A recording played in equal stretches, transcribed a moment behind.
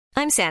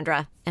I'm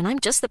Sandra, and I'm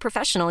just the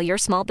professional your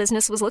small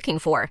business was looking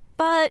for.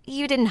 But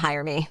you didn't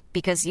hire me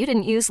because you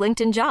didn't use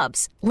LinkedIn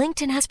Jobs.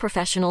 LinkedIn has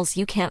professionals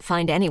you can't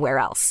find anywhere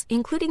else,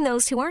 including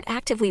those who aren't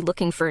actively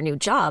looking for a new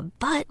job,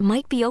 but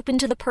might be open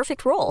to the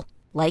perfect role,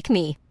 like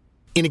me.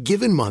 In a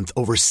given month,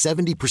 over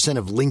 70%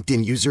 of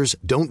LinkedIn users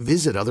don't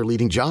visit other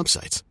leading job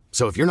sites.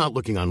 So if you're not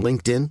looking on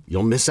LinkedIn,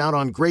 you'll miss out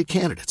on great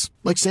candidates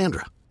like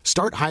Sandra.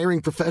 Start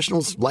hiring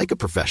professionals like a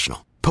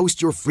professional.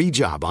 Post your free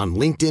job on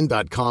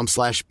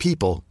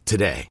linkedin.com/people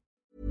today.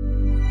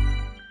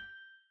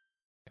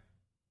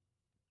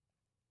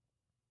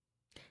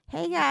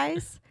 Hey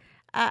guys,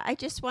 I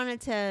just wanted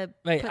to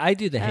Wait, I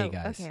do the hey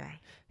guys. Okay, right.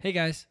 Hey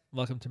guys,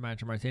 welcome to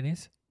Marriage and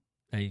Martinis.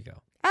 There you go.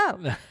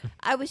 Oh,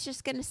 I was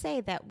just going to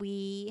say that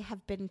we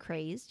have been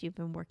crazed. You've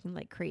been working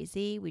like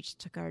crazy. We just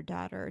took our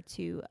daughter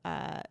to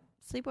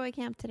sleepaway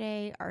camp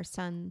today. Our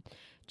son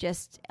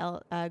just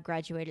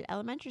graduated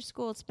elementary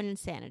school. It's been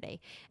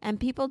insanity. And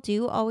people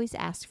do always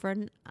ask for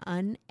an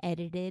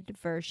unedited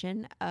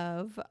version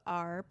of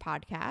our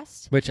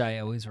podcast. Which I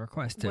always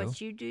request too.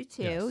 Which you do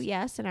too,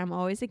 yes, and I'm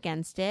always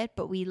against it.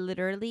 But we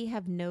literally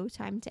have no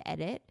time to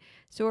edit.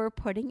 So we're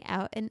putting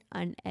out an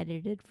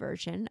unedited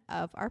version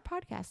of our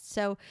podcast.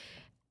 So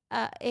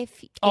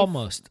if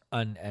almost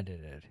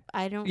unedited.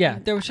 I don't. Yeah,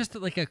 there was just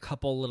like a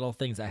couple little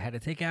things I had to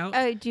take out.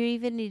 Oh, do you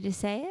even need to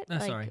say it? No,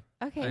 sorry.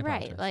 Okay, I right.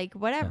 apologize. Like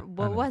whatever. Yeah,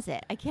 what was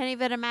it? I can't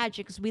even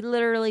imagine because we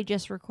literally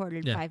just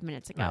recorded 5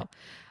 minutes ago.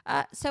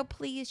 Right. So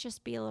please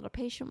just be a little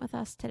patient with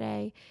us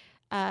today.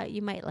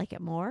 You might like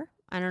it more.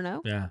 I don't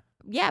know.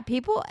 Yeah,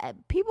 people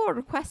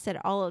request it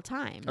all the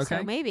time. Okay.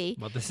 So maybe.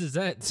 Well, this is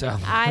it. So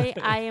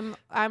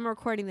I'm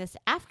recording this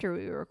after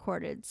we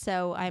recorded,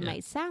 so I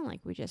might sound like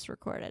we just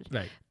recorded.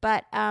 Right.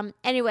 But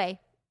anyway,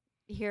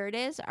 here it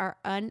is, our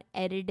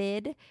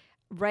unedited,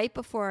 right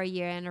before our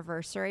year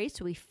anniversary.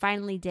 So we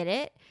finally did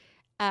it.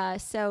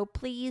 So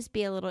please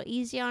be a little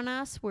easy on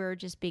us. We're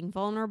just being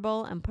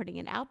vulnerable and putting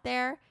it out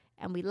there,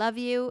 and we love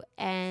you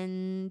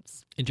and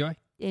enjoy.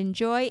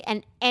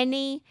 And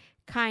any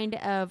kind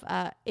of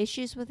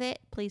issues with it,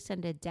 please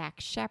send to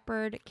Dax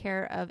Shepard,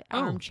 care of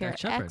Armchair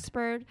Dax Shepard.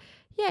 Expert.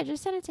 Yeah,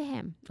 just send it to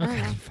him.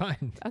 Okay,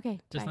 fine. Okay,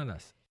 just bye. not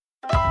us.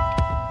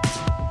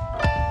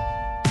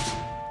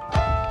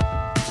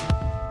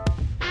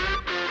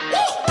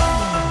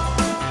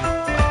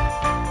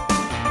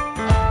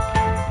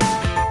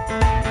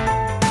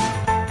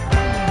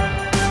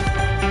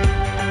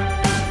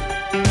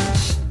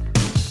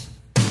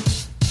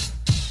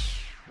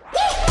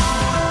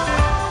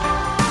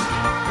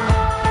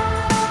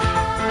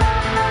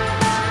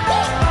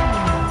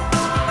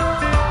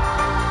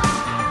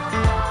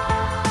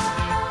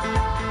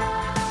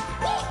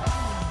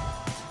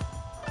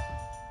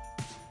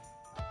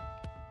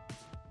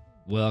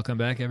 Welcome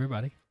back,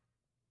 everybody.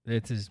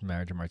 This is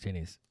Marriage and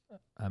Martinis.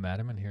 I'm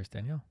Adam, and here's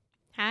Danielle.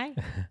 Hi.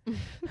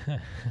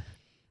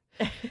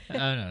 I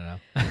don't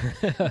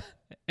know.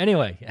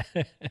 Anyway.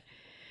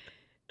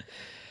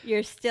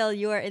 You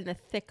are in the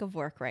thick of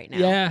work right now.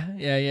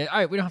 Yeah. All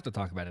right, we don't have to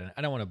talk about it.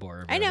 I don't want to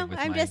bore everybody. I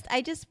know.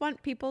 I just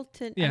want people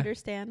to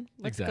understand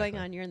what's going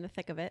on. You're in the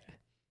thick of it.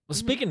 Well,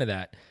 speaking of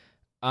that,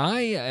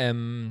 I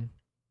am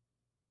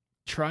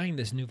trying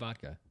this new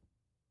vodka.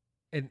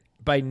 And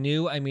by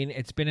new, I mean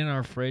it's been in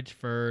our fridge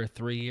for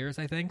 3 years,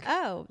 I think.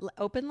 Oh,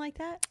 open like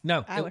that?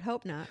 No. I would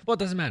hope not. Well, it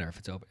doesn't matter if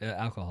it's open.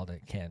 Alcohol,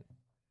 it can't.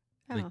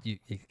 Oh. Like, you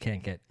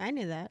can't get I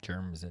knew that.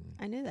 germs and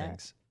I knew that.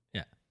 things.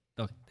 Yeah.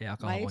 The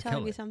alcohol Why are you will telling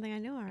kill me it. something I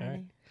knew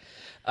already?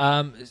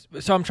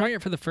 Right. So I'm trying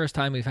it for the first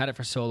time. We've had it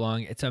for so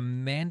long. It's a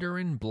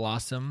Mandarin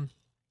Blossom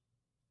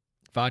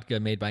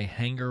vodka made by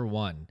Hangar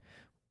One,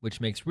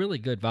 which makes really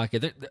good vodka.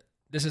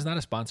 This is not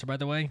a sponsor, by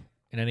the way,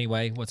 in any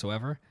way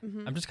whatsoever.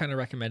 Mm-hmm. I'm just kind of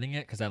recommending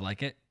it because I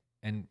like it.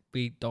 And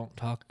we don't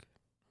talk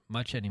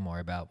much anymore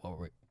about what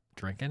we're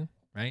drinking,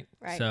 right?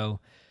 Right. So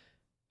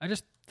I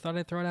just thought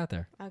I'd throw it out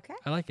there. Okay.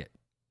 I like it.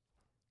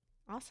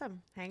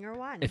 Awesome. Hangar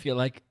One. If you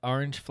like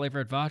orange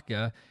flavored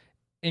vodka,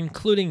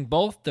 including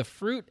both the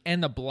fruit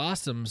and the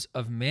blossoms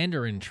of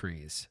mandarin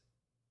trees.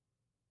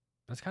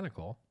 That's kind of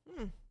cool.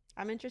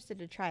 I'm interested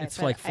to try it.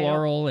 It's like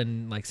floral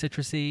and like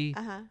citrusy.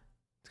 Uh-huh.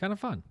 It's kind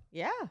of fun.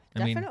 Yeah,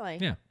 I mean, definitely.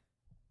 yeah.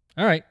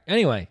 All right.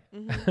 Anyway.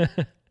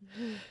 Mm-hmm.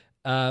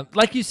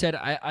 Like you said,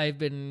 I've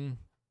been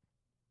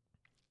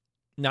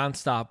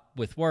nonstop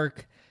with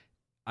work.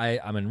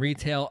 I'm in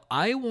retail.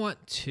 I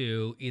want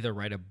to either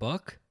write a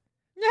book.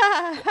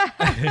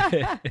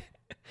 I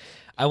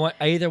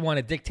either want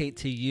to dictate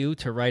to you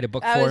to write a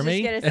book for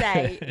me. I was just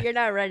going to say, you're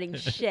not writing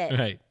shit.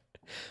 Right.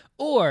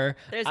 Or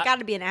there's got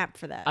to be an app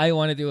for that. I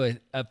want to do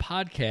a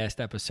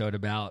podcast episode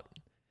about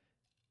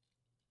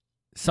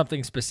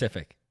something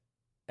specific.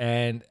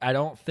 And I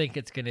don't think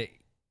it's going to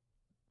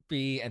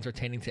be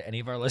entertaining to any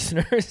of our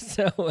listeners,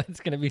 so it's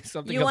going to be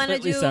something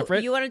completely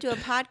separate. You want to do a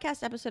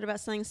podcast episode about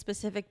something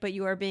specific, but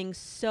you are being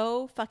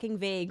so fucking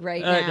vague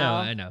right now.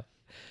 I know.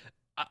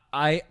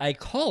 I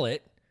call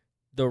it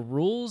the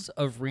rules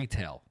of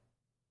retail.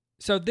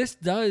 So this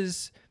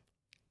does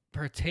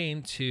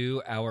pertain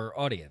to our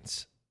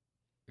audience.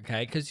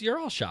 Okay, because you're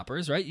all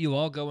shoppers, right? You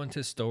all go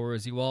into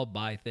stores, you all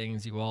buy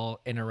things, you all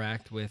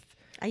interact with.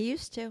 I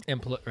used to.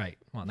 Right.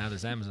 Well, now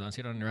there's Amazon, so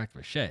you don't interact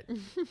with shit.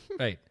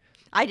 Right.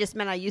 I just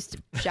meant I used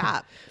to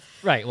shop.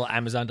 Right. Well,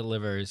 Amazon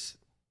delivers,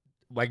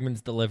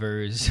 Wegmans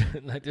delivers.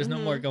 Like, there's no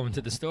more going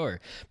to the store.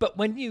 But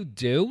when you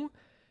do,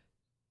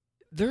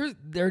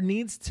 there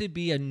needs to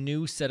be a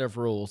new set of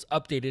rules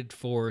updated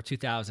for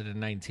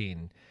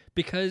 2019,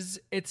 because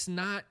it's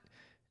not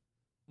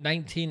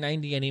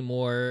 1990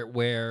 anymore,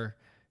 where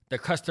the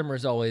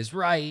customer's always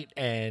right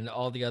and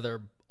all the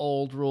other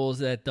old rules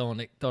that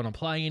don't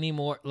apply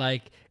anymore.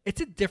 Like,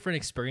 it's a different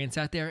experience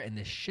out there, and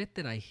the shit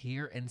that I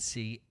hear and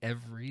see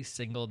every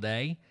single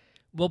day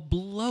will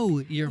blow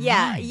your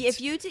mind. Yeah,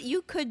 if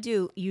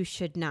you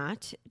should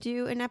not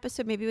do an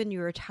episode. Maybe when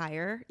you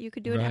retire, you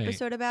could do an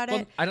episode about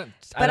it. I don't.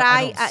 But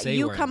I don't say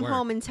you where I come work.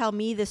 home and tell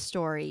me the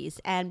stories,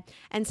 and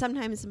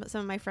sometimes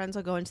some of my friends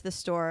will go into the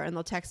store and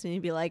they'll text me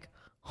and be like,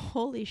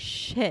 "Holy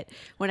shit!"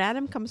 When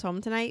Adam comes home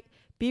tonight,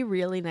 be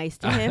really nice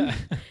to him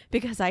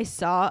because I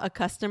saw a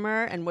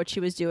customer and what she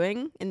was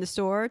doing in the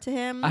store to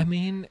him. I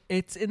mean,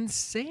 it's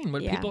insane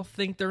what people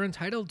think they're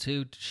entitled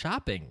to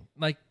shopping.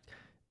 Like,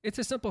 it's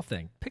a simple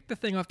thing. Pick the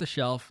thing off the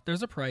shelf.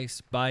 There's a price.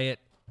 Buy it.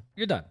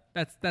 You're done.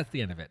 That's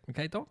the end of it.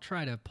 Okay? Don't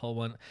try to pull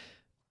one.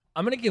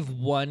 I'm going to give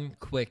one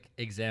quick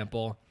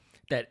example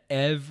that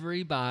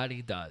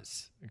everybody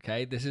does.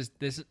 Okay? This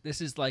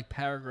is like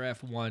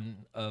paragraph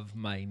 1 of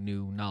my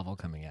new novel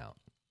coming out.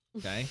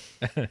 Okay?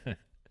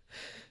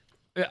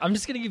 I'm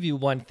just going to give you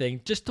one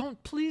thing.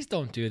 Please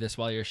don't do this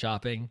while you're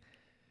shopping.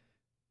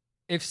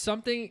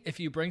 If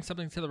you bring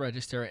something to the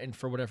register and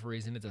for whatever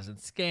reason it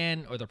doesn't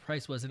scan, or the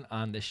price wasn't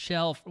on the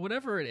shelf, or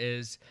whatever it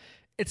is,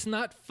 it's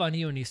not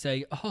funny when you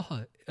say,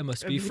 "Oh, it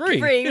must be free."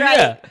 Free, right?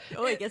 Yeah.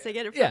 Oh, I guess I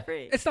get it for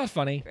free. It's not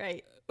funny.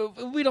 Right.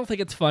 We don't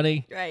think it's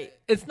funny. Right.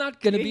 It's not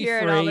going to be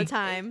hear free. it all the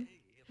time.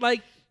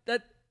 Like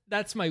that.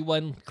 That's my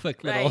one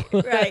quick little.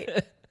 Right.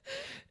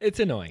 It's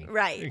annoying.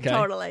 Right, Okay?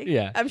 totally.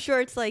 Yeah. I'm sure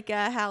it's like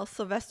how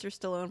Sylvester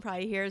Stallone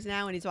probably hears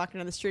now when he's walking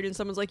down the street and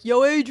someone's like,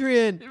 "Yo,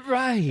 Adrian."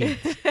 Right.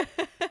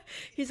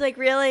 He's like,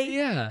 "Really?"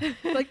 Yeah.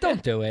 Like,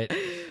 don't do it.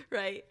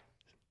 Right.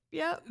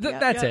 Yep.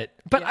 That's it.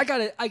 But I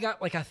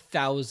got like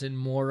 1,000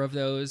 more of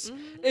those.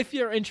 If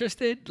you're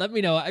interested, let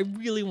me know. I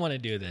really want to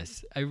do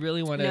this. I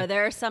really want to. No,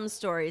 there are some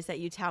stories that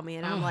you tell me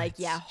and I'm like,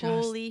 it's yeah, just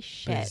holy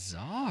shit.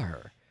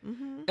 Bizarre.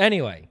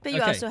 Anyway. But you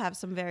okay. also have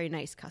some very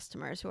nice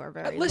customers who are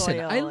very Listen,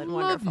 loyal I and love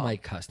wonderful. my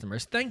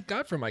customers. Thank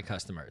God for my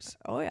customers.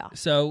 Oh, yeah.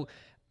 So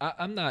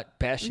I'm not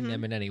bashing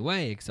them in any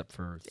way, except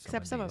for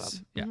Some of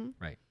these. them.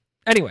 Yeah, right.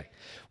 Anyway.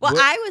 Well,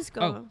 I was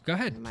going. Oh, go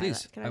ahead, Am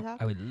please. Can I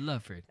talk? I would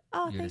love for you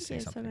Oh, to thank say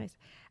you. something. So nice.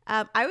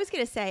 I was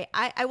going to say,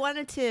 I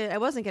wasn't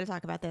going to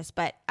talk about this,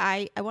 but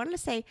I wanted to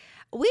say,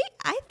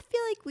 I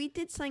feel like we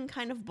did something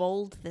kind of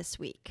bold this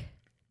week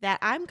that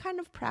I'm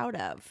kind of proud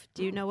of.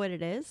 Do you know what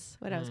it is?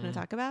 What I was going to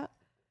talk about?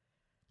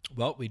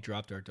 Well, we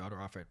dropped our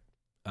daughter off at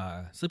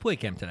sleepaway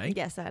camp today.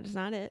 Yes, that is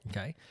not it.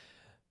 Okay.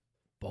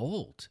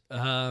 Bold.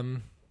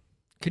 Can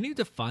you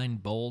define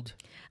bold?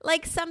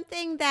 Like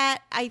something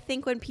that I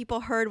think when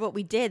people heard what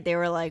we did, they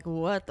were like,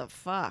 "What the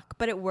fuck?"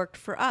 But it worked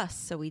for us,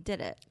 so we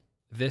did it.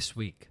 This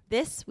week.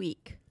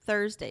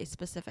 Thursday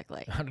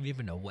specifically. I don't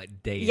even know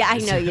what day. Yeah, I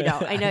it is. know you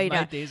don't. I know you My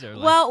don't. days are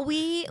like well,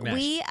 we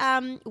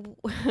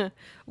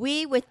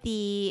with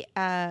the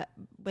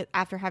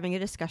after having a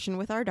discussion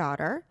with our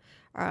daughter,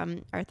 our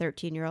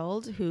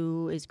 13-year-old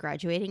who is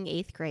graduating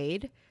 8th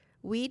grade,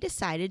 we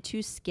decided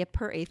to skip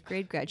her 8th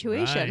grade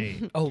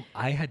graduation. Right. Oh,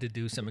 I had to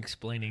do some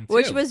explaining too.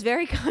 Which was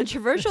very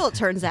controversial, it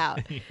turns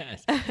out.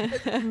 Yes.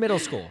 Middle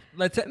school.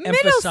 Let's Middle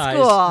emphasize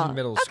school.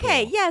 middle school.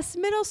 Okay, yes,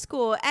 middle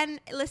school. And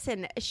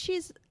listen,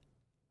 she's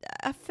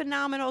a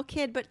phenomenal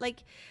kid, but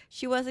like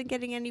she wasn't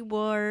getting any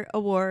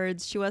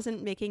awards. She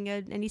wasn't making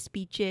any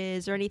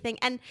speeches or anything.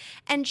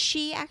 And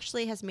she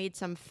actually has made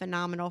some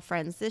phenomenal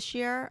friends this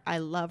year. I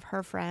love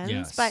her friends.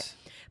 Yes.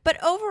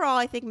 But overall,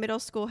 I think middle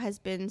school has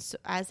been,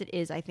 as it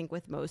is, I think,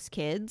 with most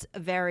kids,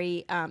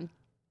 very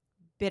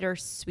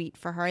bittersweet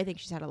for her. I think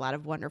she's had a lot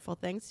of wonderful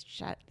things.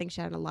 I think she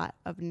had a lot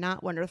of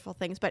not wonderful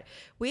things. But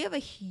we have a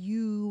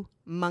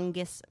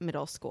humongous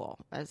middle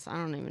school. I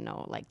don't even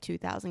know, like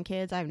 2,000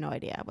 kids. I have no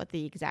idea what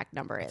the exact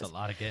number is. It's a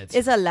lot of kids.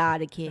 It's a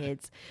lot of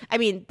kids. I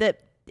mean, the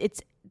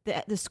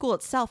school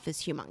itself is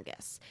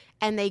humongous.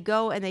 And they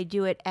go and they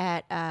do it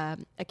at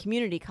a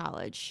community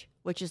college,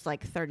 which is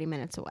like 30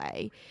 minutes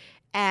away.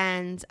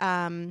 And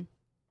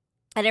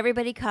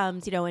everybody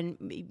comes,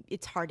 and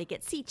it's hard to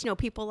get seats.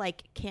 People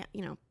like can't,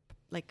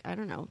 like, I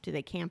don't know, do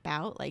they camp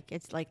out? Like,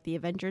 it's like the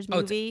Avengers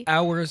movie. It's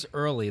hours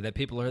early that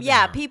people are there.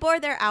 Yeah, people are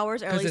there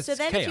hours early. It's So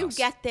then chaos. if you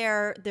get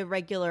there the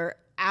regular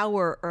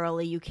hour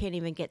early, you can't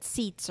even get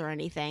seats or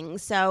anything.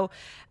 So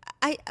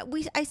I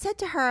said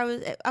to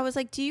her, I was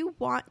like, do you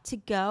want to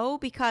go?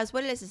 Because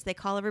what it is they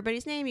call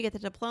everybody's name. You get the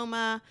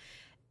diploma.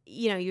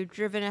 You're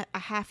driven a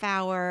half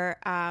hour.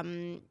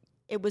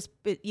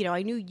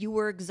 I knew you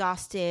were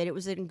exhausted. It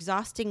was an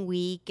exhausting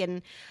week,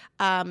 and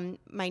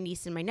my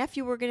niece and my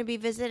nephew were going to be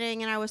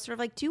visiting, and I was sort of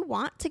like, do you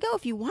want to go?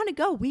 If you want to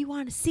go, we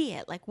want to see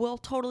it. Like, we'll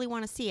totally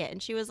want to see it.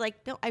 And she was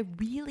like, no, I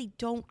really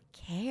don't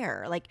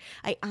care. Like,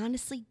 I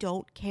honestly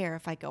don't care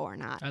if I go or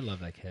not. I love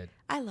that kid.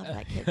 I love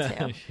that kid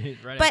too.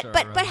 Right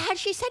but had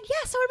she said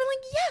yes, I would have been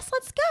like, yes,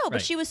 let's go. But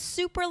Right. she was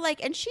super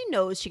like, and she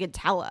knows she could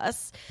tell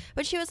us,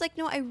 but she was like,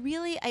 no,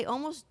 I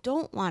almost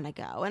don't want to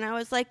go. And I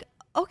was like,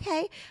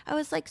 okay. I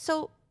was like,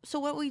 so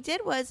what we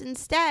did was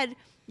instead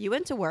you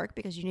went to work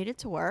because you needed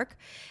to work,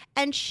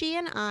 and she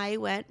and I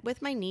went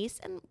with my niece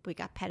and we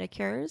got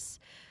pedicures.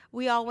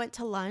 We all went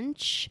to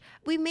lunch.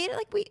 We made it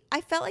like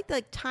I felt like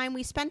the time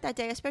we spent that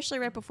day, especially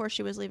right before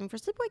she was leaving for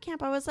sleepaway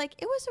camp, I was like,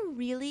 it was a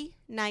really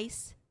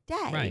nice day.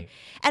 Right.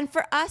 And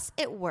for us,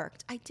 it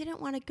worked. I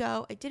didn't want to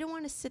go. I didn't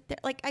want to sit there.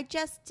 Like, I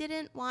just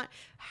didn't want,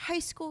 high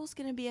school is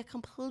going to be a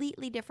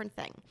completely different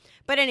thing.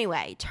 But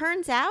anyway,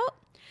 turns out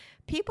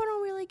people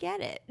don't really get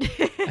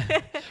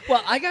it.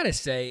 Well, I got to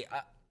say,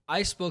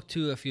 I spoke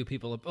to a few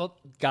people,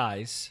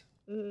 guys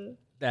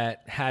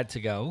that had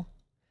to go.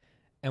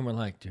 And we're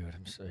like, dude,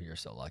 you're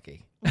so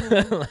lucky.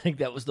 Like,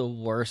 that was the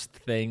worst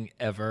thing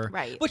ever.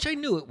 Right. Which I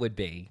knew it would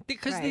be,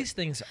 because Right. these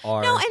things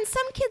are. No, and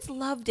some kids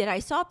loved it. I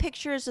saw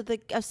pictures of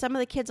some of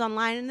the kids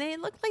online, and they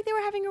looked like they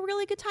were having a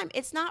really good time.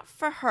 It's not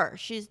for her.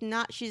 She's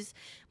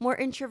more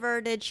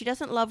introverted. She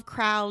doesn't love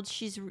crowds.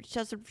 She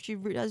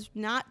does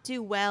not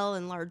do well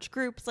in large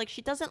groups. Like,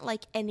 she doesn't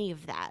like any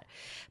of that.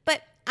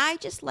 But I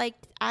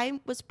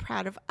was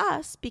proud of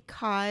us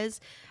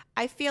because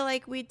I feel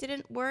like we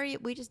didn't worry.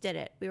 We just did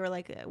it. We were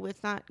like,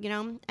 with not,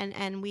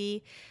 and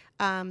we,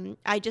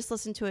 I just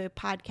listened to a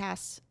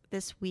podcast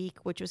this week,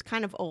 which was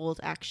kind of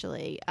old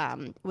actually,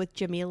 with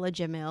Jamila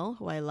Jamil,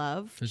 who I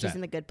love. Who's She's that?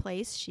 in The Good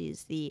Place.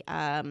 She's the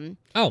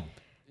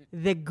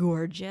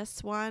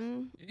gorgeous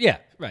one Yeah,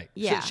 right.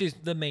 Yeah. She's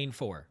the main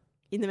four.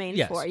 in the main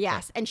Yes, four. right.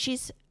 Yes. And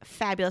she's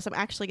fabulous. I'm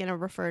actually going to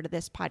refer to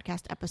this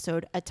podcast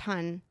episode a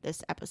ton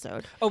this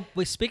episode. Oh,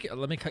 wait,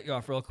 let me cut you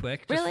off real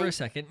quick, just Really? for a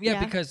second. Yeah,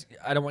 Yeah. because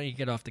I don't want you to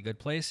get off The Good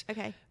Place.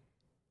 Okay.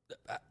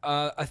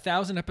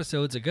 1,000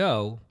 episodes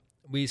ago,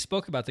 we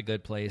spoke about The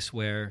Good Place,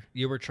 where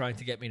you were trying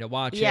to get me to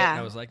watch it. Yeah. And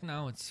I was like,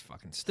 no, it's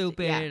fucking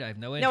stupid. Yeah. I have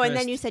no interest. No, and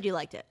then you said you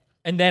liked it.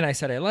 And then I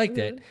said I liked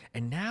it.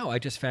 And now I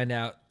just found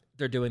out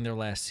they're doing their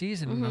last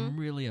season, and I'm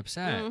really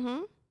upset.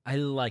 I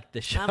like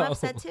the show. I'm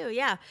upset too.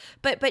 Yeah,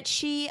 but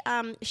she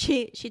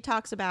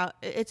talks about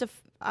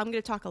I'm going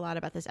to talk a lot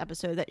about this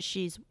episode that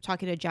she's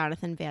talking to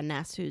Jonathan Van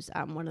Ness, who's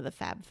one of the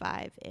Fab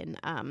Five in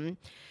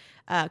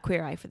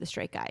Queer Eye for the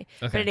Straight Guy.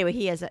 Okay. But anyway,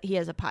 he has a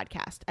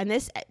podcast, and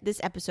this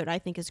episode I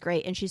think is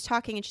great. And she's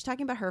talking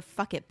about her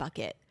fuck it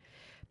bucket.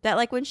 That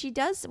like when she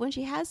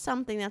has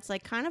something that's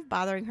like kind of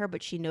bothering her,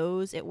 but she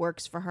knows it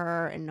works for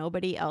her and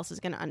nobody else is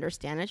going to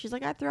understand it. She's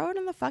like, I throw it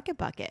in the fuck it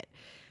bucket.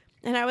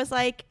 And I was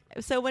like,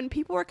 so when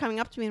people were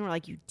coming up to me and were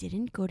like, you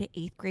didn't go to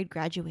 8th grade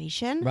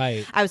graduation?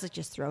 Right. I was like,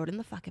 just throw it in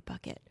the fuck it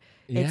bucket.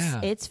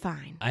 Yeah. It's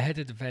fine. I had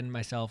to defend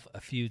myself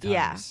a few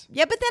times. Yeah.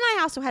 Yeah. But then I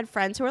also had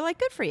friends who were like,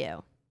 good for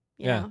you.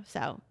 You Yeah. know,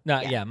 so.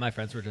 Yeah, my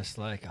friends were just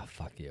like, oh,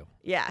 fuck you.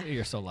 Yeah.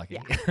 You're so lucky.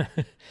 Yeah.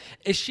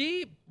 Is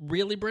she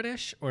really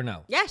British or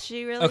no? Yeah,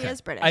 she really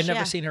is British. I've never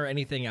yeah. seen her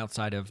anything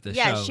outside of the show.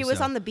 Yeah, she was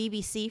so- on the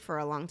BBC for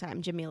a long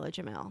time, Jamila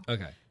Jamil.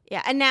 Okay.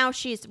 Yeah, and now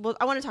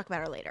I want to talk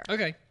about her later.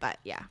 Okay. But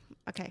yeah,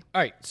 okay.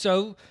 All right.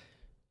 So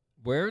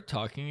we're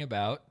talking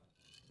about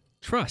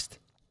trust.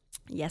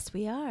 Yes,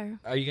 we are.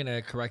 Are you going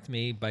to correct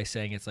me by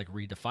saying it's like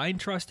redefine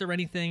trust or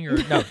anything? Or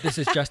no, this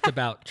is just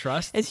about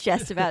trust? It's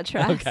just about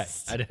trust. Okay.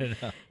 I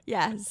didn't know.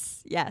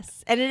 Yes.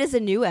 And it is a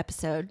new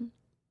episode.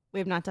 We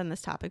have not done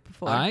this topic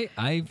before.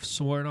 I've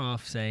sworn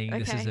off saying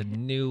this is Okay. a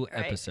new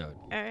Right. episode.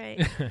 All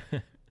right.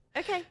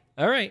 Okay.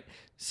 All right.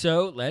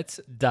 So let's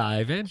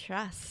dive in.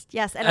 Trust.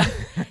 Yes. And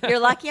you're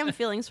lucky I'm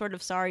feeling sort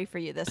of sorry for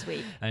you this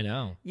week. I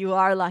know. You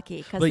are lucky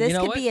because But you this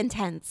know could what? be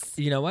intense.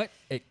 You know what?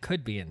 It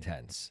could be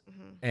intense.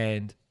 Mm-hmm.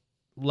 And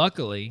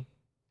luckily,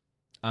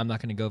 I'm not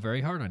going to go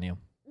very hard on you.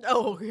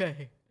 Oh,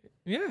 okay.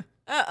 Yeah.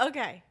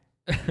 Okay.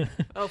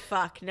 Oh,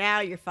 fuck. Now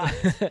you're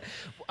fucked.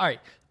 All right.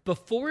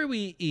 Before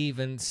we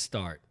even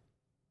start,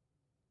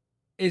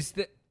 is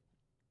that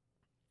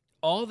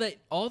all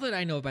that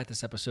I know about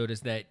this episode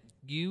is that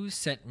you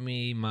sent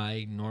me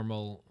my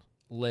normal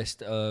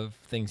list of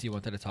things you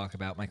wanted to talk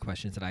about, my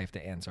questions that I have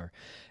to answer.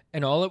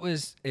 And all it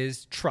was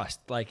is trust.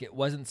 Like, it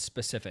wasn't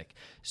specific.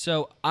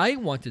 So I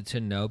wanted to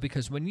know,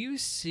 because when you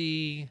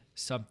see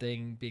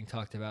something being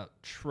talked about,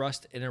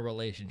 trust in a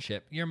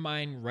relationship, your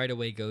mind right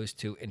away goes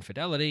to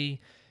infidelity,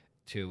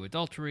 to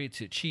adultery,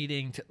 to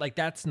cheating, to, like,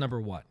 that's number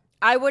one.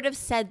 I would have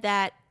said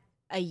that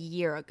a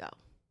year ago.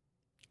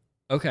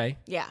 Okay.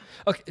 Yeah.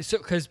 Okay. So,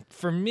 because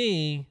for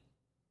me,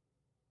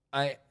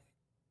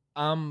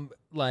 I'm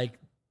like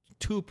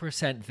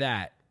 2%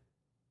 that,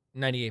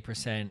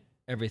 98%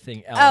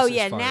 everything else. Oh, as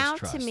yeah. far Now as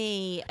trust. to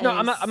me. No,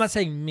 is- I'm not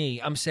saying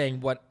me. I'm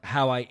saying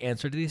how I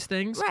answer to these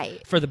things.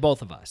 Right. For the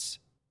both of us.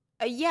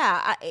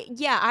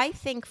 I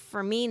think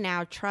for me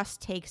now,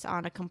 trust takes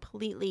on a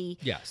completely.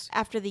 Yes.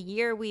 After the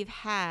year we've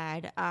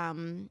had,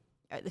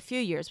 the few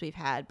years we've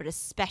had, but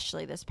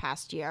especially this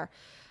past year.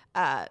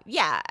 I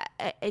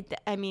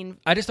mean,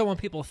 I just don't want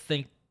people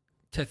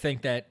to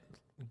think that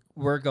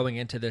we're going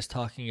into this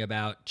talking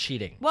about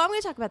cheating. Well, I'm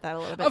going to talk about that a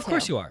little bit. Of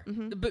course too. you are,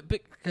 but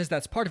because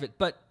that's part of it.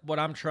 But what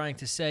I'm trying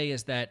to say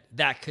is that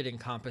could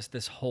encompass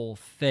this whole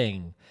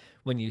thing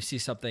when you see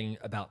something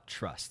about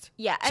trust.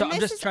 Yeah. So I'm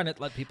just trying to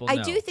let people know.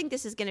 I do think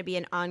this is going to be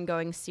an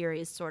ongoing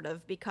series, sort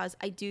of, because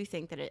I do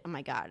think that oh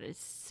my God,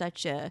 it's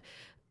such a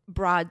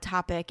broad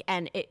topic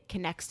and it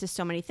connects to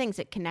so many things.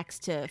 It connects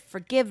to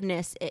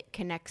forgiveness. It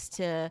connects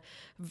to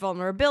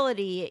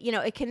vulnerability.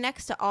 It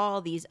connects to all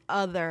these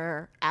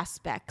other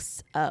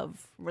aspects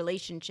of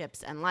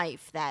relationships and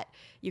life that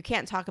you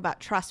can't talk about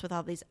trust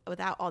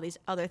without all these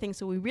other things.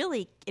 So we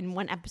really, in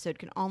one episode,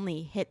 can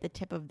only hit the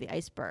tip of the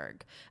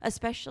iceberg,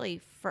 especially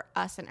for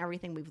us and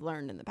everything we've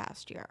learned in the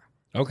past year.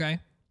 Okay.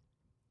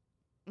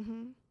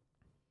 Mm-hmm.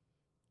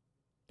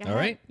 All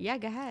right. Yeah,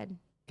 go ahead.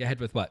 Go ahead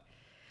with what?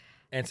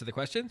 Answer the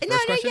question? No,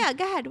 yeah,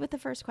 go ahead with the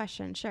first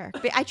question. Sure.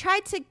 But I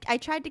tried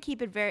to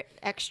keep it very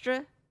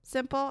extra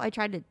simple. I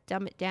tried to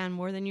dumb it down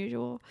more than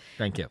usual.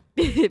 Thank you.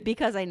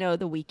 Because I know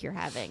the week you're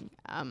having.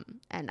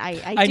 And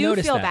I do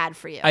feel bad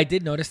for you. I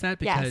did notice that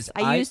because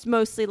I used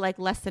mostly like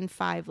less than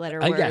 5-letter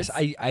words. Yes,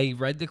 I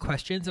read the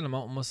questions and I'm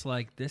almost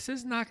like, this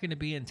is not going to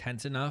be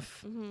intense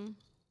enough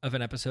of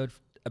an episode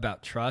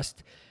about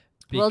trust.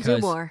 We'll do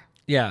more.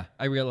 Yeah,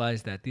 I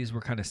realized that these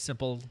were kind of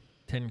simple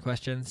 10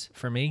 questions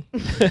for me.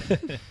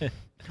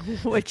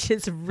 Which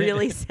is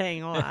really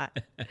saying a lot.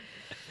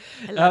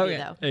 I love you,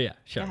 though. Yeah,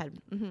 sure. Go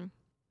ahead. Mm-hmm.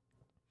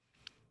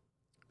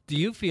 Do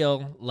you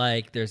feel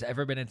like there's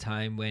ever been a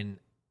time when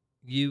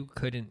you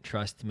couldn't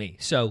trust me?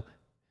 So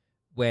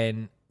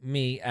when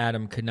me,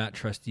 Adam, could not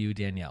trust you,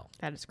 Danielle.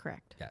 That is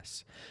correct.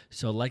 Yes.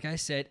 So like I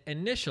said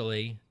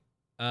initially,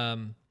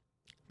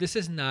 this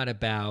is not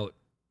about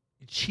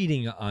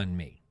cheating on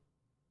me.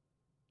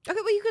 Okay,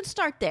 well, you could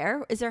start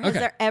there. Has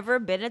there ever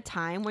been a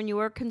time when you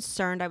were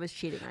concerned I was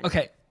cheating on you?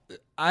 Okay,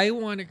 I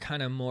want to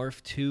kind of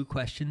morph two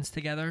questions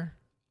together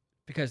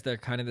because they're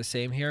kind of the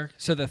same here.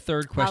 So the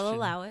third question... I'll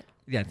allow it.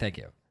 Yeah, thank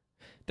you.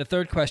 The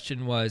third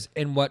question was,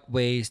 in what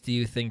ways do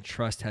you think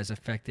trust has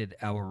affected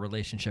our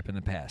relationship in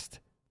the past?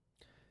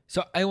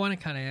 So I want to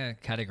kind of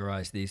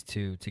categorize these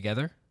two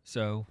together.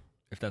 So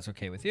if that's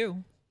okay with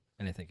you,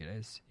 and I think it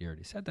is, you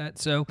already said that.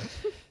 So,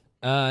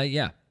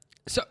 yeah.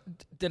 So,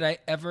 did I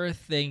ever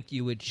think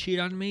you would cheat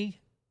on me?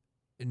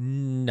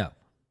 No.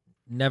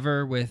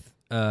 Never with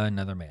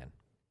another man.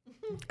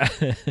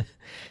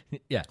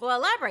 Yeah. Well,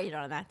 elaborate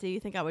on that. Do you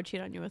think I would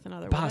cheat on you with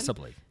another woman?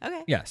 Possibly.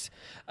 Okay. Yes.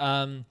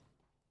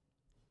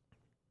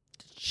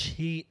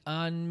 Cheat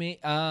on me?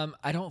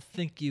 I don't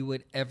think you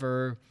would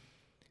ever...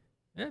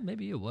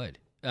 maybe you would.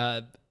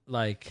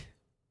 Like,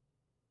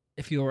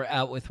 if you were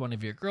out with one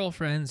of your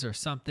girlfriends or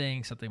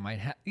something might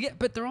happen. Yeah,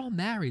 but they're all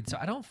married, so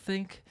I don't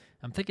think...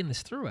 I'm thinking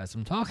this through as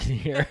I'm talking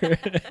here.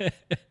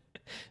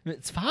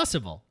 It's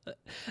possible.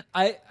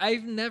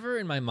 I've never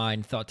in my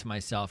mind thought to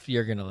myself,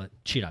 you're going to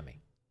cheat on me.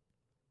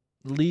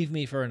 Leave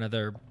me for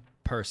another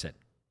person.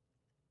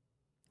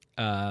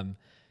 Have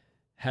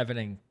an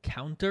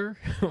encounter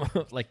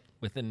like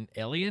with an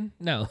alien?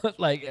 No,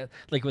 like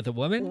with a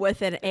woman?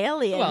 With an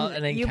alien. Well,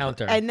 an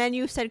encounter. And then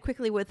you said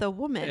quickly with a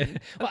woman.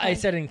 Well, okay. I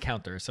said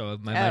encounter, so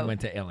my mind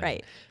went to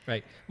alien.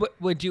 Right.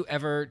 Would you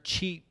ever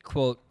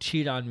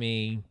cheat on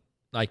me?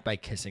 Like by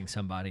kissing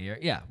somebody or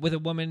with a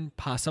woman,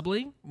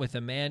 possibly. With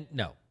a man,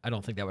 no, I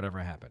don't think that would ever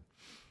happen.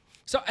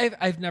 So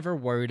I've never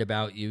worried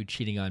about you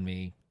cheating on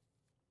me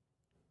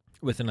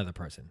with another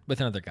person, with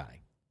another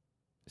guy.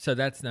 So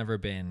that's never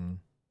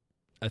been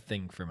a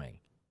thing for me.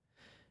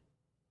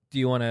 Do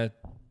you want to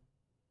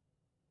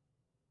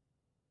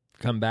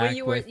come back?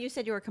 Well, you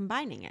said you were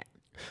combining it.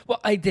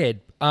 Well, I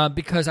did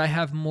because I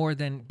have more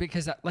than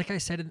like I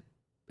said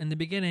in the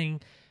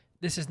beginning.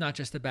 This is not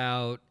just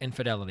about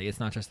infidelity. It's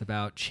not just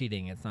about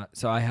cheating. It's not.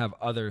 So I have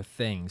other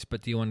things.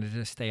 But do you want to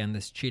just stay on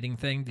this cheating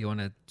thing? Do you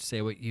want to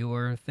say what you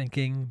were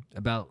thinking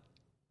about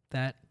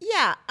that?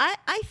 Yeah,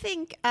 I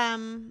think I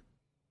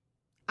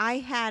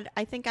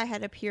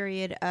had a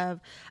period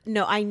of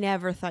no. I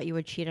never thought you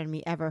would cheat on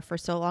me ever for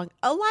so long.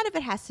 A lot of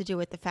it has to do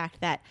with the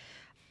fact that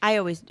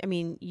you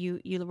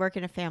work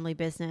in a family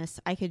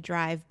business. I could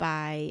drive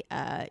by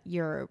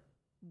your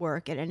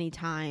work at any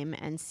time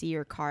and see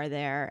your car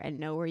there and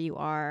know where you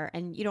are,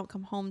 and you don't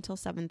come home till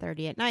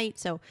 7:30 at night.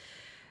 So,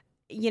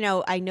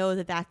 I know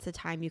that that's the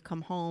time you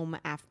come home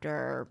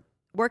after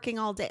working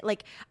all day.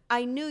 Like,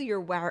 I knew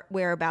your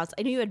whereabouts.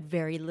 I knew you had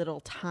very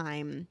little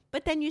time,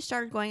 but then you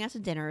started going out to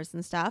dinners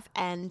and stuff.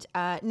 And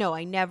no,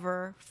 I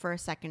never for a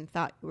second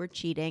thought you were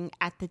cheating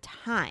at the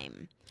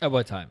time. At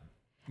what time?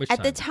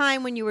 The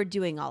time when you were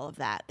doing all of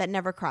that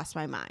never crossed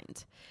my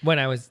mind. When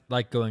I was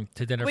like going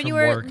to dinner when from you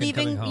were work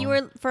leaving, and coming home. you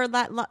were for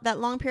that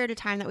long period of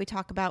time that we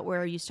talk about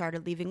where you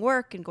started leaving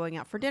work and going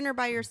out for dinner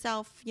by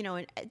yourself,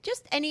 and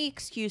just any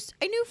excuse.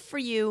 I knew for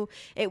you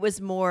it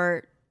was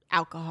more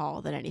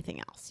alcohol than anything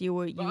else.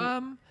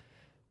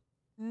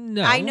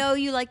 No. I know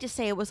you like to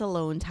say it was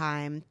alone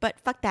time, but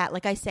fuck that.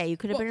 Like I say, you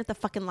could have been at the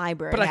fucking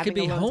library But I having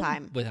could be alone home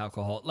time. with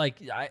alcohol.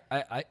 Like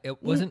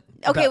it wasn't.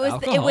 Okay,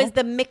 about it was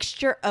the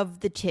mixture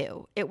of the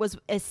two. It was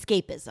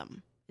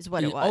escapism, is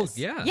what it was.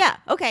 Oh, yeah. Yeah.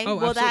 Okay. Oh,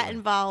 well, that absolutely.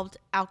 involved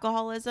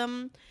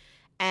alcoholism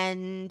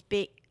and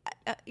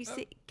you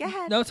see. Go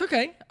ahead. No, it's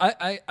okay.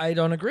 I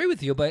don't agree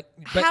with you, but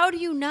How do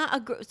you not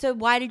agree? So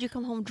why did you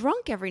come home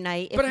drunk every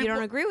night if you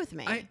don't agree with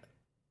me?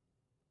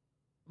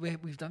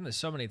 We've done this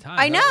so many times.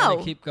 I don't know.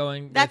 wanna keep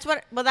going. That's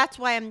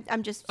why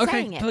I'm just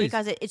saying it please.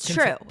 because it's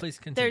Continue. true. Please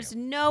continue. There's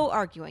no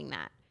arguing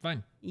that.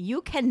 Fine.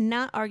 You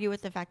cannot argue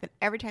with the fact that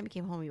every time you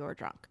came home you were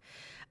drunk.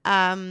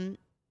 And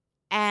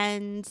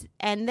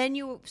then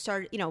you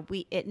started,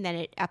 and then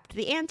it upped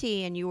the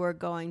ante, and you were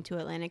going to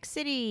Atlantic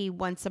City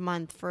once a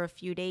month for a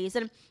few days.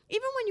 And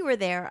even when you were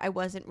there, I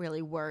wasn't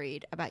really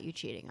worried about you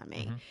cheating on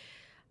me. Mm-hmm.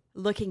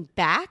 Looking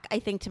back, I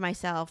think to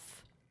myself,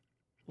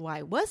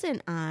 why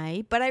wasn't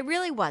I? But I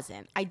really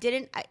wasn't.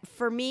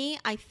 For me,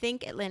 I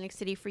think Atlantic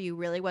City for you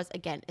really was,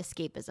 again,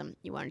 escapism.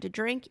 You wanted to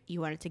drink, you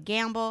wanted to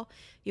gamble,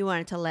 you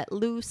wanted to let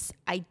loose.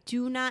 I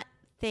do not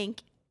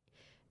think,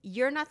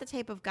 you're not the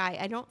type of guy,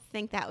 I don't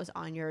think that was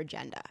on your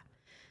agenda,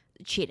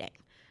 cheating.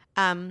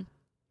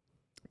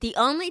 The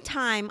only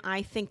time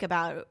I think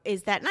about it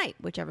is that night,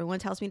 which everyone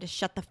tells me to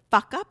shut the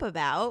fuck up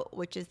about,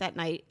 which is that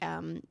night,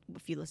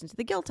 if you listen to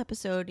the guilt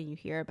episode and you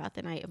hear about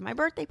the night of my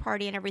birthday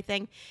party and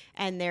everything,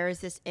 and there is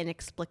this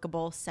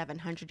inexplicable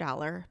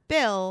 $700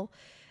 bill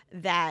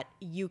that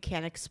you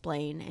can't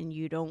explain, and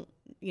you don't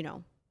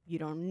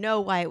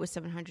know why it was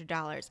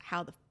 $700.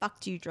 How the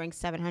fuck do you drink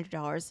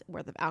 $700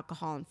 worth of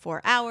alcohol in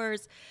 4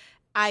 hours?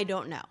 I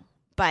don't know.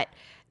 But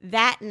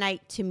that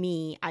night, to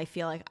me, I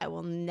feel like I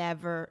will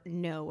never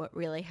know what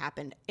really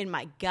happened. In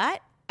my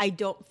gut, I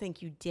don't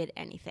think you did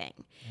anything.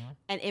 Yeah.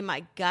 And in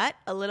my gut,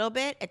 a little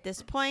bit at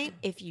this point,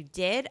 if you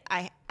did,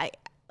 I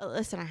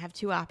listen, I have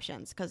two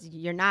options, because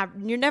you're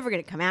never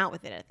going to come out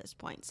with it at this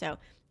point. So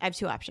I have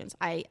two options.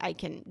 I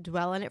can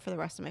dwell in it for the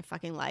rest of my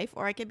fucking life,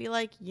 or I could be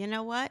like, you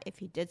know what? If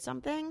he did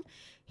something,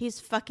 he's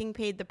fucking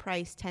paid the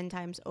price 10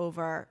 times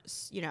over,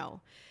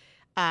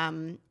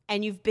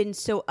 and you've been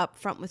so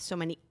upfront with so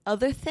many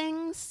other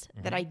things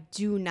that I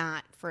do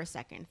not for a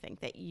second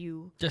think that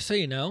you... Just so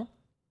you know,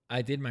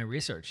 I did my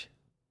research.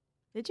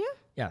 Did you?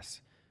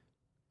 Yes.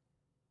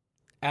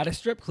 At a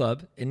strip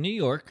club in New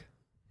York,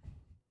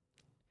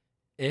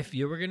 if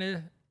you were going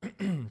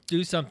to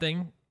do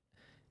something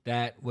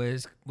that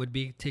would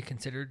be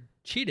considered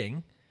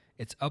cheating,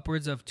 it's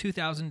upwards of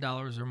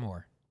 $2,000 or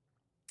more.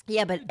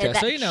 Yeah, but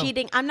Just so you know.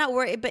 cheating, I'm not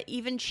worried, but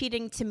even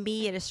cheating to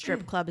me at a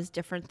strip club is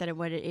different than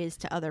what it is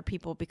to other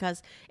people,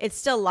 because it's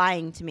still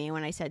lying to me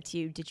when I said to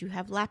you, did you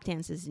have lap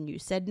dances? And you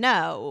said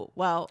no.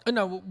 Well,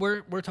 no,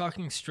 we're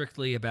talking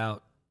strictly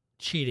about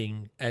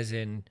cheating as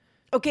in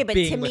okay, but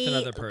being to with me,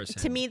 another person.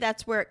 To me,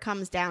 that's where it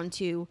comes down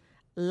to.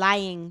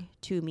 Lying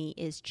to me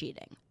is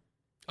cheating.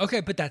 Okay,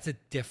 but that's a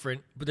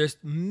different... But there's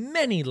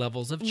many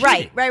levels of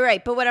cheating.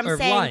 Right. But what I'm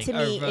saying lying, to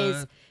me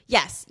is...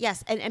 Yes.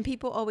 And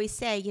people always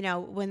say,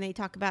 when they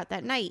talk about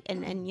that night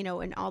and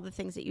and all the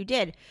things that you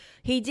did,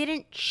 he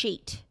didn't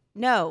cheat.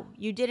 No,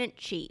 you didn't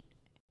cheat.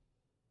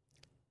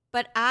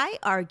 But I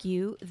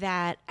argue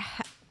that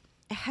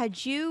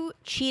had you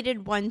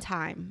cheated one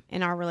time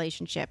in our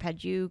relationship,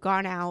 had you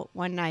gone out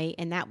one night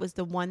and that was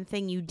the one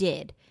thing you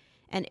did,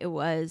 and it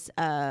was,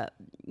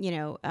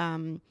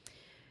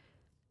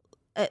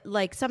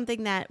 like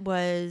something that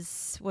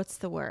was, what's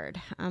the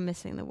word? I'm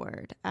missing the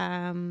word.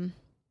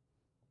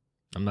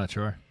 I'm not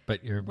sure,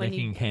 but you're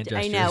making hand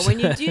gestures. I know. When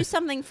you do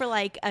something for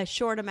like a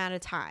short amount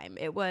of time,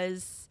 it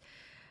was,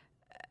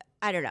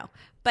 I don't know.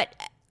 But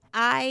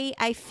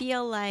I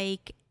feel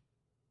like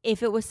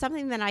if it was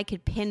something that I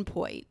could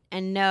pinpoint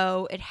and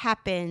know it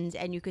happened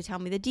and you could tell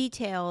me the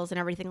details and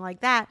everything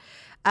like that,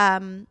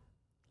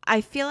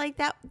 I feel like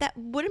that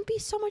wouldn't be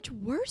so much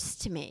worse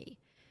to me.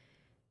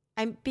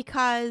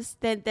 Because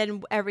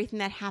then everything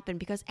that happened,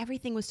 because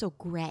everything was so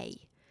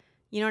gray.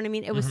 You know what I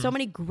mean? It was so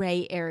many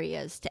gray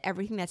areas to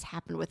everything that's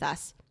happened with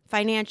us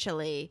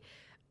financially,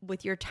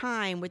 with your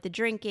time, with the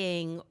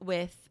drinking,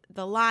 with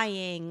the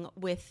lying,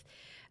 with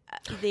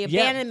the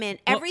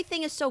abandonment. Well,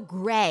 everything is so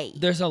gray.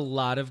 There's a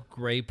lot of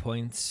gray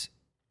points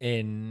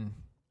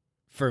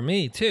for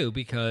me too,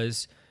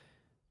 because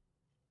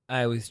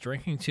I was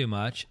drinking too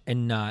much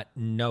and not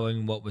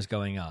knowing what was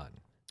going on.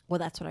 Well,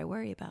 that's what I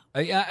worry about.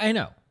 I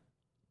know.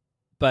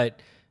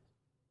 But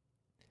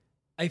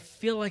I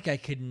feel like I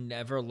could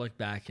never look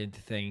back and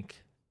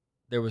think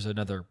there was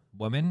another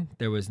woman.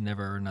 There was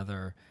never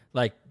another...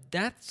 Like,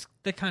 that's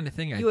the kind of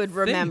thing you would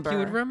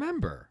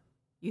remember.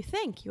 You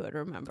think you would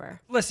remember.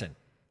 Listen,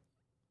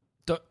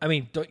 don't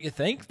you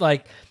think?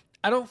 Like,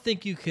 I don't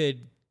think you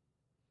could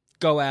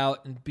go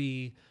out and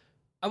be...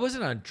 I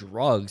wasn't on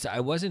drugs.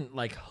 I wasn't,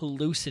 like,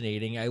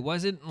 hallucinating. I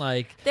wasn't,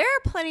 like... There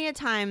are plenty of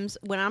times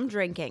when I'm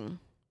drinking...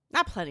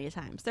 Not plenty of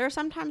times. There are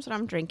some times when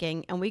I'm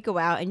drinking and we go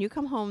out and you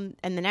come home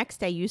and the next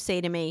day you say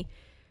to me,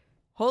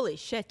 holy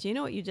shit, do you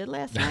know what you did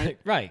last night?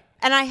 Right.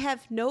 And I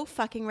have no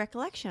fucking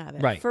recollection of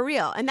it. Right. For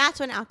real. And that's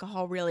when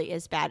alcohol really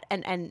is bad.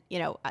 And you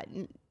know,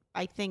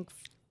 I think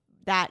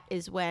that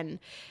is when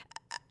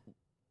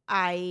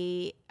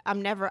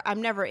I'm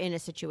never in a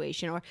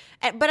situation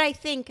but I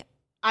think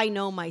I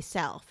know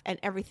myself and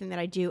everything that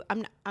I do.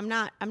 I'm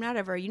not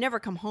ever, you never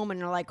come home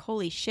and you're like,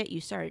 holy shit, you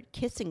started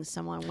kissing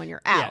someone when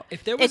you're out. Yeah,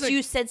 if there was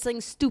you said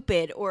something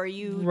stupid or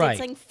you did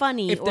something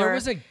funny. If there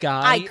was a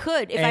guy, I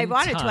could, if I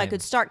wanted to, I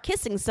could start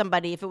kissing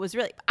somebody if it was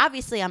really,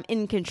 obviously I'm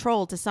in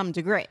control to some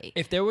degree.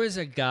 If there was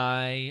a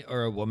guy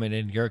or a woman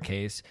in your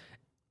case,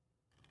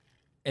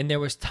 and there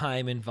was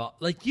time involved,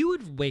 like you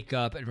would wake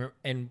up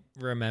and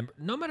remember,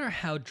 no matter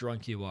how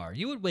drunk you are,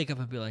 you would wake up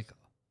and be like,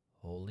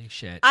 holy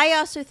shit. I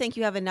also think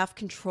you have enough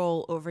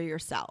control over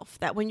yourself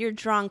that when you're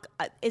drunk,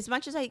 as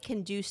much as I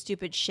can do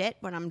stupid shit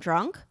when I'm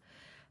drunk,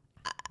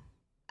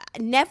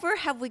 never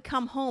have we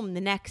come home the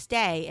next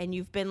day and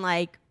you've been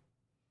like,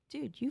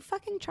 dude, you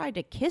fucking tried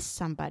to kiss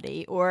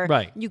somebody or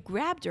you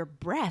grabbed her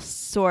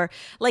breasts or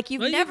like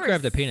you've never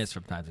grabbed a penis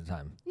from time to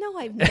time. No,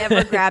 I've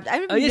never grabbed. I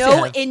have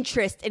yes,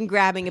 interest in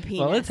grabbing a penis.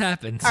 Well, it's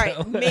happened. All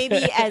right,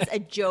 maybe as a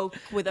joke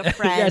with a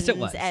friend. Yes, it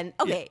was. And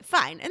okay,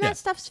 fine. And that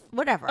stuff's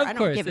whatever. Of I don't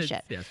course, give a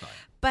shit. Yeah, it's fine.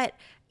 But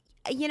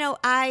you know,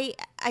 I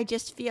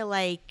just feel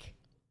like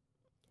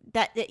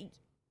that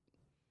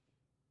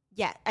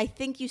yeah, I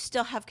think you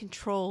still have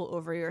control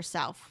over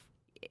yourself.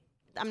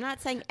 I'm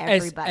not saying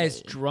everybody.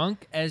 As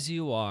drunk as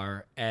you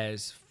are,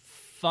 as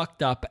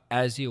fucked up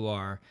as you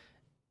are,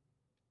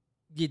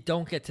 you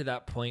don't get to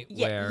that point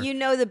where you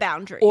know the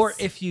boundaries. Or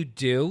if you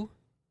do,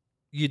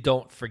 you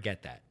don't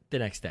forget that the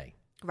next day.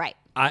 Right.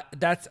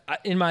 That's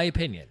in my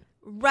opinion.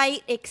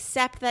 Right,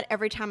 except that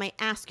every time I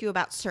ask you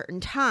about certain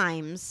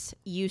times,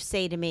 you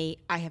say to me,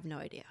 I have no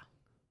idea.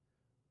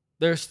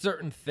 There's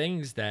certain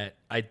things that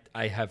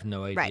I have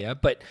no idea.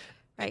 Right. But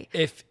right.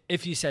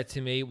 if you said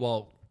to me,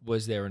 well,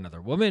 was there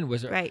another woman?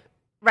 Was there?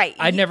 Right.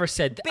 I never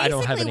said I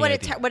don't have any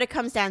idea. What it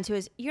comes down to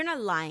is you're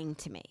not lying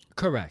to me.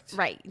 Correct.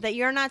 Right. That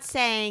you're not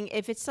saying,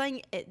 if it's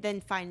something,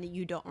 then fine, that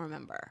you don't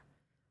remember.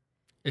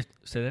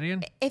 Say that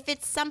again? If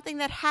it's something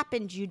that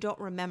happened, you don't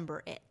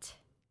remember it.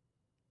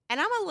 And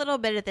I'm a little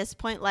bit at this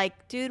point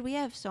like, dude, we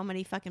have so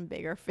many fucking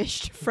bigger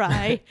fish to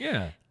fry.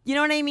 Yeah. You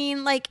know what I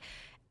mean? Like,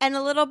 and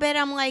a little bit,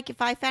 I'm like,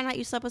 if I found out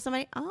you slept with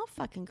somebody, I'll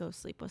fucking go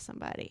sleep with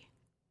somebody.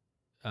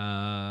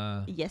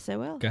 Yes, I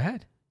will. Go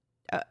ahead.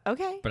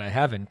 Okay. But I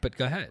haven't, but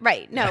go ahead.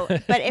 Right. No,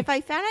 but if I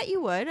found out you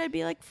would, I'd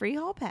be like, free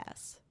hall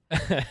pass.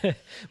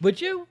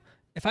 Would you?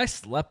 If I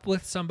slept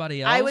with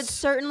somebody else? I would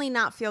certainly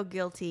not feel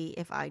guilty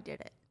if I did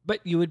it.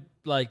 But you would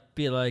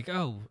be like, oh,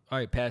 all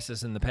right, past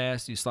this in the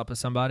past. You slept with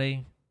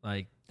somebody.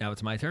 Like, now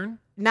it's my turn?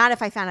 Not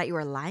if I found out you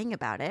were lying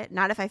about it.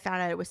 Not if I found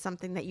out it was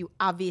something that you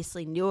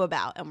obviously knew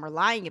about and were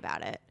lying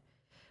about it.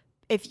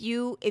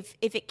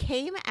 If it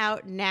came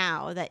out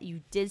now that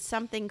you did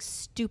something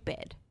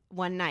stupid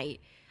one night,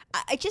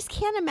 I just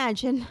can't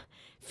imagine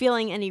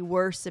feeling any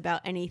worse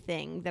about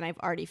anything than I've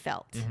already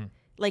felt. Mm-hmm.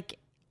 Like,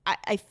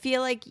 I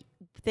feel like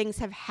things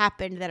have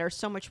happened that are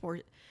so much more,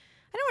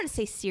 I don't want to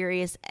say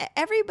serious.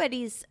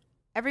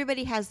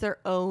 Everybody has their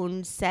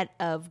own set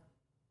of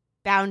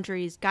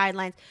boundaries,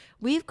 guidelines.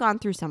 We've gone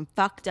through some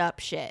fucked up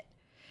shit.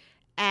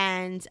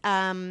 And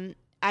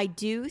I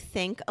do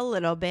think a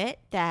little bit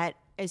that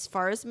as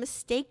far as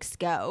mistakes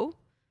go,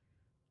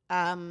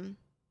 I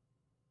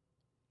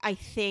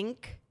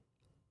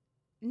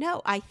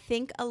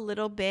think a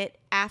little bit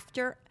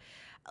after.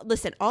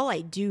 Listen, all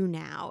I do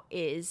now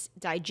is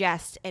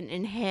digest and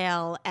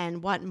inhale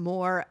and want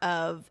more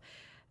of,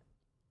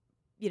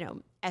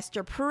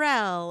 Esther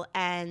Perel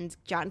and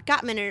John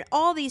Gottman and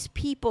all these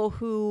people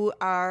who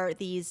are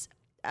these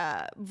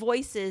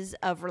voices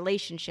of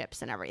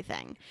relationships and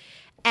everything.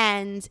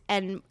 And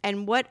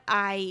what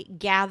I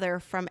gather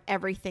from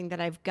everything that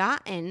I've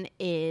gotten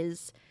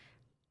is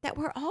that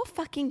we're all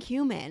fucking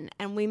human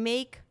and we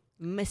make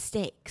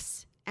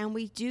mistakes. And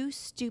we do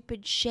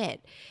stupid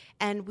shit,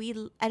 and we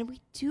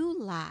do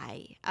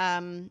lie.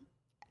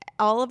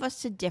 All of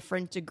us to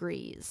different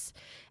degrees.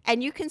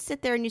 And you can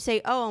sit there and you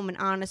say, "Oh, I'm an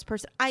honest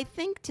person." I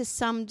think to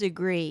some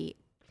degree,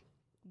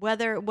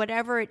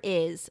 whatever it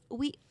is,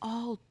 we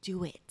all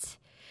do it.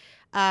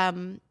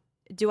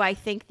 Do I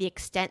think the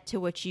extent to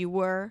which you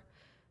were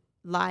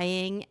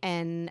lying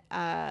and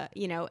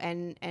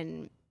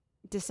and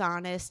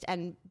dishonest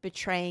and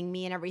betraying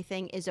me and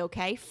everything is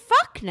okay?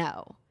 Fuck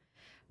no.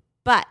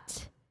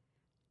 But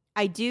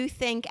I do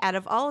think out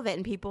of all of it,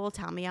 and people will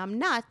tell me I'm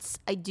nuts,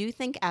 I do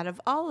think out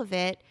of all of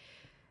it,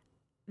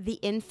 the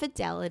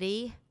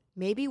infidelity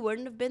maybe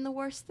wouldn't have been the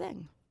worst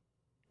thing.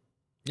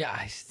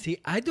 Yeah,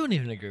 I don't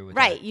even agree with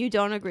that. Right, you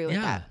don't agree with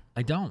that.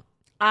 I don't.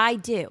 I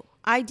do.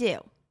 I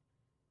do.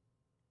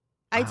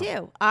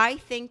 I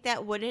think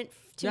that wouldn't.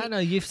 No,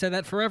 you've said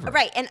that forever.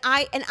 Right, and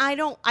I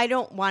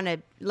don't want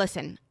to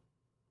listen.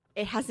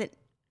 It hasn't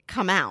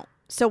come out,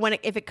 so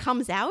if it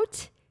comes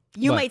out.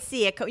 You might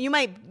see it. You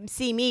might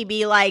see me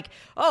be like,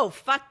 "Oh,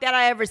 fuck that!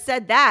 I ever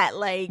said that."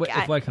 Like,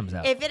 if what comes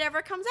out? If it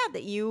ever comes out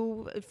that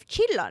you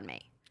cheated on me.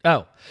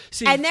 Oh,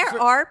 see, and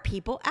there are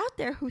people out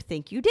there who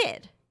think you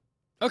did.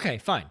 Okay,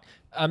 fine.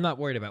 I'm not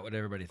worried about what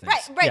everybody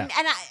thinks. Right. Yeah.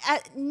 And I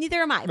neither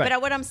am I. Right.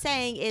 But what I'm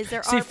saying is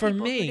there See, are for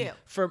people me, who do.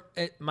 from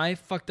my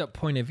fucked up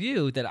point of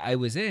view that I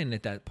was in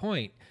at that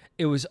point,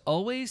 it was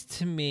always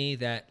to me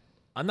that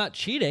I'm not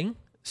cheating,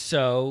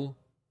 so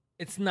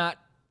it's not.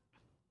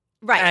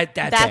 Right.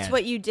 That's That's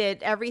what you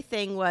did.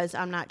 Everything was,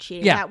 I'm not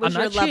cheating. Yeah, that was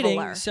I'm your not cheating,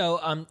 leveler.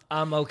 so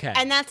I'm okay.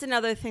 And that's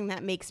another thing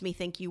that makes me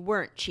think you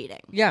weren't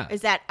cheating. Yeah.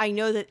 Is that I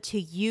know that to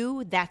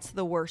you, that's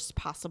the worst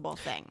possible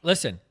thing.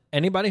 Listen,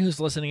 anybody who's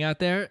listening out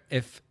there,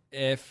 if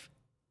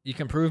you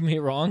can prove me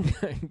wrong,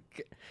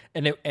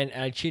 and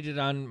I cheated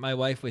on my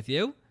wife with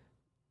you,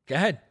 go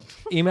ahead.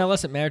 Email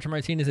us at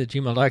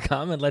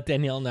marriagemartinez@gmail.com and let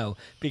Danielle know,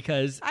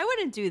 because I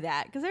wouldn't do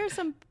that because there are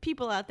some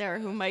people out there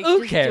who might. who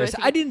just cares?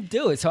 Do it I didn't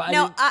do it, so I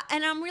no, didn't.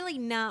 and I'm really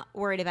not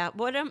worried about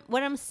what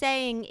I'm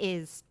saying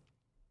is,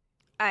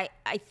 I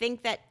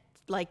think that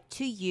like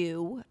to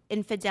you,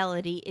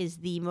 infidelity is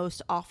the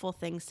most awful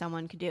thing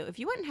someone could do. If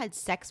you went and had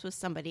sex with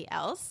somebody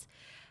else,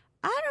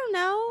 I don't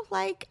know,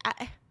 like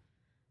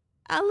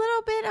a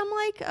little bit. I'm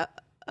like,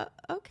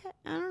 okay,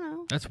 I don't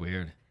know. That's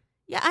weird.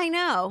 Yeah, I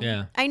know.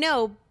 Yeah. I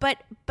know,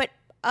 but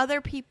other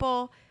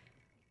people,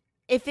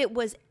 if it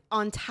was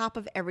on top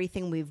of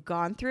everything we've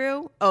gone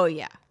through, oh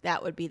yeah,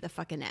 that would be the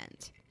fucking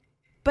end.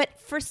 But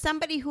for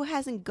somebody who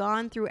hasn't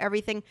gone through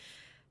everything,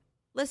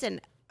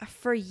 listen,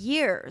 for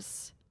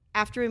years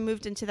after we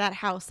moved into that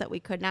house that we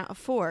could not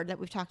afford, that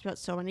we've talked about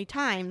so many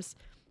times,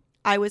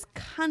 I was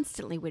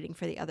constantly waiting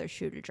for the other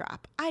shoe to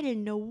drop. I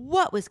didn't know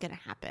what was going to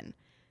happen.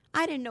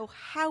 I didn't know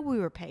how we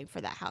were paying for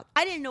that house.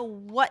 I didn't know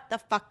what the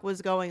fuck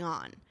was going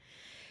on.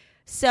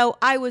 So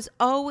I was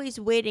always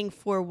waiting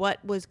for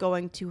what was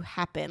going to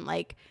happen.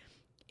 Like,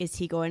 is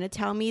he going to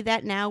tell me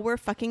that now we're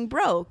fucking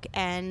broke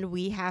and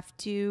we have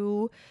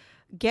to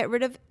get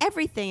rid of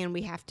everything and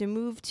we have to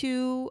move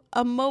to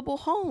a mobile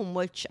home,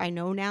 which I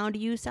know now to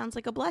you sounds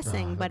like a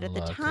blessing. But at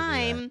the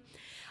time,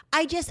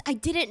 I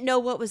didn't know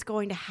what was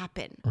going to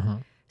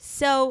happen.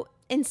 So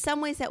in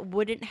some ways that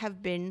wouldn't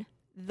have been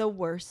the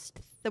worst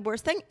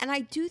thing. And I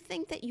do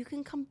think that you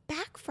can come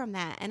back from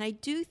that. And I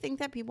do think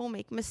that people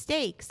make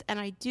mistakes. And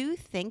I do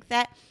think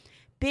that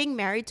being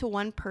married to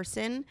one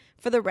person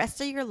for the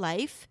rest of your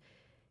life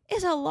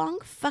is a long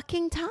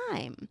fucking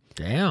time.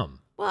 Damn.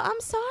 Well,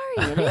 I'm sorry.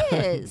 It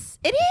is.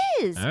 It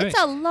is. All right. It's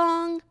a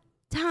long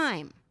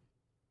time.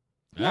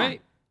 All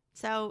right.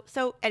 So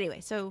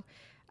anyway,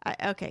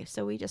 okay,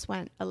 so we just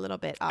went a little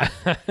bit off.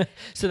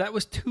 So that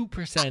was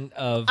 2%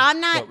 of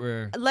I'm not. what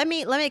we're. Let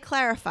me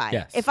clarify.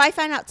 Yes. If I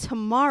find out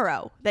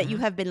tomorrow that you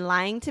have been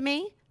lying to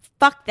me,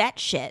 fuck that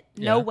shit.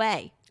 No Yeah.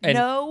 way. And-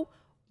 No,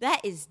 that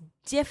is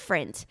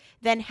different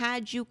than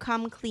had you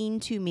come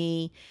clean to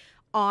me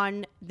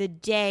on the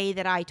day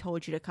that I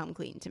told you to come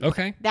clean to me.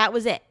 Okay. That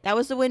was it. That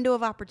was the window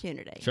of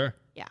opportunity. Sure.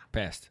 Yeah.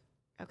 Passed.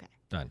 Okay.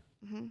 Done.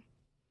 Mm-hmm.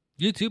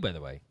 You too, by the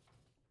way.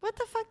 What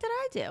the fuck did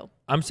I do?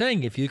 I'm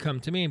saying if you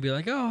come to me and be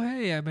like, "Oh,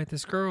 hey, I met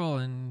this girl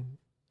and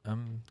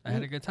I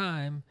had a good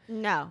time,"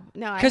 No.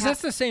 because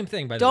that's the same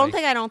thing. By the Don't way,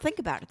 think I don't think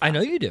about it. I though.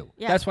 know you do.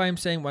 Yeah. That's why I'm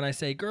saying when I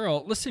say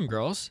girl, listen,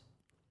 girls,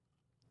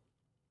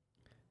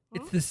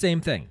 it's the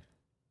same thing.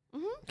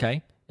 Mhm.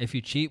 Okay, if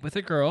you cheat with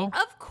a girl,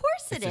 Of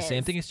course it's it is. the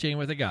same thing as cheating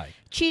with a guy.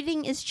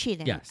 Cheating is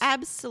cheating. Yes.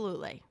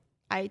 Absolutely.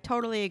 I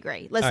totally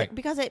agree. Listen, right.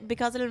 because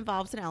it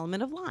involves an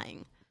element of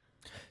lying.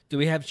 Do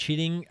we have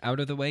cheating out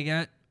of the way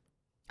yet?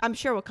 I'm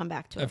sure we'll come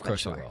back to it. Of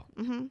course we sure.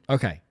 will. Mm-hmm.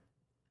 Okay.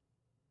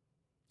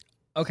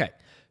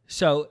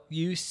 So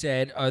you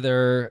said, are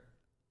there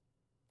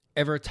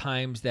ever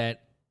times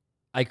that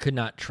I could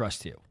not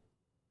trust you?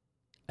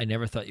 I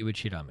never thought you would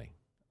cheat on me.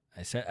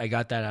 I said I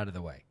got that out of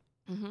the way.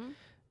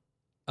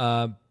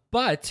 Mm-hmm.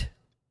 But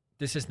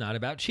this is not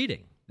about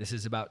cheating. This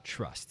is about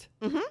trust.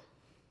 Mm-hmm.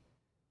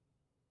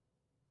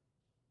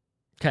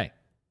 Okay.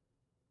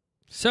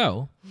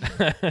 So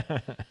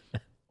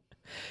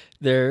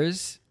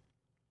there's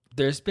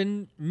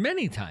been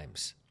many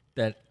times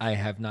that I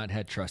have not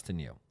had trust in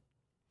you.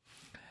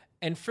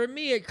 And for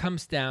me, it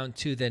comes down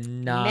to the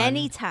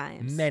Many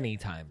times. Many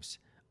times.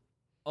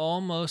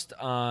 Almost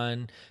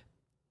on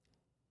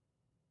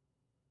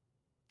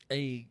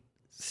a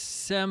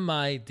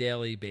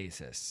semi-daily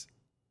basis.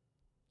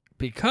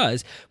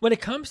 Because when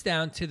it comes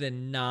down to the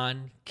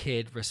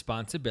non-kid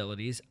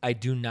responsibilities, I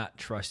do not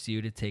trust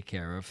you to take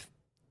care of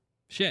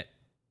shit.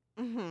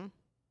 Mm-hmm.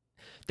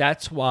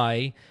 That's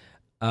why,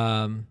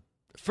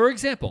 for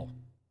example,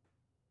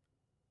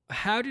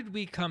 how did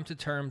we come to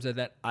terms of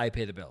that I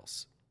pay the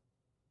bills?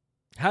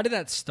 How did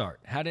that start?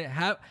 How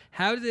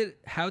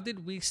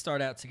did we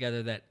start out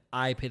together that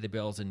I pay the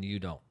bills and you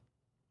don't?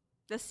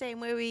 The same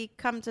way we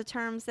come to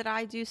terms that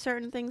I do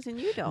certain things and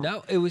you don't.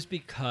 No, it was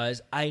because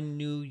I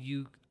knew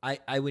you.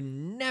 I would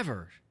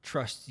never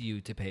trust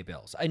you to pay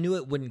bills. I knew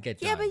it wouldn't get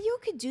done. Yeah,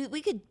 but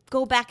we could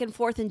go back and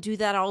forth and do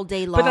that all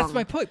day long. But that's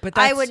my point. But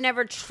I would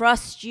never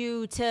trust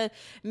you to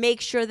make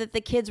sure that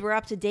the kids were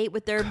up to date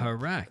with their.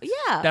 Correct.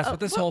 Yeah. That's what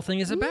this whole thing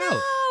is about.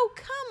 No,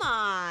 come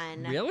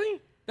on. Really?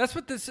 That's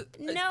what this.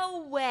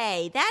 No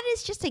way. That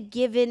is just a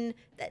given.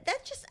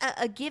 That's just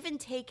a give and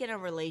take in a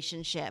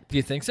relationship. Do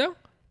you think so?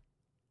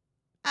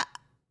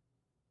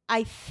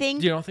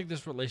 think You don't think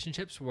there's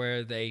relationships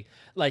where they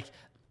like,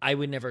 I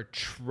would never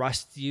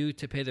trust you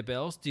to pay the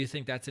bills? Do you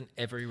think that's in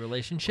every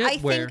relationship?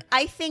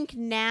 I think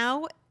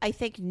now,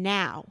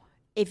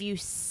 if you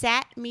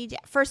sat me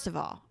down, first of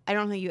all, I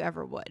don't think you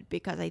ever would,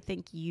 because I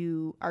think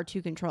you are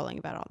too controlling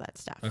about all that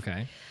stuff.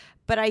 Okay.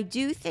 But I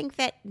do think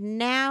that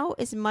now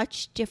is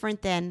much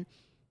different than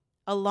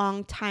a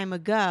long time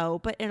ago.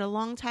 But in a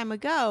long time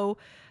ago,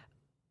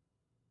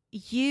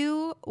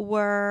 you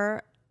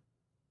were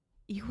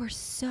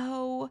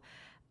so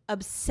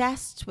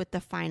obsessed with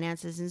the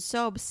finances and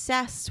so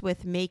obsessed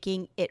with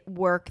making it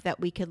work that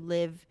we could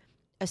live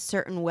a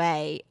certain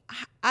way.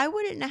 I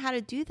wouldn't know how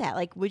to do that.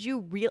 Like, would you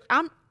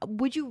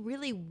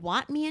really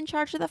want me in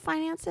charge of the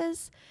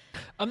finances?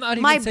 I'm not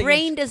even my saying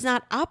brain does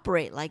not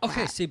operate like that.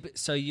 Okay, see,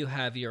 so you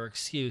have your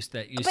excuse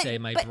that you say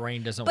my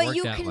brain doesn't but work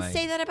you that way. can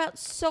say that about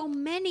so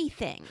many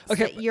things.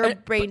 Okay, that your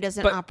brain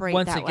doesn't operate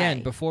once that again,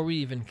 way. before we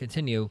even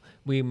continue,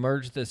 we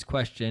merged this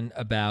question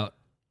about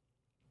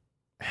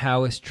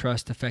how has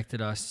trust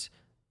affected us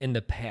in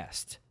the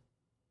past.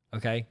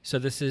 Okay, so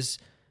this is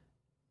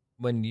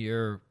when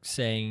you're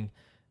saying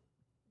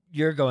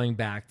you're going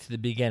back to the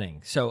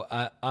beginning. So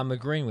I'm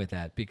agreeing with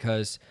that,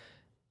 because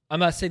I'm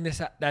not saying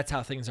that's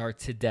how things are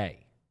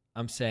today.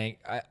 I'm saying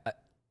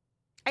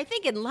I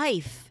think in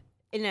life,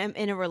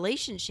 in a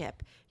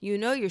relationship, you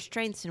know your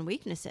strengths and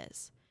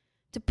weaknesses.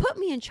 To put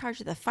me in charge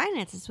of the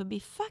finances would be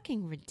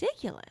fucking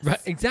ridiculous. Right,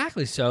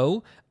 exactly.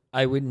 So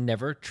I would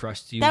never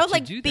trust you that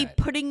would to do be that.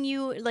 putting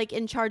you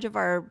in charge of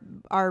our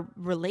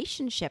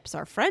relationships,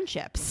 our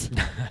friendships.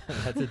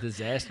 That's a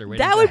disaster.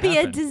 That would be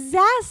a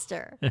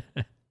disaster.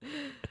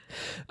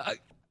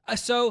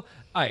 So,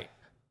 all right,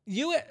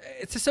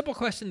 it's a simple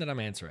question that I'm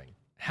answering.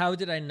 How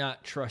did I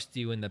not trust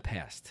you in the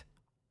past?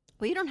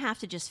 Well, you don't have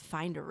to just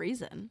find a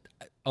reason.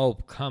 Oh,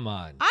 come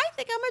on. I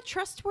think I'm a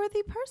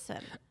trustworthy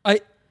person.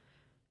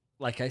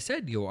 Like I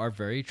said, you are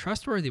very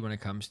trustworthy when it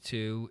comes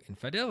to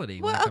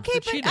infidelity. Well, when it comes okay,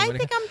 to but cheating, I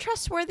think I'm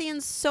trustworthy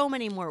in so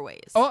many more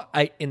ways. Oh,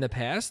 in the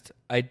past,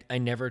 I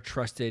never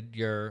trusted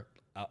your,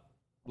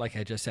 like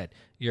I just said,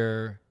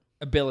 your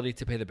ability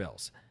to pay the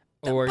bills,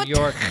 or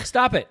your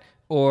stop it,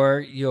 or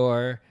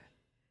your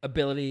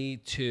ability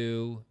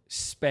to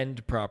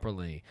spend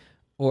properly,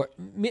 or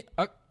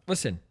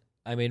listen.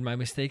 I made my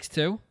mistakes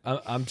too.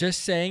 I'm just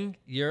saying.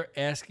 You're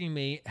asking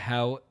me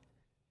how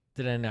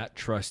did I not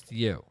trust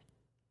you?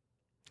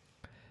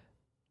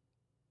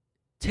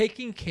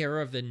 Taking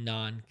care of the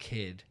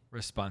non-kid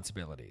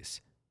responsibilities.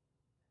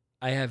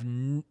 I have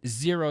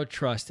zero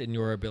trust in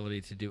your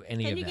ability to do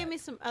any of that. Can you give me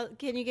some?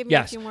 Can you give me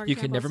yes, a few more you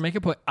examples? can never make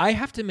a point. I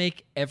have to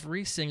make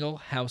every single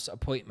house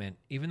appointment,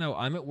 even though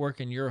I'm at work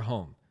and you're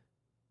home,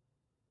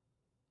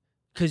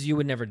 because you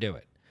would never do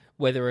it.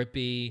 Whether it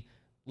be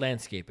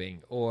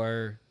landscaping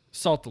or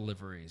salt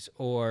deliveries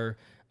or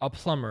a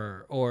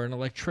plumber or an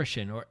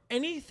electrician or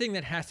anything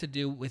that has to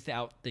do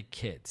without the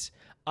kids.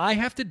 I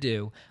have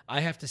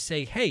to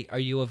say, hey, are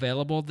you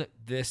available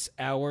this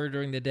hour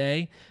during the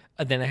day?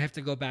 And then I have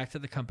to go back to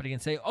the company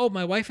and say, oh,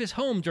 my wife is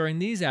home during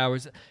these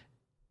hours.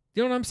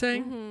 You know what I'm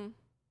saying? Mm-hmm.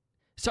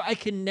 So I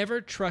can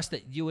never trust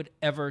that you would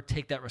ever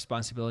take that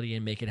responsibility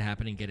and make it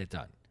happen and get it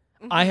done.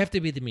 Mm-hmm. I have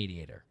to be the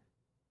mediator.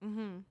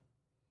 Mm-hmm.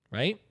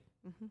 Right?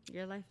 Mm-hmm.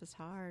 Your life is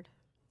hard.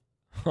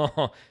 You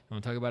want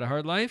to talk about a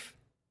hard life?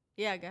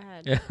 Yeah, go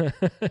ahead.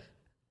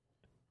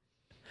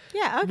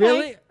 Yeah, okay.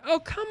 Really? Oh,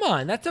 come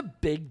on. That's a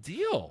big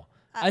deal.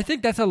 I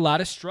think that's a lot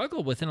of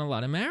struggle within a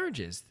lot of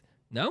marriages.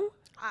 No?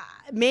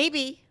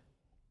 Maybe.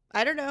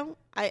 I don't know.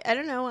 I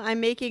don't know. I'm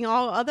making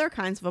all other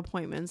kinds of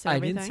appointments and I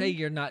everything. didn't say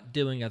you're not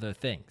doing other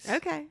things.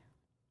 Okay.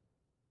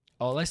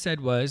 All I said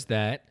was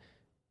that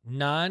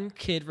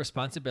non-kid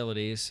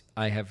responsibilities,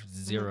 I have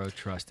zero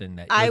trust in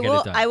that. You'll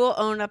get it done. I will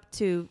own up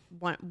to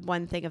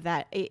one thing of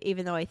that,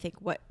 even though I think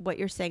what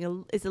you're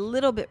saying is a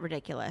little bit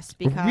ridiculous.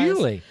 Because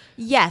Really?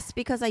 Yes,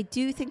 because I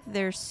do think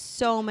there's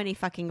so many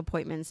fucking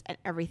appointments and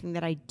everything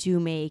that I do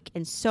make,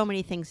 and so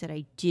many things that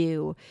I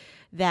do.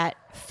 That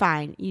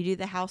fine, you do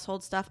the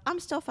household stuff. I'm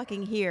still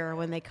fucking here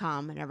when they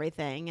come and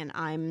everything, and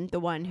I'm the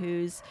one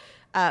who's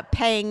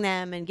paying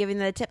them and giving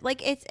them the tip.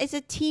 Like it's a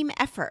team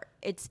effort.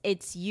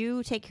 It's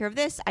you take care of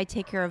this, I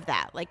take care of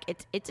that. Like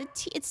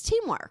it's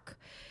teamwork,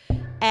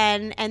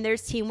 and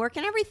there's teamwork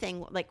and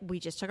everything. Like we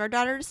just took our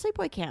daughter to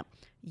sleepaway camp.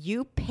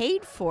 You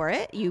paid for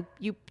it. You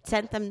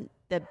sent them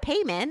the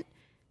payment.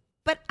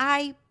 But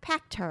I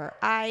packed her.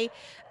 I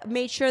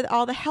made sure that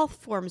all the health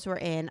forms were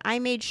in. I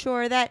made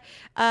sure that,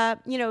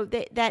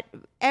 that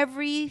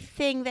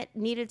everything that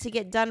needed to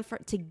get done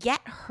to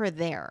get her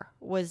there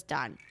was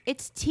done.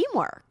 It's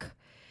teamwork.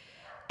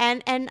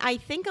 And I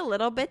think a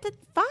little bit that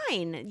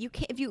fine. You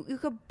can, if you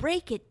could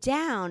break it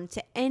down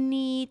to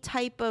any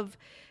type of,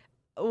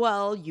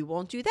 well, you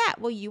won't do that.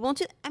 Well, you won't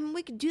do. I mean,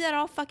 we could do that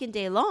all fucking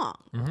day long.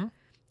 Mm-hmm.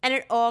 And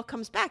it all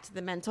comes back to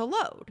the mental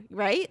load,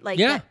 right? Like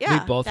we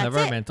both have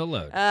our mental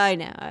load. I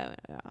know.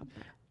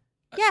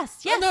 Yes,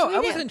 yes, no, we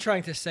I do. wasn't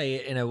trying to say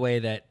it in a way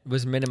that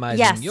was minimizing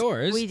Yes,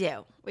 yours. we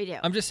do.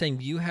 I'm just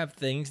saying you have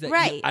things that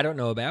Right. I don't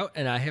know about,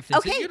 and I have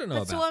things that you don't know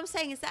but so about. what I'm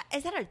saying is that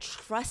a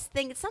trust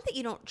thing? It's not that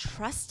you don't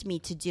trust me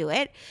to do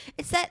it.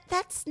 It's that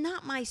that's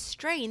not my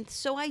strength,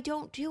 so I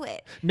don't do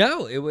it.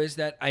 No, it was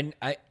that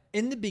I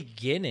in the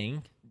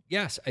beginning,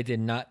 yes, I did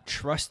not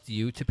trust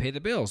you to pay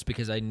the bills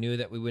because I knew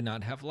that we would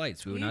not have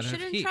lights. We would You not have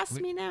shouldn't heat. trust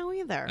me now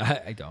either.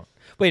 I don't.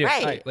 Wait,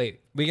 Right. all right,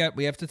 wait. We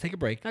have to take a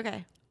break.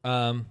 Okay.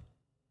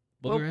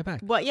 We'll be right back.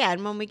 Well, yeah,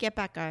 and when we get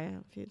back, I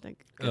have a few things.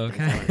 good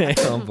things I wanna Okay.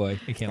 talk Oh about. boy,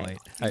 I can't Okay. wait.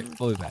 All right,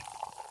 we'll be back.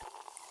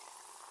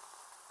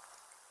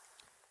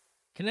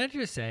 Can I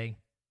just say,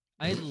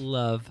 I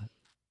love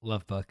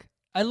Love Book.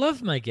 I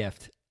loved my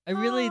gift. I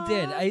really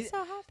did. I'm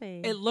so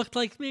happy. It looked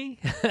like me,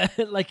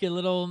 like a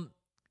little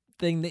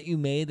thing that you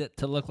made that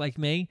to look like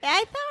me.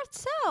 I thought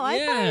so.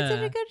 I thought I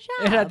did a good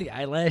job. It had the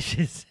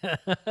eyelashes.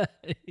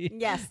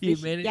 Yes, you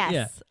the- made it. Yes,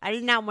 Yeah. I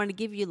did not want to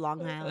give you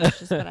long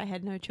eyelashes, but I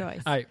had no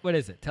choice. All right, what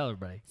is it? Tell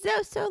everybody.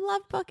 So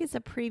Love Book is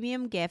a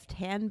premium gift,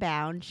 hand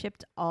bound,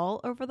 shipped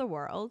all over the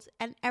world,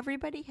 and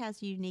everybody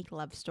has a unique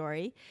love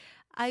story.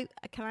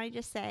 Can I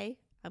just say,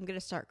 I'm going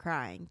to start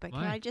crying, but can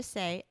Why? I just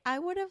say, I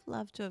would have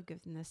loved to have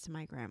given this to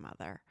my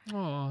grandmother.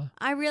 Oh,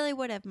 I really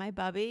would have. My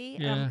bubby,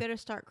 Yeah. I'm going to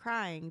start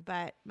crying,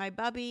 but my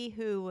bubby,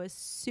 who was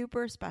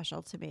super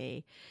special to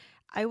me,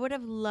 I would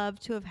have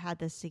loved to have had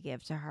this to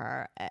give to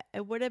her.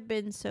 It would have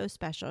been so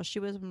special. She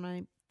was one of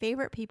my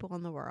favorite people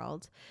in the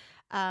world.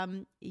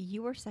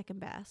 You were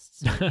second best.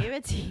 So I gave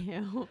it to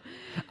you.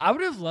 I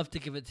would have loved to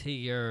give it to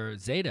your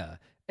Zeta,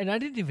 and I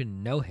didn't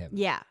even know him.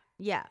 Yeah.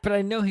 Yeah. But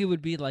I know he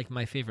would be like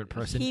my favorite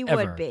person He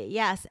ever. would be,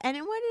 yes. And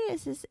what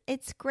it is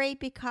it's great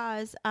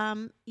because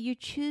you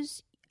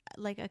choose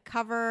like a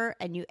cover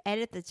and you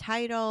edit the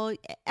title.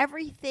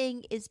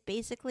 Everything is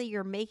basically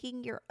you're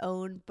making your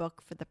own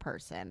book for the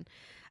person.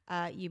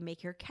 You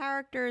make your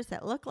characters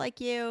that look like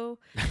you.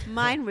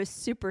 Mine was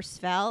super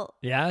svelte.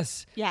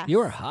 Yes. Yes. You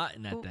were hot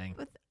in that thing.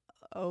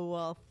 Oh,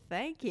 well,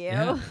 thank you.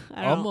 Yeah.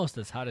 I don't- Almost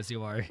as hot as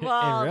you are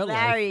Well, in real life.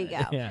 there you go.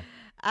 Yeah.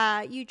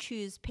 You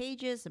choose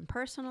pages and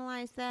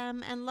personalize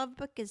them, and Love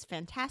Book is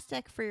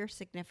fantastic for your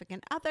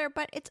significant other,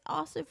 but it's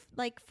also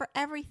like for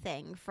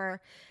everything,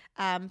 for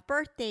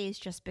birthdays,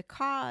 just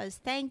because,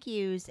 thank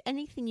yous,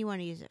 anything you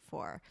want to use it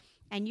for.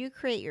 And you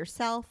create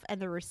yourself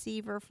and the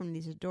receiver from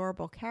these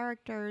adorable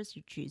characters.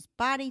 You choose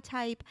body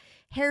type,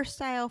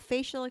 hairstyle,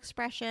 facial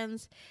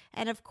expressions,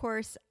 and of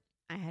course,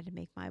 I had to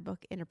make my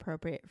book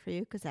inappropriate for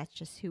you because that's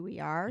just who we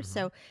are. Mm-hmm.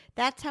 So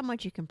that's how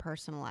much you can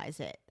personalize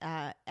it,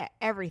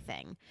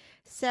 everything.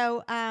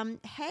 So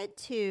head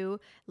to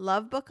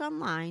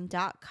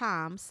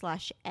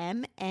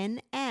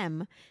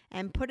lovebookonline.com/MNM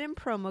and put in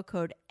promo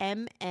code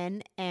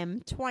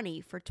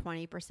MNM20 for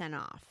 20%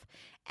 off.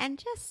 And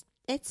just,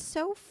 it's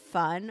so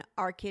fun.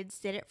 Our kids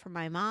did it for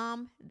my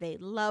mom. They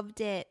loved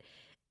it.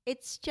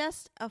 It's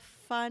just a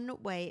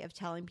fun way of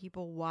telling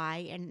people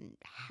why and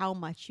how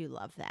much you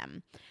love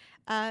them.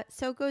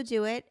 So go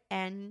do it,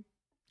 and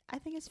I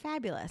think it's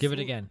fabulous. Give it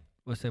again.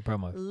 What's the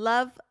promo?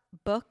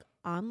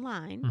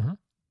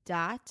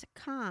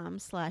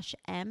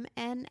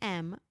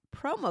 Lovebookonline.com/MNM,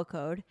 promo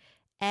code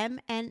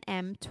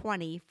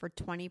MNM20 for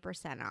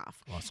 20%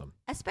 off. Awesome.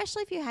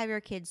 Especially if you have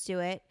your kids do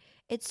it.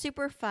 It's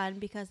super fun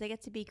because they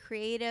get to be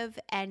creative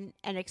and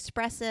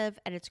expressive,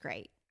 and it's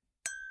great.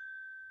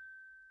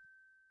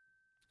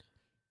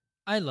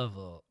 I love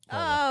Lola.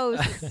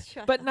 Oh,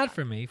 shut but the not fuck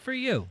for me, for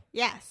you.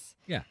 Yes.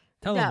 Yeah.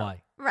 Tell them No,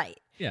 why. Right.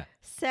 Yeah.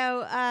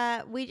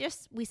 So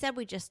we said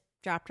we just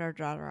dropped our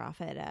daughter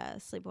off at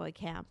sleepaway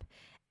camp,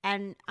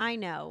 and I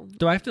know.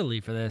 Do I have to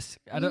leave for this?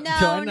 I don't. No,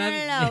 do I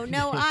no.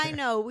 not- I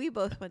know. We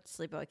both went to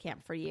sleepaway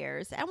camp for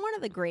years, and one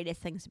of the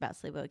greatest things about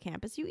sleepaway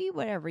camp is you eat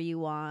whatever you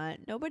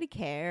want. Nobody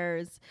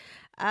cares,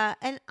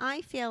 and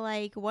I feel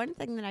like one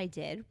thing that I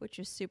did, which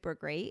was super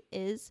great,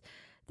 is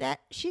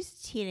that she's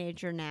a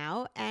teenager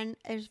now, and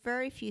there's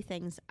very few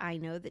things I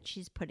know that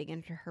she's putting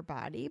into her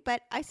body,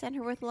 but I sent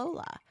her with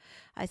Lola.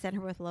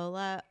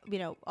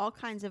 All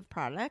kinds of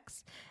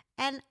products,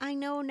 and I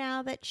know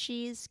now that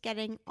she's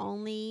getting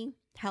only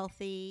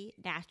healthy,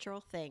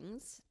 natural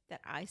things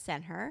that I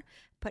sent her,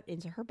 put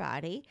into her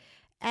body,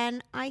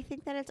 and I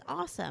think that it's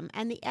awesome.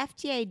 And the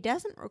FDA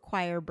doesn't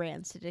require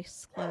brands to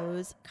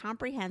disclose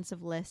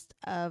comprehensive list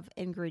of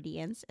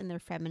ingredients in their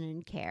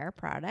feminine care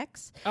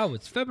products. Oh,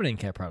 it's feminine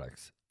care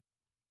products.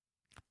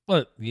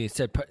 Well, you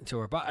said put into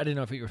her body. I didn't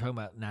know if you were talking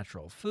about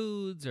natural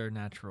foods or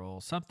natural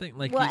something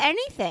like. Well,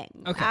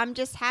 anything. Okay. I'm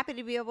just happy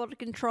to be able to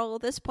control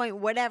at this point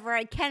whatever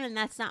I can, and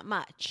that's not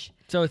much.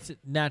 So it's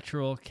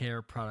natural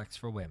care products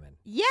for women.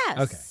 Yes.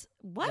 Okay.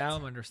 What? Now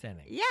I'm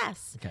understanding.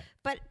 Yes. Okay.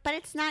 But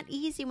it's not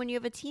easy when you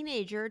have a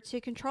teenager to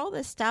control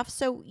this stuff.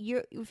 So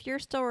if you're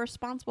still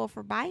responsible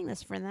for buying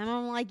this for them,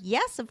 I'm like,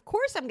 yes, of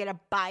course I'm going to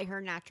buy her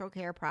natural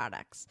care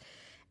products.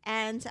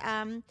 And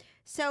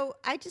so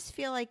I just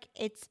feel like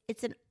it's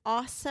an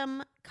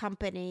awesome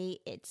company.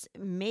 It's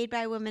made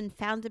by women,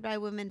 founded by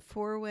women,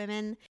 for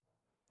women.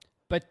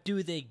 But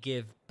do they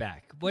give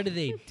back? What do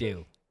they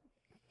do?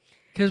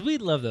 Because we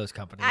love those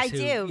companies. I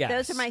do. Yes.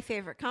 Those are my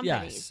favorite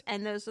companies. Yes.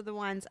 And those are the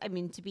ones, I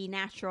mean, to be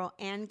natural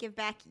and give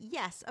back.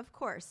 Yes, of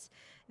course.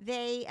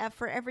 They,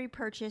 for every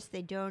purchase,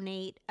 they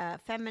donate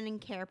feminine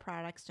care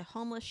products to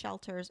homeless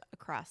shelters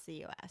across the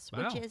U.S.,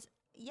 Wow. which is,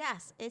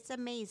 yes, it's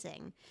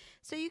amazing.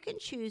 So you can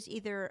choose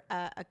either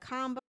a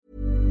combo.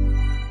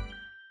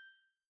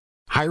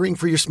 Hiring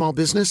for your small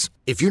business?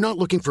 If you're not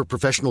looking for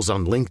professionals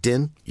on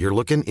LinkedIn, you're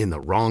looking in the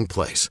wrong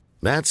place.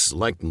 That's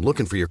like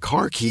looking for your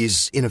car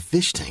keys in a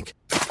fish tank.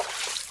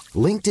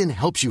 LinkedIn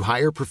helps you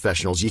hire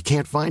professionals you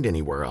can't find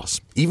anywhere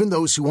else, even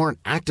those who aren't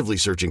actively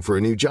searching for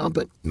a new job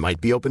but might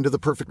be open to the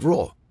perfect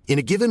role. In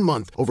a given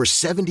month, over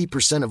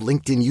 70% of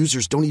LinkedIn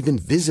users don't even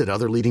visit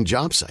other leading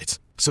job sites.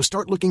 So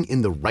start looking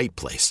in the right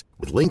place.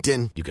 With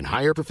LinkedIn, you can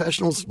hire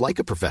professionals like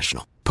a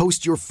professional.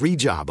 Post your free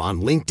job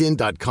on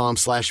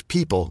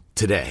linkedin.com/people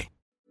today.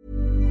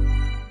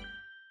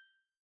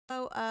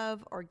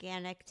 Of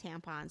organic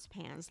tampons,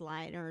 pans,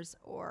 liners,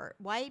 or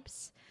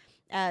wipes.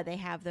 They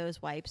have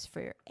those wipes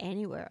for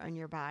anywhere on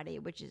your body,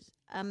 which is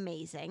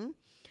amazing.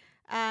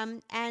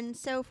 And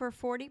so for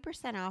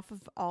 40% off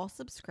of all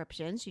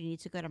subscriptions, you need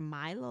to go to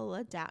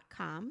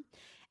mylola.com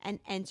and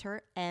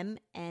enter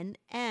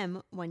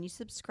MNM when you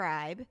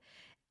subscribe.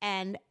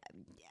 And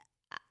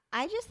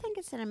I just think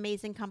it's an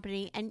amazing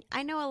company. And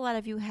I know a lot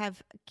of you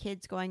have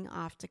kids going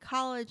off to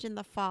college in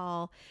the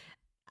fall.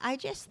 I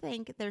just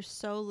think there's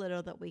so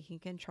little that we can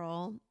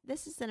control.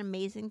 This is an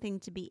amazing thing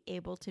to be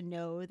able to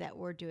know that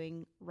we're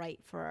doing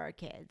right for our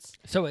kids.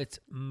 So it's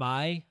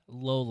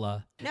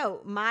MyLola.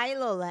 No,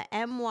 MyLola,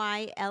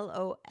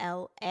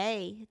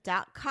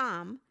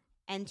 MYLOLA.com.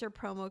 Enter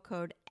promo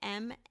code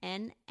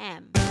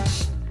MNM.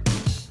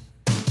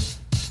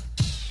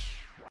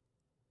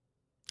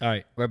 All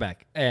right, we're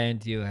back.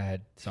 And you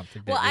had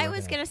something. Well, I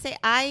was going to say,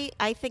 I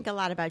think a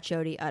lot about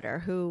Jody Utter,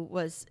 who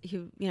a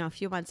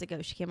few months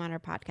ago, she came on our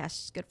podcast.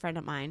 She's a good friend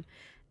of mine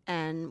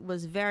and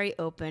was very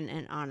open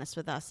and honest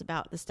with us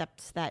about the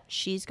steps that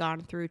she's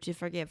gone through to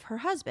forgive her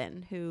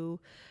husband who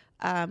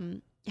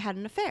had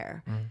an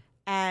affair. Mm.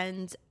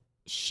 And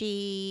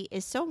she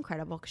is so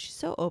incredible because she's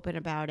so open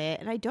about it.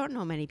 And I don't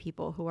know many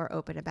people who are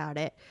open about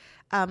it.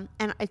 And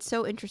it's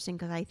so interesting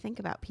because I think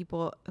about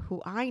people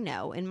who I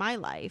know in my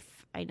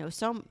life. I know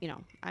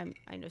I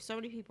know so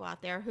many people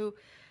out there who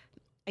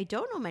I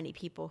don't know many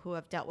people who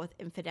have dealt with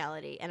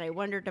infidelity. And I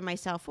wonder to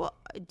myself, well,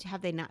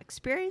 have they not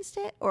experienced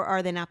it or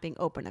are they not being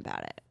open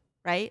about it?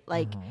 Right?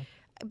 Like,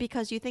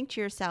 because you think to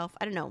yourself,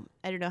 I don't know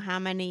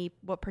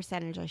what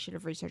percentage, I should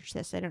have researched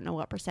this. I don't know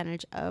what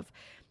percentage of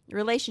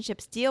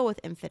relationships deal with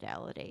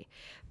infidelity,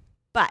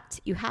 but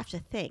you have to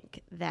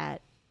think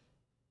that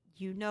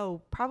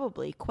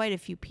probably quite a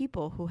few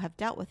people who have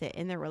dealt with it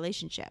in their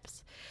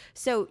relationships.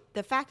 So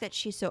the fact that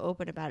she's so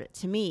open about it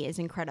to me is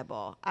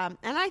incredible. And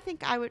I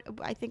think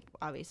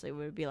obviously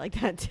we would be like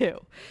that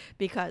too,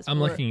 because I'm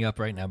looking up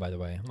right now, by the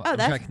way. I'm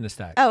checking the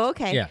stats. Oh,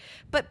 okay. Yeah.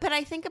 But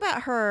I think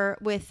about her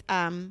with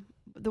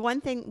the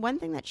one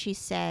thing that she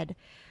said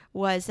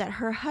was that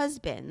her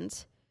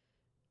husband,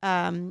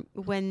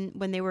 when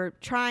they were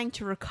trying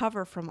to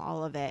recover from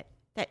all of it,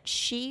 that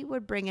she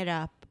would bring it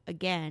up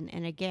again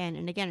and again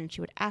and again, and she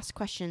would ask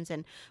questions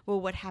and,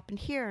 well, what happened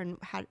here and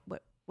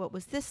what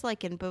was this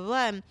like and blah,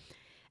 blah, blah.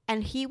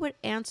 And he would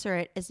answer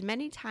it as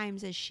many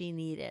times as she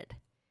needed.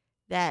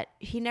 That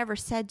he never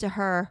said to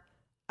her,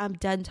 I'm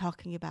done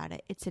talking about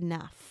it. It's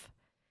enough,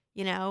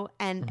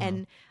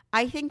 and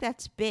I think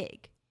that's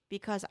big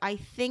because I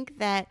think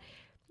that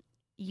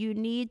you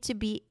need to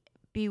be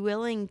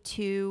willing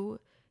to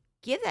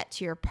give that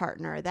to your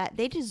partner, that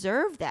they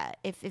deserve that.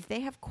 If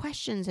they have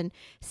questions and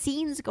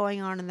scenes going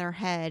on in their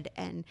head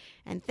and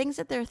things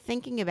that they're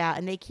thinking about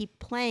and they keep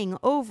playing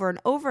over and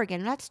over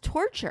again, that's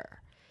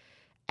torture.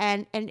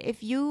 And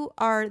if you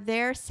are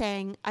there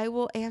saying, I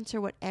will answer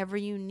whatever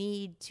you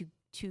need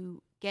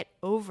to get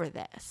over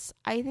this,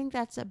 I think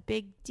that's a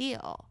big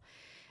deal.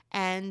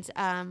 And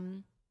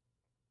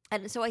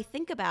so I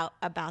think about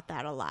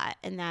that a lot,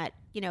 and that,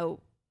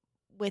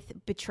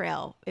 with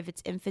betrayal, if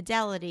it's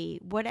infidelity,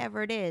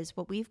 whatever it is,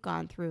 what we've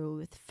gone through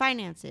with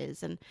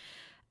finances. And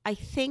I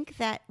think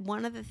that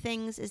one of the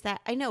things is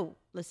that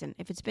listen,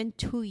 if it's been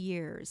 2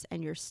 years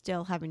and you're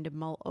still having to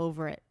mull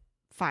over it,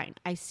 fine.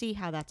 I see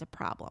how that's a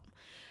problem.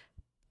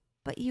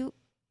 But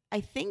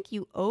I think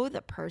you owe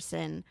the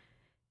person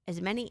as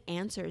many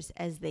answers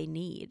as they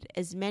need,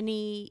 as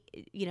many,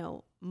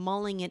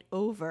 mulling it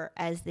over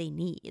as they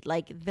need.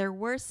 Like their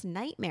worst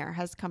nightmare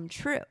has come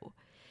true.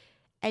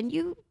 And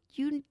you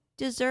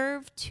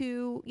deserve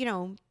to,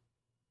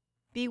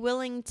 be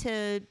willing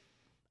to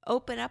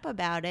open up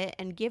about it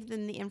and give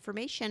them the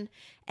information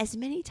as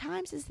many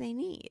times as they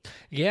need.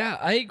 Yeah,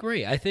 I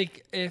agree. I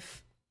think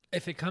if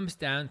it comes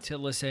down to,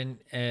 listen,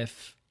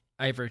 if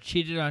I ever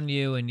cheated on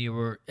you and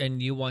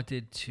you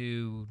wanted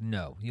to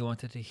know, you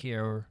wanted to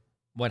hear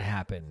what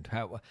happened,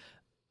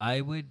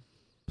 I would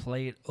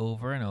play it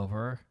over and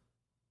over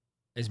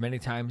as many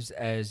times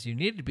as you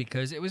needed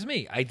because it was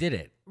me. I did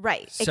it.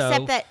 Right. So,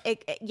 except that,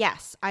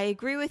 yes, I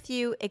agree with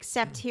you,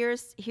 except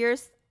here's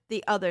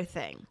the other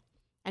thing.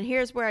 And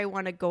here's where I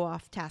want to go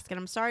off task. And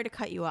I'm sorry to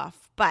cut you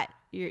off, but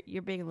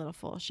you're being a little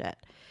full of shit.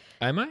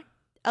 Am I?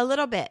 A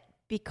little bit.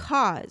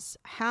 Because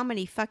how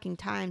many fucking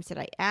times did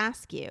I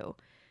ask you,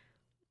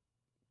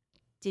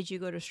 did you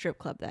go to a strip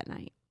club that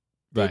night?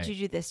 Right. Did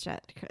you do this?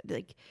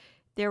 Like,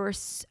 there were,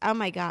 oh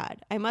my God,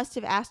 I must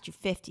have asked you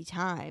 50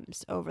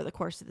 times over the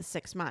course of the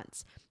 6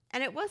 months.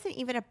 And it wasn't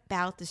even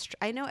about the,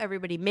 I know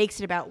everybody makes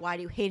it about why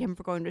do you hate him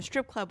for going to a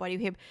strip club? Why do you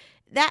hate him?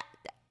 That,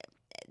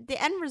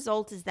 the end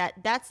result is that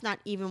that's not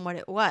even what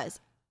it was.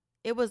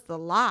 It was the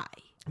lie.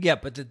 Yeah,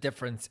 but the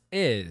difference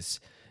is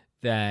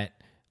that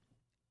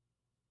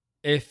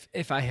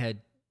if I had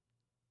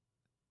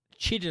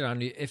cheated on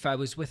you, if I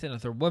was with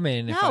another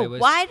woman, if I was...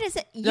 why does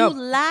it... You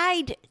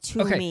lied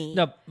to me.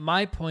 No,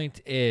 my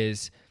point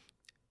is,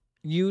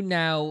 you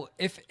now...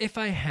 If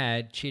I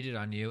had cheated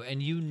on you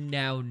and you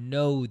now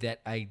know that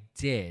I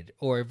did,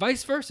 or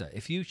vice versa,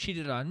 if you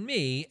cheated on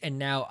me and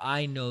now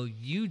I know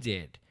you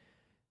did,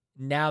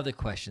 now the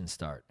questions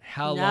start.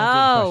 How long did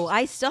the questions...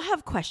 I still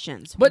have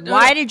questions. But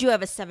why did you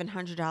have a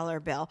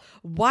 $700 bill?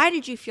 Why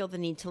did you feel the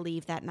need to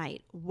leave that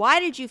night? Why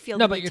did you feel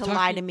the need to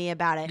lie to me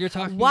about it? You're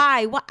talking...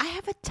 Why? I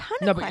have a ton of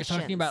questions. No, but you're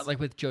talking about like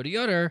with Jodie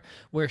Utter,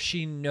 where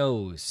she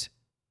knows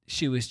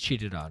she was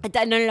cheated on.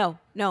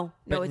 No.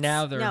 But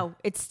now they're... No,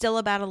 it's still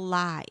about a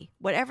lie.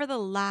 Whatever the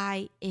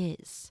lie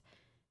is,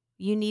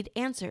 you need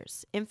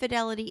answers.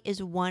 Infidelity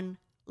is one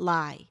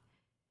lie.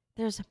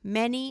 There's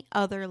many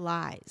other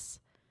lies.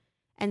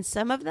 And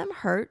some of them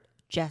hurt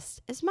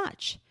just as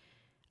much.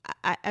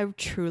 I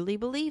truly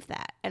believe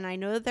that. And I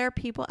know there are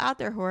people out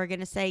there who are going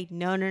to say,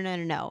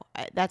 no,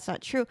 that's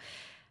not true.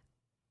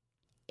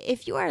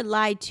 If you are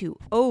lied to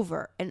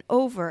over and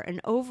over and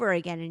over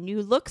again, and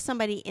you look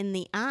somebody in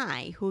the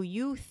eye who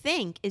you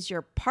think is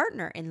your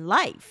partner in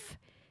life,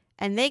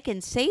 and they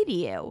can say to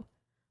you,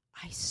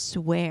 I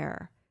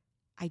swear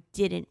I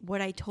didn't.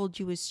 What I told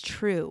you is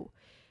true.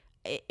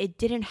 It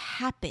didn't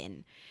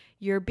happen.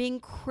 You're being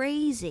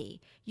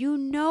crazy. You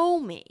know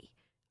me.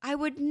 I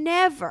would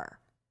never.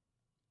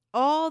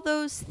 All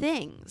those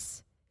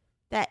things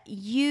that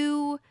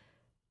you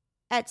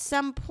at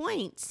some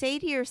point say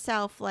to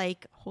yourself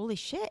like, holy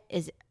shit,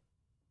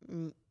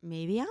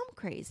 maybe I'm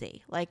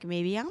crazy. Like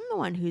maybe I'm the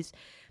one who's...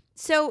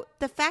 So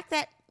the fact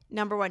that,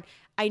 number one,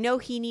 I know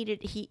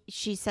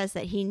she says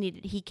that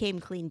he came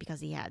clean because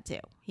he had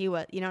to. He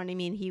was, you know what I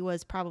mean? He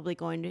was probably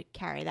going to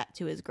carry that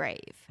to his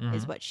grave,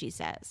 is what she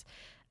says.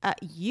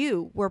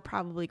 You were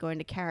probably going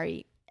to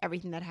carry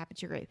everything that happened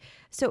to your grave.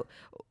 So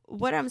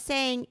what I'm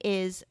saying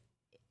is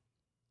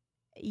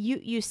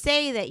you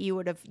say that you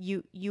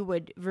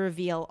would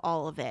reveal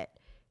all of it,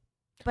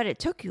 but it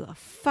took you a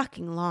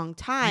fucking long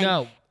time.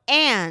 No.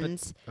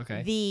 And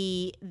okay.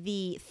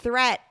 the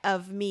threat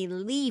of me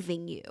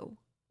leaving you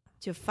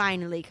to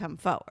finally come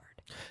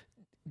forward.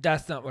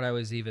 That's not what I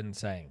was even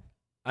saying.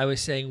 I was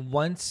saying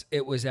once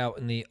it was out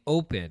in the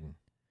open,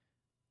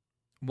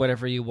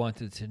 whatever you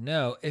wanted to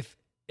know,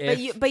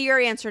 But your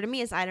answer to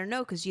me is I don't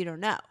know because you don't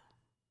know.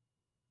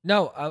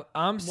 No,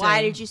 I'm saying...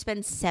 Why did you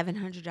spend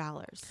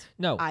 $700?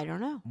 No. I don't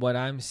know. What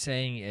I'm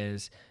saying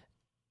is...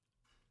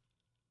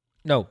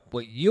 No,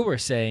 what you were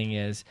saying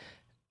is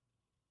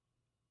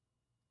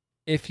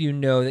if you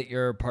know that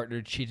your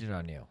partner cheated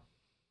on you,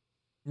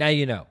 now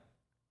you know.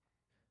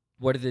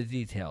 What are the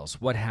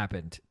details? What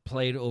happened?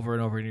 Played over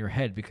and over in your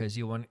head because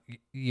you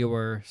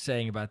were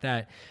saying about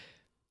that.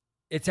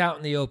 It's out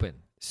in the open.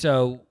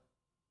 So...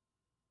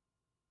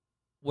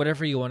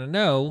 whatever you want to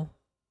know,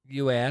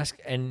 you ask,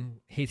 and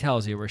he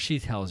tells you or she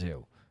tells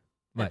you.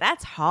 But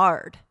that's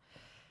hard.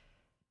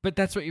 But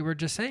that's what you were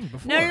just saying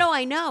before. No,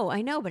 I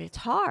know, but it's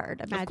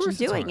hard. Imagine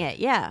doing it.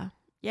 Yeah.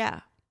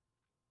 Yeah,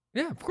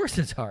 of course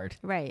it's hard.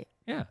 Right.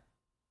 Yeah.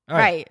 All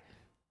right.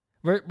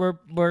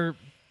 We're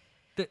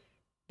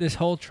this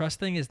whole trust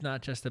thing is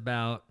not just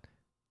about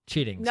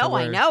cheating. No,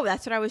 I know.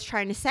 That's what I was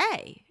trying to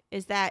say.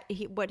 Is that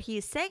what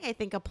he's saying, I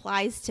think,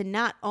 applies to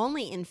not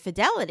only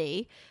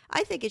infidelity,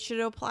 I think it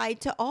should apply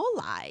to all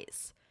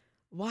lies.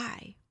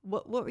 Why?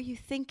 What were you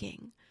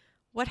thinking?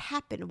 What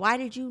happened? Why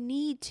did you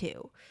need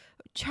to?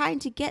 Trying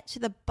to get to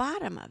the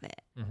bottom of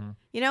it. Mm-hmm.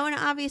 You know, and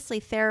obviously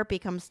therapy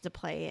comes to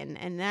play,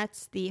 and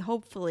that's the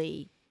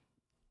hopefully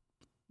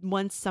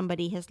once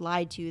somebody has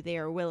lied to you, they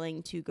are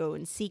willing to go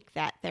and seek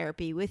that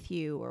therapy with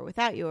you or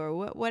without you or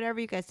whatever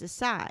you guys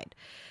decide.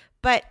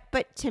 But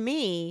to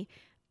me,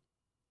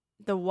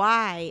 the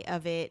why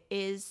of it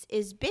is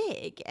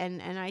big.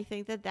 And I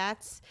think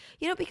that's,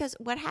 you know, because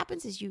what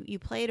happens is you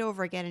play it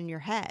over again in your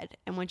head.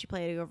 And once you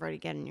play it over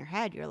again in your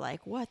head, you're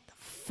like, what the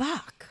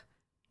fuck?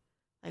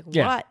 Like,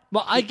 what?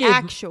 Well,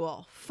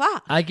 actual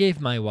fuck. I gave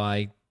my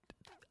why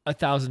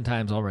 1,000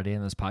 times already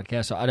in this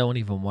podcast, so I don't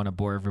even want to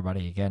bore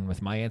everybody again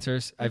with my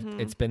answers.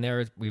 It's been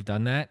there. We've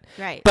done that.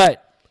 Right.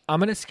 But I'm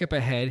going to skip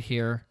ahead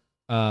here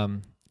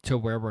to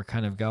where we're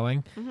kind of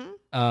going.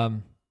 Mm-hmm.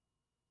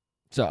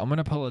 So I'm going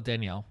to pull a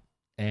Danielle,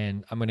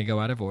 and I'm going to go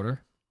out of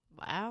order.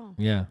 Wow.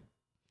 Yeah.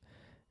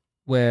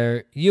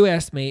 Where you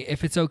asked me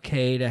if it's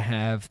okay to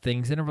have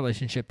things in a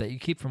relationship that you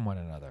keep from one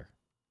another.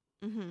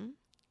 Mm-hmm.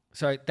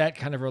 So that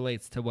kind of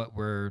relates to what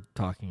we're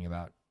talking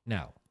about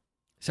now.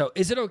 So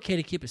is it okay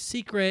to keep a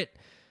secret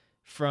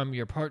from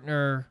your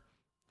partner,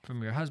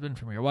 from your husband,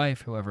 from your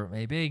wife, whoever it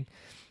may be?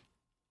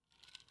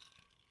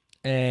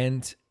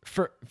 And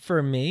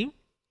for me,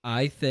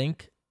 I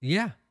think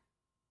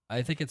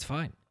it's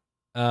fine.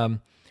 I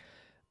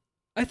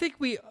think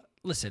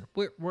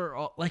we're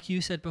all, like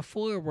you said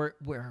before,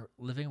 we're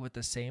living with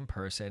the same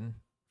person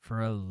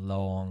for a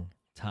long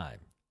time.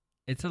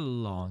 It's a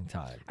long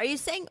time. Are you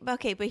saying,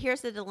 okay, but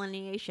here's the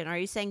delineation. Are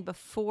you saying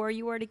before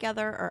you were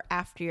together or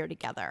after you're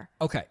together?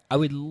 Okay, I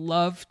would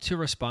love to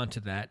respond to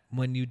that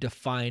when you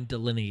define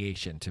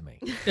delineation to me.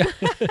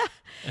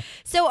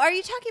 So are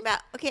you talking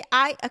about, okay,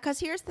 because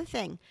here's the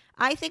thing.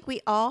 I think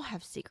we all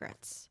have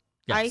secrets.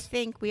 Yes. I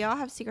think we all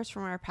have secrets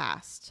from our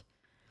past.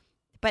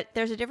 But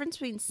there's a difference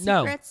between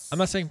No, secrets. I'm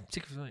not saying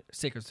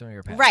secrets from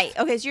your past. Right.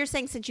 Okay, so you're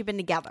saying since you've been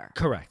together.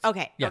 Correct.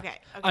 Okay. Yeah. Okay.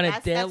 On a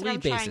that's daily what I'm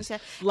basis. trying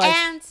to- Like-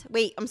 and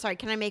wait, I'm sorry.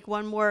 Can I make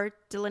one more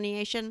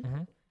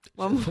delineation?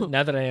 One more,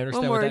 Now that I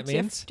understand one what more that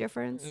means.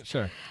 difference.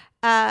 Sure.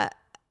 I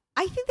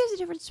think there's a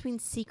difference between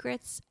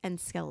secrets and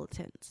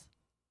skeletons.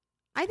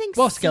 I think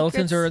Skeletons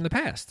secrets- are in the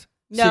past.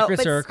 No,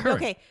 Secrets but are current.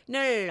 Okay.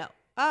 No.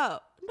 Oh,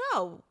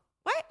 no.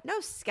 What? No,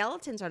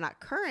 skeletons are not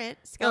current.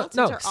 Skeletons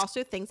no. are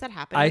also things that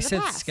happen I in the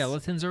said past.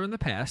 skeletons are in the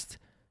past.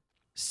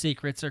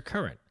 Secrets are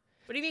current.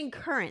 What do you mean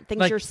current? Things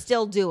Like- you're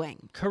still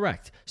doing.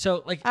 Correct.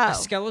 So, like, Oh. a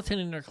skeleton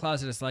in your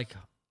closet is like,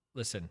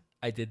 listen,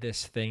 I did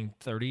this thing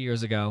 30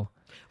 years ago.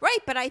 Right,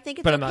 but I think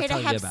it's But I'm not okay to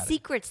telling you have about it.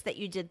 secrets that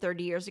you did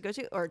 30 years ago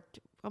too. Or,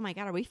 oh my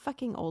God, are we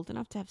fucking old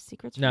enough to have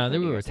secrets? From No, 30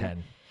 then we were years ago?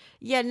 10.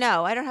 Yeah,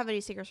 no, I don't have any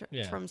secrets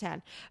Yeah. from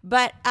 10.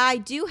 But I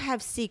do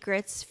have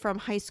secrets from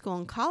high school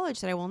and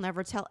college that I will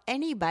never tell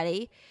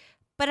anybody.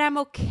 But I'm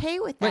okay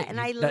with that, Wait, and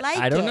I that- like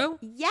I don't it. know?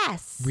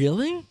 Yes,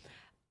 Really?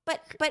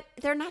 but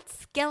they're not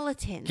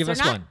skeletons. Give they're us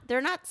not, one.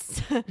 They're not.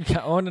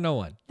 I want to know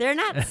one. They're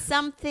not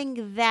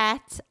something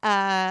that.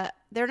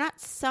 They're not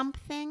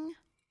something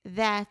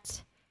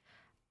that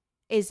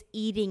is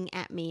eating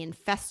at me and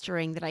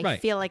festering that I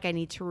Right. feel like I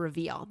need to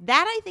reveal.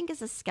 That I think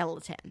is a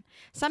skeleton.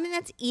 Something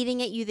that's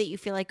eating at you that you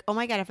feel like, oh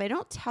my God, if I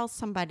don't tell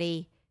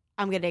somebody,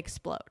 I'm going to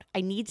explode.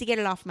 I need to get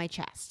it off my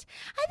chest.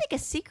 I think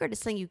a secret is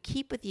something you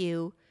keep with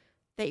you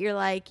that you're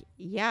like,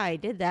 yeah, I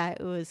did that.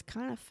 It was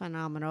kind of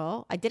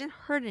phenomenal. I didn't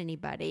hurt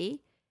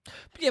anybody.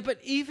 Yeah, but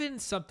even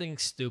something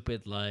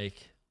stupid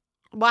like,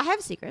 Well, I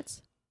have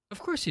secrets. of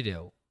course you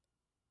do.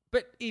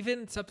 But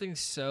even something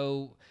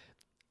so,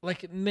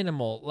 like,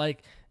 minimal,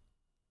 like,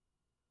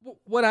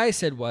 what I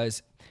said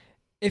was,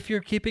 if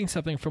you're keeping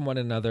something from one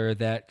another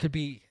that could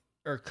be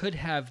or could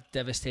have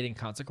devastating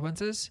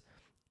consequences,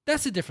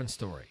 that's a different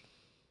story.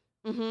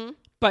 Mm-hmm.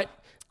 But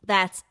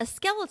That's a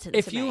skeleton.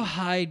 if to you me.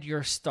 hide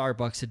your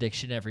Starbucks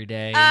addiction every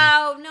day,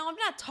 Oh, no, I'm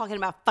not talking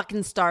about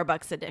fucking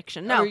Starbucks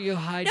addiction. No. or you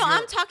hide No, your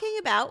I'm talking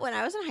about when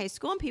I was in high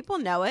school and people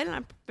know it.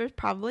 And there's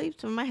probably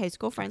some of my high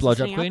school friends Blowjob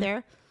listening queen? out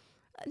there.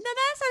 No,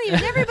 that's not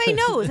even, everybody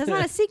knows. That's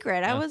not a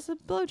secret. I was a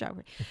blowjob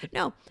queen.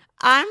 No,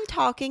 I'm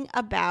talking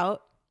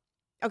about,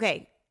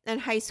 okay, in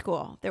high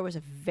school, there was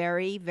a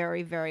very,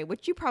 very, very,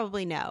 which you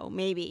probably know,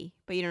 maybe,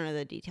 but you don't know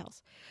the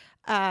details.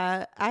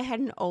 I had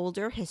an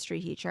older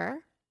history teacher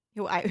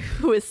who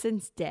was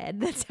since dead.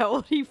 That's how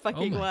old he oh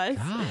fucking my was.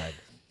 God.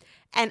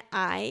 And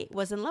I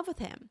was in love with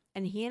him.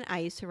 And he and I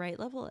used to write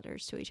love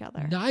letters to each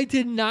other. No, I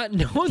did not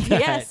know that.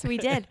 Yes, we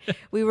did.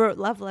 We wrote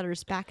love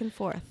letters back and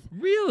forth.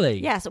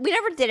 Really? Yes, we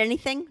never did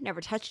anything.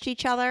 Never touched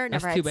each other.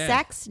 That's Never too had bad.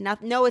 sex.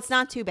 No, it's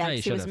not too bad No, you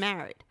because he was should've.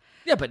 married.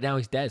 Yeah, but now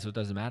he's dead, so it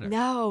doesn't matter.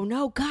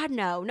 No, God,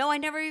 no. No, I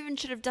never even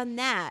should have done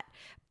that.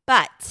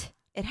 But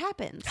it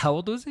happens. How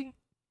old was he?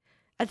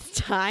 At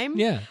the time,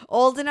 Yeah.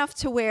 old enough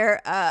to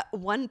wear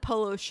one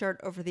polo shirt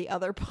over the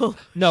other polo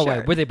No way.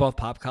 shirt. Were they both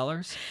pop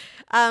collars?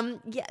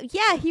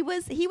 Yeah, he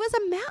was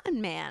a mountain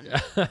man.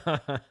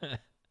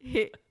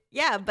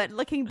 Yeah, but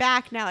looking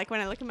back now, like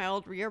when I look at my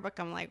old yearbook,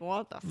 I'm like,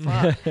 what the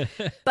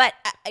fuck? But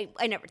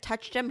I never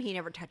touched him. He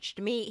never touched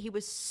me. He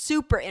was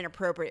super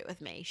inappropriate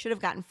with me. Should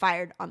have gotten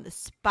fired on the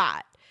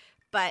spot.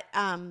 But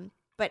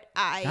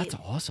I That's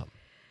awesome.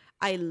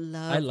 I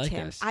loved like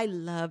him. this. I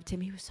loved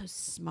him. He was so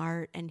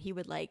smart, and he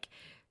would like,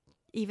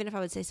 even if I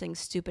would say something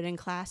stupid in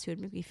class, he would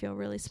make me feel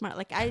really smart.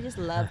 Like I just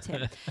loved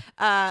him.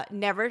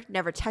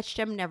 Never touched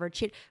him. Never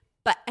cheated.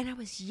 And I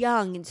was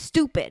young and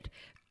stupid.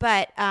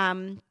 But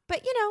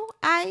you know,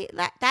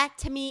 that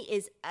to me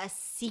is a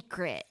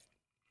secret.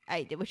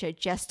 Which I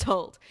just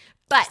told.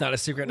 But It's not a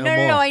secret no no,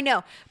 more. No, I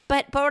know.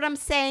 But what I'm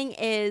saying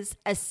is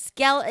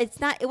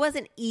it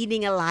wasn't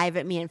eating alive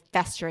at me and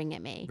festering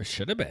at me. It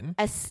should have been.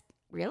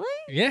 Really?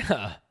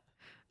 Yeah.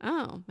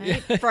 Oh, maybe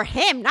for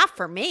him, not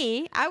for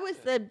me. I was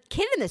the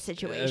kid in this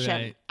situation.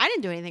 Right. I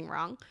didn't do anything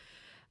wrong.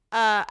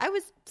 I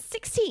was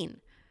 16.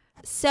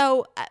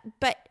 So,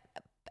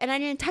 and I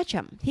didn't touch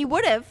him. He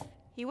would have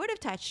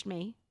touched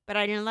me, but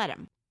I didn't let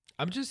him.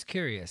 I'm just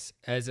curious,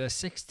 as a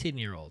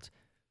 16-year-old,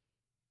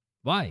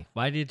 why?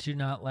 Why did you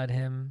not let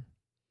him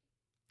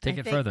take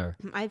it further?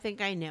 I think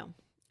I knew.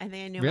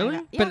 Really?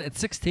 Yeah. But at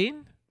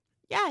 16?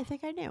 Yeah, I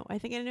think I knew. I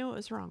think I knew it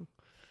was wrong.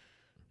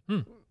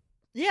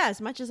 Yeah,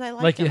 as much as I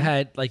Like him. you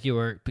had, like you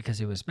were, because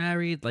he was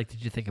married. Like,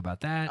 did you think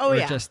about that? Oh, or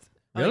yeah. Just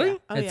Oh, really yeah.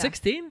 Oh, at yeah.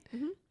 16?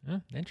 Mm-hmm.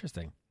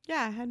 Interesting.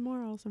 Yeah, I had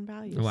morals and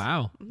values.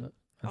 Wow, Mhm.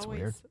 that's Always.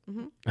 weird.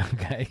 Mm-hmm.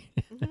 Okay.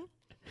 Mhm.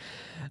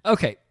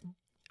 Okay.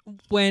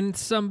 When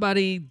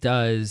somebody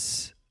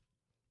does,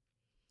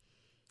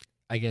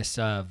 I guess,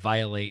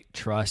 violate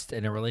trust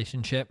in a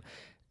relationship,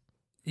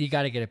 you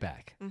got to get it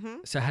back. Mm-hmm.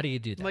 So how do you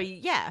do that? Well,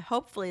 yeah,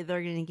 hopefully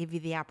they're going to give you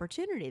the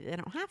opportunity. They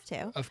don't have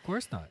to. Of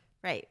course not.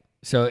 Right.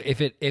 So if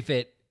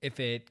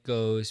it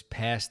goes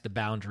past the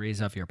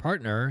boundaries of your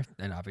partner,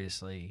 then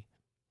obviously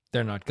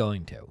they're not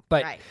going to.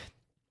 But right.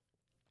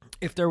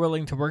 if they're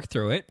willing to work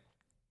through it,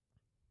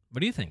 what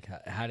do you think?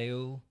 How do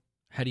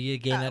you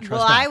gain that trust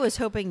Well, back? I was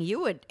hoping you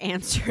would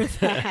answer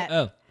that.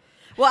 Oh.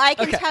 Well, I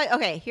can Okay. tell.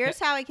 Okay, here's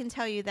how I can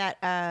tell you that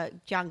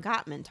John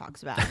Gottman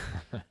talks about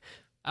it.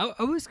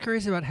 I was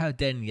curious about how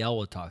Danielle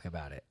would talk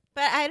about it.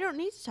 But I don't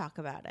need to talk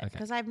about it Okay.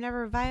 because I've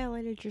never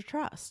violated your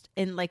trust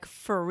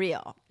for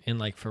real. In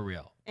like for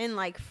real.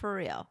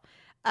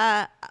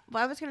 Well,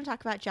 I was going to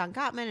talk about John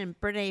Gottman, and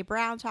Brene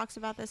Brown talks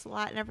about this a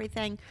lot and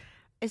everything.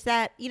 Is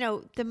that,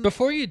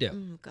 Before you do,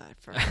 Oh, God,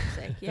 for fuck's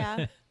sake.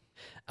 Yeah.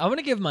 I want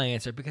to give my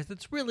answer because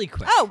it's really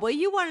quick. Oh, well,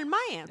 you wanted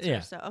my answer.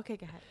 Yeah. So, okay,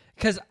 go ahead.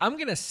 Because I'm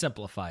going to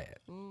simplify it.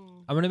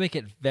 I'm going to make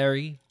it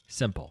very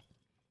simple.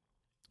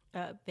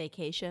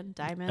 Vacation,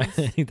 diamonds,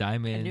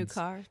 Diamonds. a new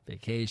car.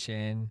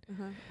 Vacation.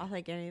 I'll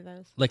take any of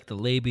those. Lick the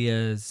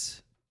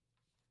labias.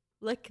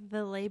 Lick the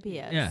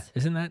labias. Yeah.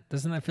 Doesn't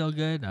that feel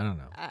good? I don't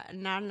know.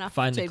 Not enough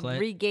Find to the clit.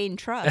 regain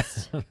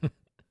trust.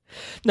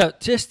 No,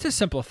 just to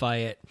simplify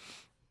it,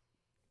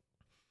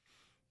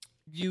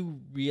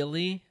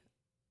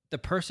 the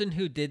person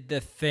who did the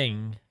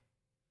thing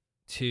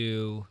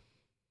to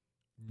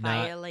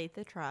not, Violate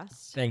the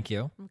trust. thank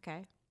you,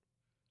 Okay.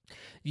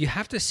 you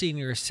have to see in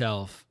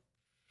yourself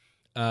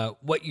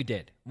what you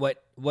did,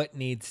 what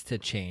needs to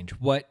change,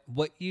 what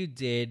you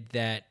did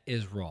that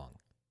is wrong.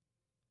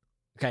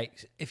 Okay,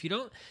 if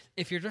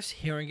you're just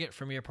hearing it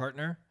from your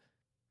partner,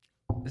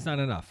 it's not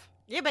enough.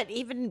 Yeah, but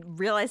even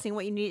realizing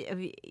what you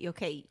need,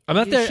 okay, I'm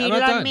not you there- I'm cheated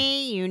not on done.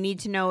 me, you need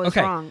to know what's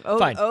Okay, wrong. Oh,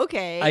 fine.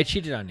 okay. I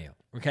cheated on you.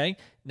 Okay,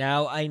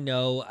 now I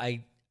know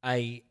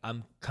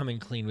I'm coming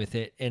clean with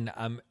it, and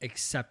I'm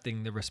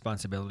accepting the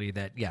responsibility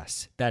that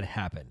yes, that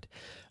happened.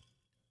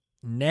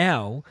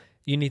 Now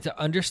you need to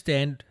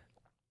understand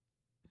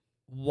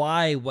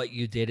why what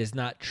you did is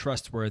not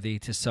trustworthy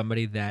to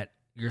somebody that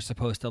you're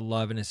supposed to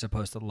love and is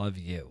supposed to love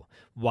you.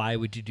 Why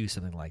would you do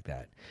something like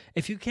that?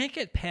 If you can't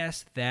get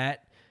past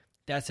that,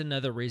 that's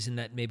another reason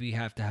that maybe you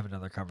have to have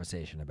another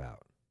conversation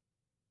about.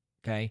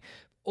 Okay?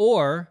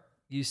 Or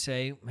you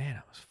say, man,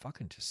 I was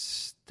fucking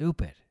just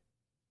stupid.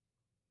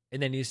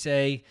 And then you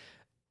say,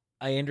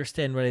 I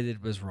understand what I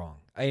did was wrong.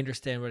 I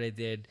understand what I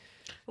did.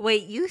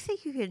 Wait, you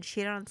think you can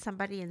cheat on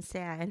somebody and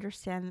say, I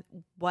understand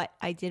what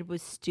I did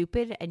was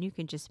stupid, and you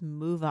can just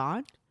move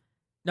on?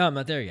 No, I'm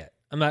not there yet.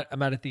 I'm not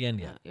at the end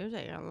yet. You're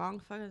taking a long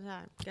fucking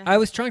time. Go I ahead.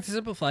 was trying to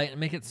simplify it and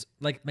make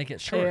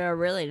it short. You're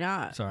really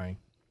not. Sorry.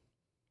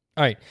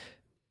 All right.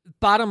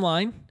 Bottom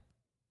line,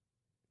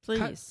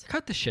 Please.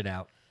 cut the shit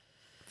out.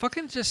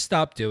 Fucking just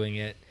stop doing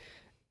it.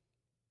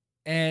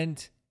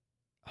 And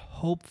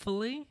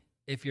hopefully,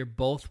 if you're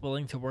both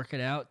willing to work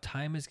it out,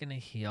 time is going to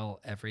heal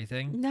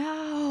everything.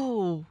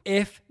 No.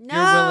 If No.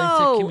 you're willing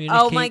to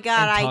communicate Oh my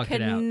God, and I talk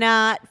could it out.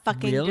 not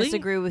fucking Really?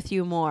 disagree with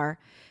you more.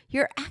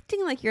 You're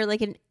acting like you're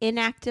like an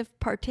inactive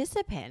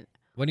participant.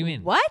 What do you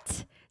mean?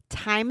 What?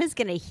 Time is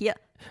going to heal.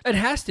 It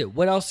has to.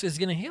 What else is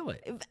going to heal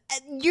it?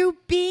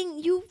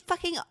 You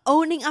fucking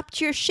owning up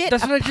to your shit,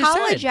 That's what I just said.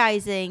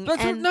 apologizing.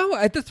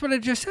 That's what I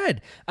just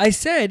said. I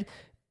said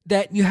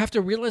that you have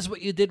to realize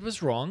what you did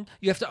was wrong.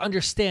 You have to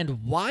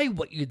understand why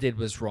what you did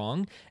was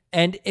wrong.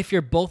 And if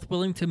you're both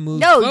willing to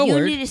move forward.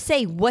 You need to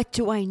say, what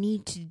do I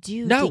need to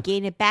do No. to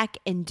gain it back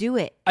and do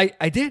it?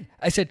 I did.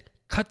 I said,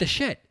 cut the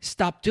shit.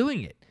 Stop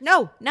doing it.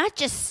 No, not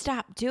just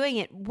stop doing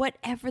it.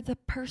 Whatever the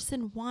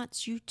person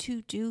wants you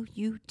to do,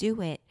 you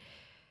do it.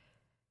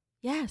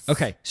 Yes.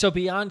 Okay. So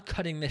beyond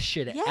cutting this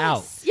shit Yes.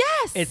 out.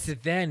 Yes. It's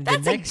then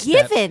That's the a next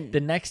step. given. The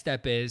next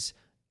step is,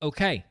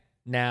 okay,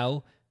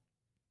 now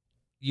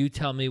you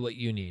tell me what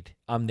you need.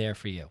 I'm there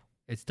for you.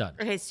 It's done.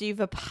 Okay, so you've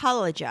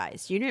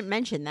apologized. You didn't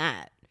mention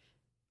that.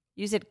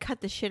 You said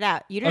cut the shit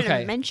out. You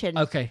didn't mention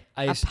Okay.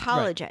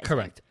 apologizing. Right,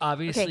 correct.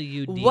 Obviously, Okay,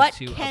 you need what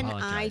to can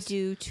apologize. I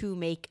do to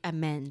make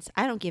amends?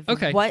 I don't give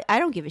Okay. I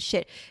don't give a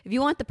shit. If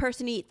you want the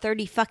person to eat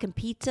 30 fucking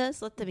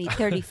pizzas, let them eat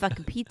 30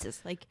 fucking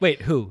pizzas. Like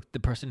Wait, who? The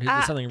person who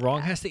did something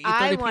wrong has to eat 30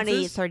 I pizzas? want to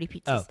eat 30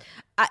 pizzas. Oh.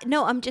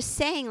 No, I'm just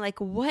saying, like,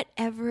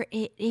 whatever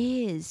it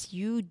is,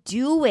 you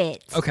do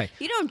it. Okay.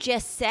 You don't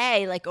just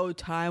say, like, oh,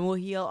 time will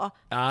heal. Oh,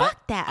 I-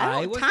 fuck that.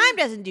 I wasn't- Time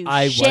doesn't do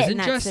I shit in wasn't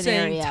that just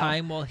scenario. saying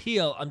time will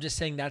heal. I'm just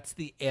saying that's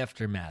the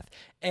aftermath.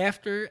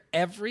 After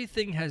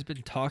everything has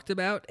been talked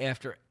about,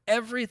 after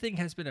everything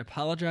has been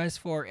apologized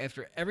for,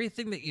 after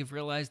everything that you've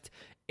realized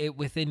it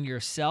within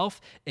yourself,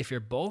 if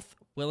you're both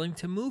willing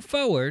to move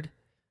forward,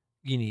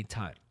 you need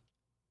time.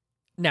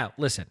 Now,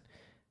 listen.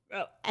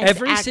 It's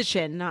Every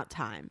action, not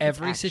time. It's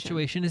Every action.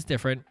 situation is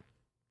different.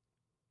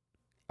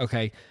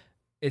 Okay.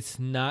 It's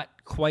not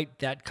quite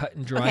that cut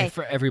and dry Okay.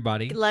 for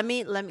everybody. Let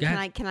me. Go Can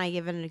ahead. I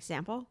give it an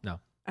example? No.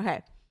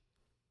 Okay.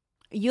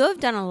 You have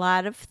done a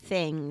lot of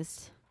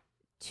things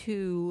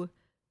to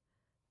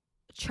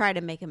try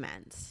to make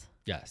amends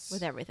Yes.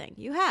 with everything.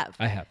 You have.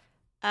 I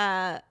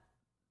have.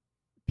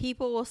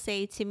 People will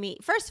say to me,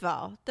 first of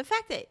all, the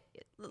fact that,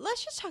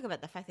 let's just talk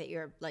about the fact that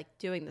you're like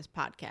doing this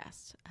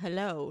podcast.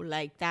 Hello.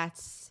 Like,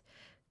 that's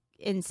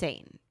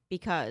insane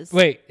because.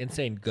 Wait,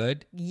 insane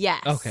good?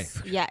 Yes. Okay.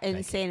 Yeah. Thank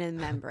Insane in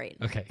the membrane.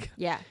 Okay.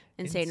 Yeah.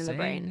 Insane in the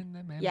brain. in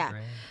the Yeah.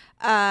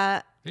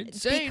 membrane.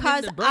 Insane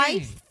Because in the I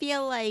brain.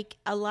 feel like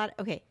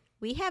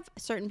we have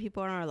certain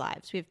people in our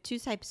lives. We have two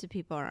types of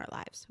people in our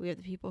lives. We have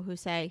the people who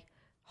say,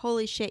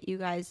 holy shit, you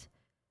guys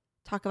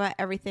talk about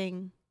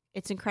everything.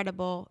 It's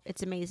incredible.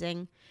 It's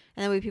amazing.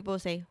 And then we have people who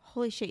say,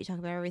 holy shit, you talk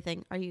about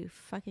everything. Are you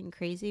fucking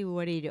crazy?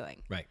 What are you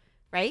doing? Right.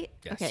 Right?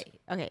 Yes.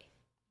 Okay.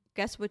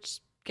 Guess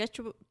which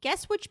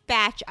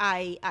batch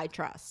I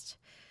trust.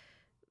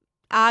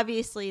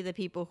 Obviously the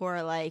people who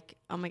are like,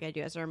 oh my God,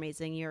 you guys are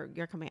amazing.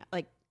 You're coming out.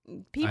 Like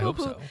people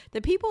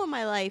the people in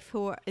my life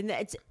who are, and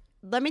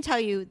let me tell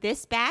you,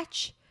 this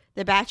batch,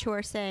 the batch who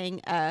are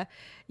saying,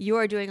 you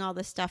are doing all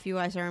this stuff. You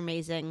guys are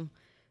amazing.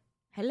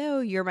 Hello,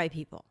 you're my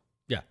people.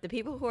 Yeah. The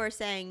people who are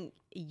saying,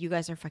 you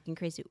guys are fucking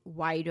crazy.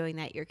 Why are you doing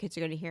that? Your kids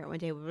are going to hear it one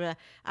day. Blah, blah, blah.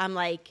 I'm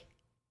like,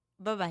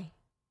 bye-bye.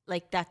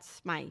 Like,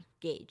 that's my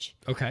gauge.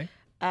 Okay.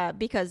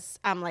 Because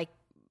I'm like,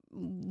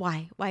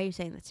 why? Why are you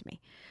saying that to me?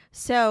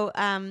 So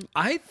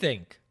I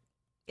think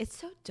it's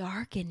so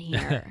dark in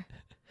here.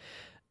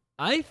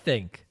 I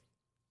think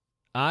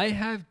I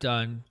have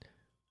done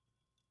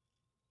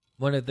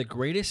one of the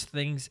greatest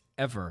things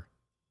ever.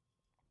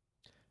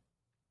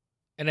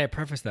 And I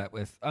preface that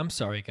with, I'm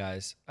sorry,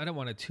 guys. I don't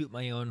want to toot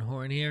my own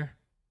horn here.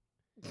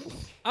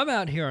 I'm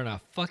out here on a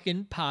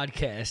fucking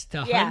podcast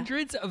to Yeah.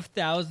 hundreds of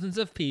thousands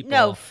of people.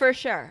 No, for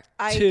sure.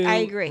 I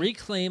agree.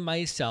 Reclaim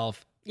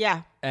myself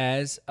Yeah.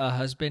 as a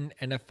husband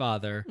and a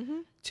father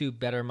to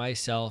better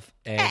myself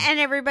And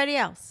everybody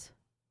else.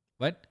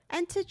 what?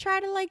 And to try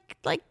to like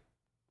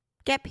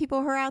get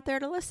people who are out there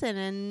to listen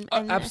and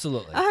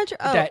Absolutely. 100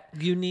 That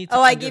you need to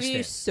I understand. give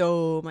you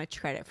so much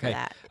credit for Okay.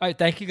 that. All right.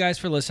 Thank you guys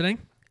for listening.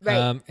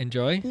 Right.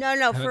 Enjoy.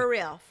 No, for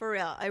real.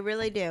 I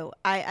really do.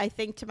 I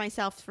think to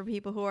myself, for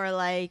people who are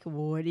like,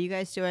 what are you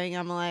guys doing?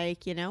 I'm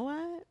like, you know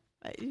what?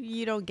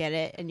 You don't get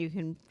it and you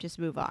can just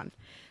move on.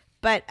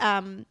 But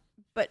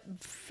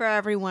for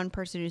every one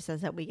person who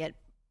says that, we get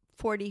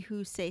 40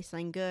 who say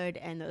something good,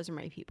 and those are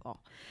my people.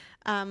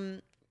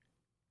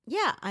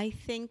 Yeah, I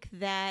think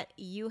that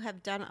you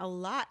have done a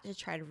lot to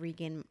try to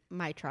regain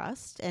my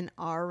trust and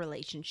our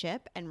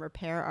relationship and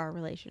repair our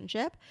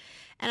relationship.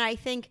 And I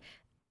think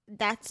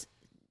that's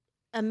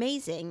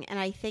amazing. And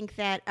I think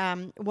that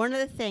one of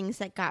the things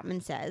that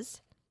Gottman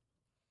says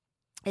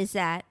is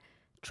that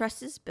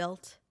trust is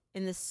built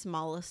in the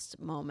smallest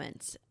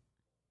moments,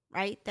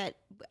 right? That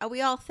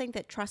we all think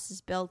that trust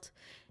is built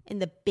in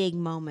the big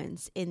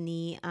moments, in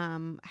the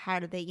how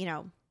do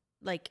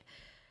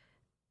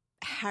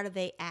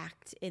they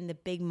act in the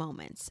big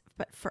moments.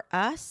 But for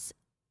us,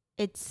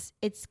 it's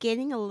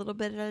getting a little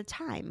bit at a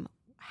time.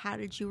 How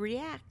did you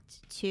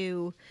react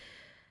to,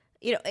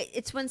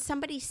 it's when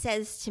somebody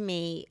says to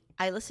me,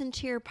 I listened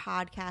to your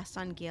podcast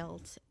on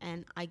guilt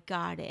and I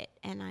got it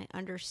and I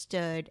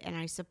understood and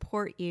I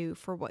support you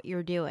for what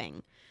you're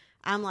doing.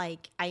 I'm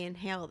like, I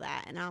inhale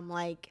that and I'm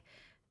like,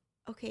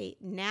 okay,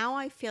 now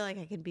I feel like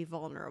I can be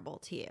vulnerable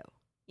to you.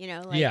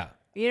 Yeah.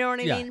 You know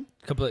what I mean?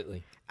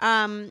 Completely.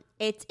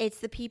 It's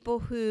the people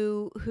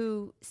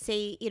who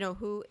say,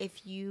 who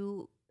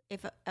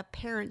if a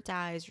parent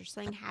dies or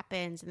something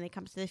happens and they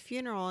come to the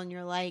funeral and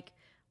you're like,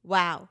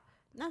 wow,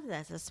 not that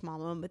that's a small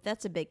moment, but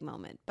that's a big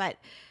moment. But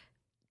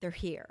they're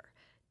here.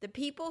 The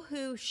people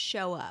who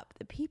show up,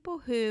 the people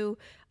who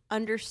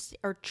understand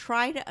or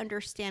try to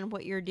understand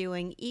what you're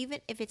doing, even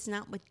if it's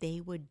not what they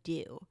would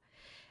do,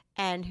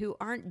 and who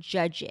aren't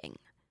judging.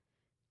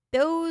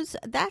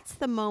 That's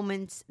the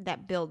moments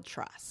that build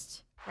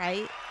trust,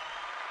 right?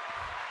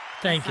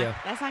 Thank you.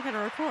 That's not going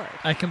to record.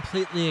 I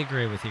completely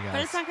agree with you guys.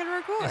 But it's not going to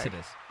record. Yes, it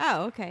is.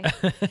 Oh, okay.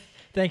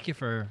 Thank you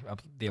for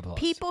the applause.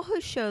 People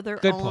who show their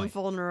Good own point.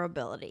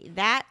 vulnerability.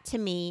 That to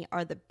me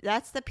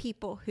that's the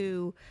people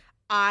who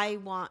I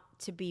want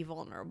to be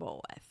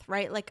vulnerable with,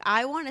 right? Like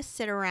I want to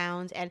sit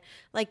around and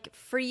like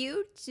for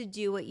you to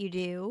do what you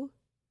do,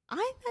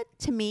 that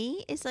to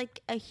me is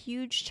like a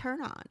huge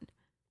turn on.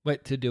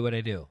 What to do what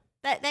I do.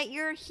 That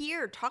you're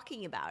here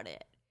talking about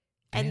it.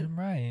 Damn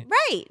right.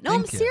 Right. No,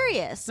 Thank I'm you.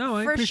 serious. No,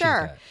 I for appreciate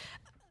sure.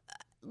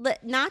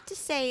 that. Not to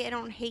say I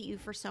don't hate you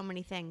for so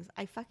many things.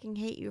 I fucking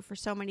hate you for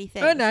so many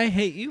things. And I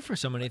hate you for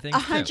so many things.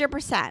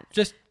 100%.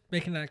 Just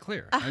making that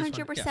clear.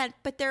 100%.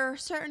 But there are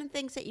certain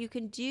things that you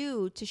can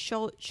do to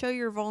show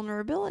your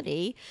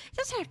vulnerability. It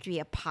doesn't have to be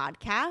a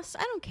podcast.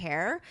 I don't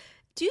care.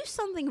 Do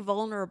something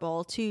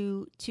vulnerable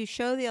to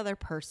show the other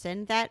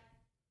person that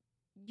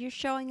you're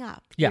showing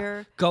up.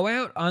 Yeah. Go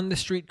out on the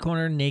street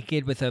corner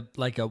naked with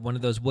one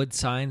of those wood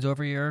signs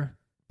over your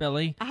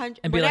belly. And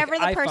be like, whatever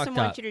 "I the person fucked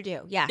wants up." you to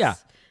do. Yes. Yeah.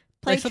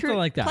 Play something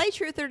like that. Play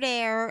truth or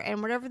dare,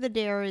 and whatever the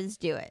dare is,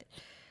 do it.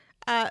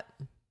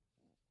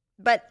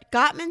 But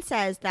Gottman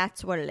says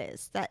that's what it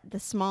is, that the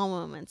small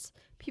moments,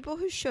 people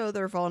who show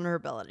their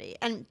vulnerability.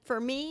 And for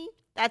me,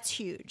 that's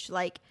huge.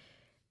 Like,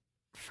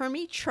 for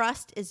me,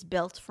 trust is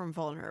built from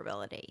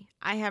vulnerability.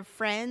 I have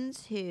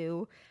friends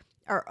who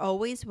are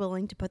always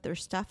willing to put their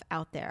stuff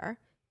out there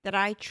that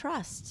I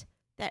trust,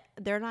 that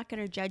they're not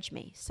going to judge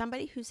me.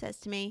 Somebody who says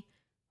to me,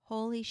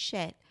 holy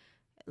shit,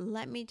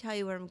 let me tell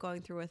you what I'm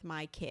going through with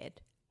my kid.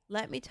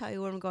 Let me tell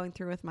you what I'm going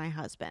through with my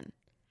husband.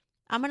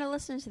 I'm going to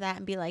listen to that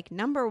and be like,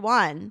 number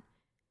one,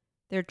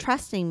 they're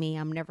trusting me.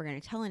 I'm never going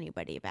to tell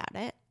anybody about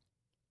it.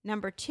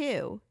 Number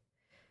two,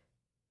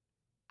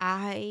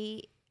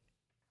 I'm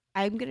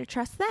going to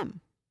trust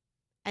them.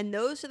 And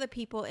those are the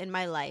people in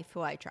my life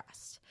who I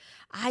trust.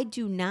 I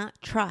do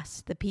not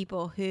trust the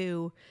people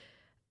who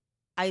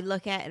I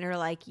look at and are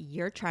like,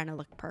 you're trying to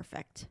look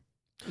perfect.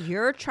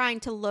 You're trying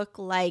to look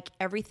like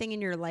everything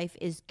in your life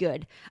is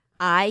good.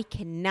 I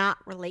cannot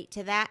relate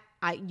to that.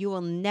 You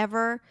will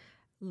never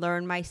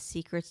learn my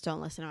secrets.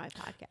 Don't listen to my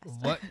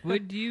podcast. What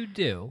would you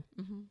do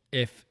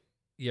if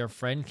your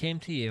friend came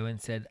to you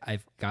and said,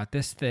 I've got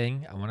this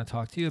thing. I want to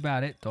talk to you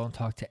about it. Don't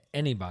talk to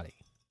anybody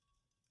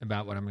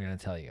about what I'm going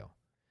to tell you.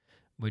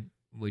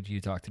 Would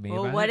you talk to me about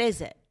it? Well, what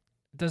is it?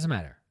 It doesn't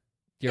matter.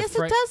 Yes,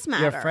 it does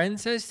matter. Your friend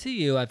says to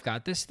you, I've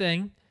got this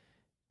thing.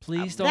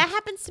 Please don't. That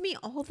happens to me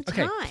all the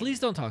time. Okay, please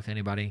don't talk to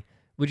anybody.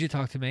 Would you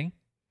talk to me?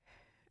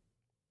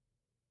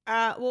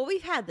 Well,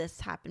 we've had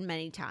this happen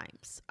many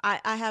times.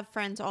 I have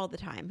friends all the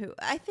time who,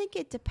 I think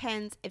it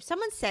depends. If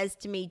someone says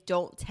to me,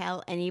 don't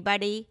tell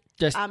anybody,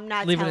 Just I'm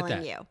not leave it at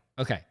telling that. you.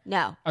 Okay.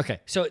 No. Okay.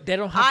 So they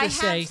don't have I to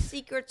say. have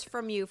secrets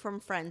from you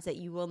from friends that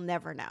you will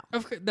never know.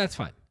 Okay, that's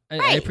fine. I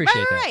Right,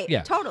 appreciate that. Right.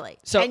 Yeah. Totally.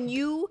 So- and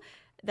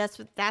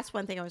that's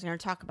one thing I was going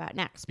to talk about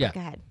next. But Yeah. Go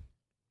ahead.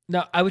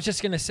 No, I was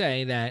just going to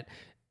say that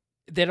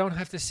they don't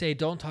have to say,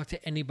 don't talk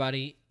to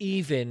anybody,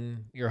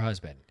 even your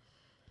husband.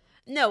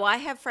 No, I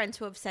have friends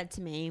who have said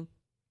to me,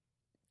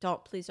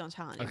 please don't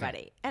tell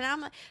anybody. And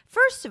I'm like,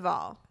 first of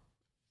all,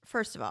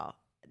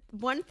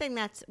 one thing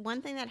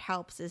that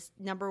helps is,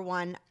 number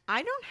one,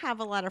 I don't have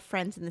a lot of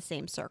friends in the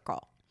same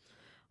circle.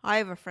 I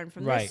have a friend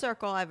from Right. this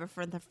circle. I have a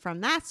friend from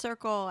that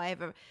circle.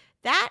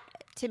 That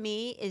to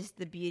me is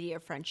the beauty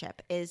of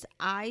friendship. Is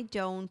I'm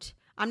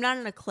not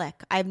in a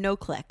clique. I have no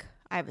clique.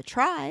 I have a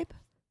tribe.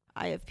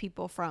 I have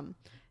people from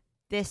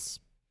this,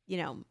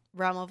 realm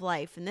of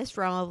life, and this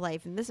realm of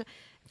life, and this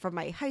from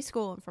my high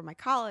school and from my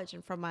college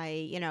and from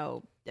my,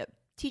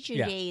 teaching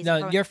days.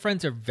 No, your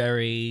friends are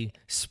very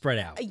spread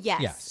out.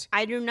 Yes.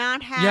 I do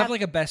not have. You have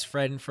like a best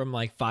friend from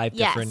like five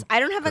yes, different I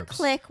don't have groups. a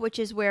clique, which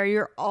is where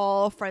you're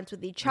all friends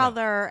with each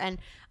other, and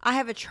I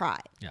have a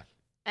tribe. Yeah.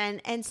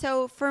 And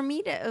so for me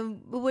it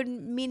would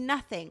mean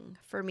nothing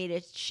for me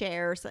to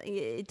share. So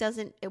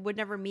it would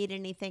never mean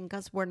anything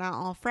because we're not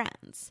all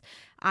friends.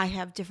 I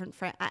have different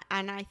friends,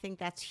 and I think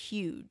that's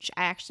huge.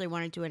 I actually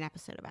want to do an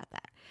episode about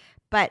that.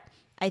 But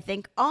I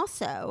think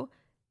also,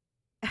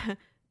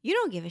 you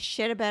don't give a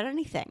shit about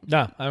anything.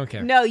 No, I don't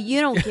care. No, you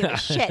don't give a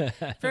shit.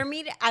 For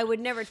me, I would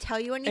never tell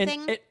you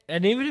anything.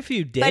 And even if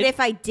you did. But if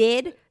I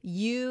did,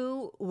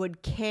 you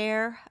would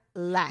care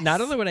less.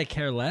 Not only would I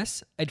care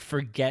less, I'd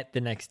forget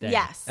the next day.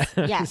 Yes.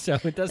 So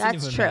it doesn't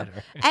That's even true.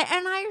 matter.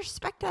 And I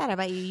respect that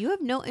about you. You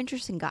have no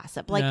interest in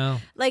gossip. No.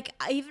 Like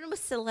even with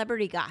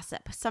celebrity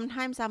gossip,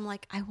 sometimes I'm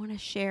like, I want to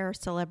share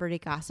celebrity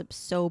gossip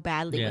so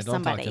badly with don't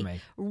somebody. talk to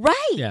me.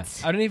 Right. Yeah.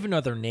 I don't even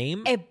know their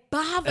name. It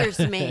bothers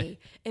me.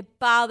 It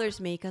bothers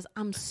me because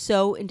I'm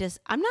so into.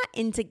 I'm not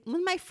into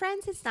with my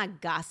friends. It's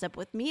not gossip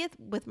with me.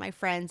 With my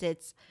friends,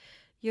 it's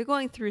you're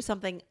going through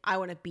something. I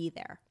want to be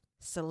there.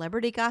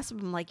 Celebrity gossip.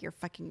 I'm like, you're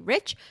fucking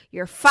rich.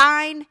 You're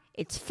fine.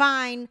 It's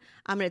fine.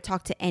 I'm going to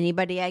talk to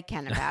anybody I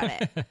can about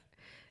it.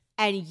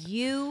 And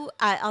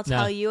I'll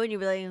tell you, and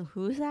you'll be like,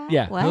 who's that?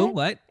 Yeah. What? Who?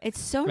 What? It's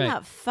so Right.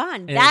 not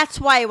fun. And That's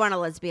why I want a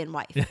lesbian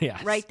wife.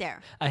 Yes. Right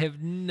there. I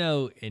have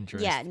no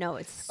interest. Yeah. No,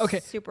 it's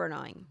Okay. super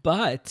annoying.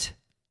 But,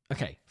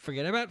 okay,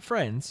 forget about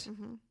friends.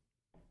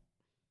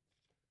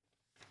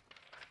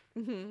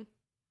 Mm-hmm.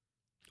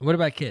 What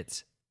about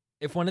kids?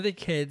 If one of the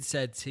kids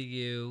said to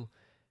you,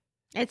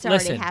 It's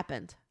already Listen.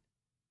 happened.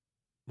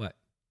 what?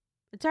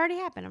 It's already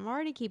happened. I'm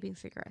already keeping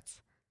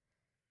secrets.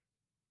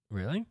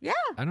 Really? Yeah.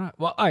 I don't know.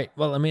 Well, all right.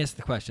 Well, let me ask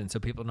the question so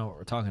people know what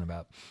we're talking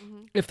about.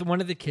 Mm-hmm. If one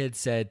of the kids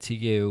said to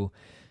you,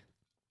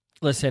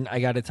 listen, I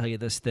got to tell you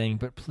this thing,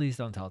 but please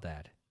don't tell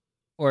dad.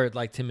 Or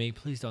like to me,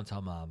 please don't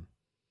tell mom.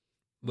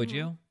 Would Mhm.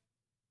 you?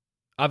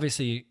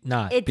 Obviously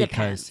not. It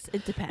because, depends.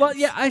 It depends. Well,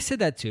 yeah, I said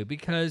that too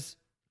because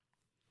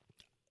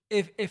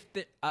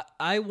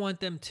I want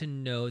them to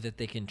know that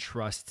they can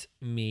trust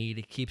me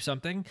to keep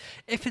something.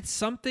 If it's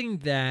something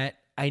that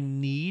I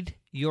need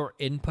your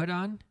input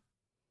on,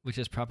 which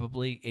is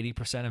probably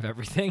 80% of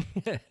everything,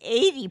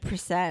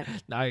 80%.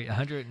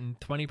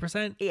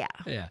 120%. Yeah.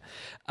 Yeah.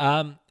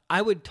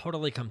 I would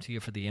totally come to you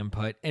for the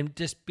input and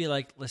just be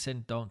like,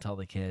 listen, don't tell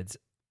the kids.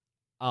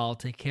 I'll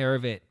take care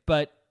of it.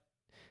 But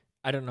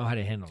I don't know how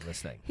to handle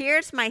this thing.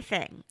 Here's my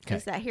thing. Okay.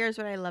 Is that here's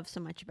what I love so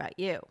much about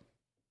you.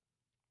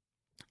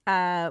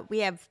 We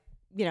have,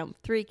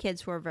 3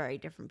 kids who are very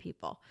different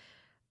people.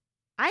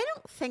 I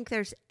don't think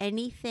there's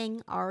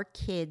anything our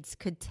kids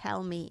could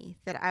tell me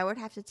that I would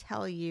have to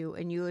tell you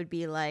and you would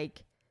be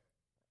like,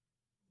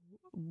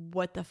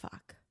 what the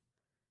fuck?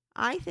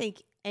 I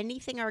think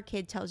anything our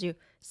kid tells you,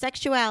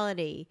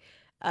 sexuality,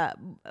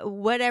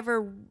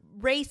 whatever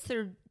race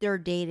they're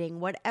dating,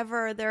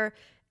 whatever they're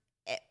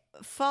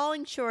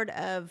falling short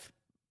of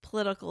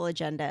political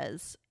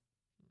agendas.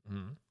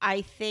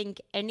 I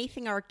think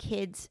anything our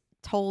kids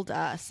told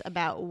us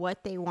about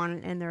what they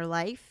wanted in their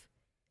life,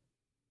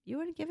 you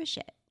wouldn't give a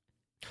shit.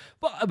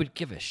 Well, I would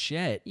give a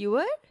shit. You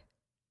would?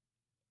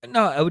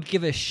 No, I would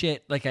give a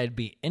shit like I'd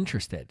be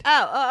interested.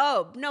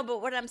 Oh. No,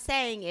 but what I'm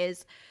saying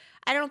is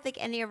I don't think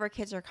any of our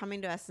kids are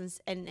coming to us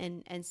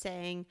and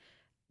saying,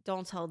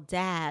 don't tell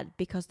dad,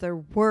 because they're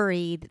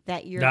worried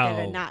that you're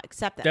going to not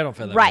accept that. They don't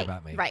feel that way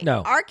about me. Right.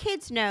 No. Our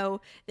kids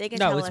know they can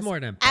tell it's us more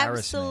an embarrassment.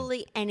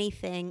 absolutely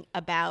anything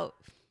about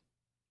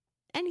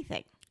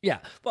anything. Yeah.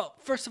 Well,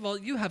 first of all,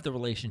 you have the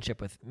relationship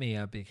with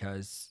Mia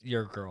because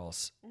you're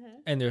girls.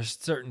 And there's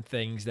certain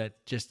things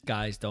that just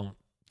guys don't,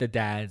 the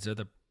dads or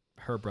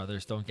her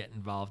brothers don't get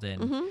involved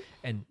in.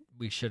 And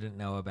we shouldn't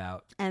know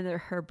about. And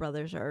her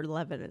brothers are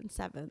 11 and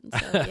 7.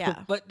 So,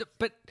 yeah. But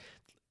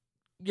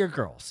you're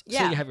girls. Yeah.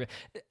 So you have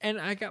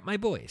and I got my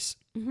boys.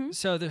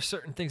 So there's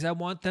certain things I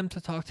want them to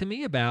talk to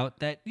me about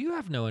that you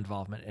have no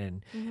involvement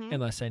in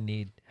unless I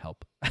need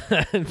help.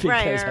 Because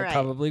I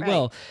probably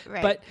will.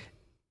 Right. But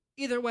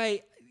either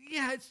way,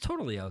 yeah, it's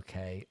totally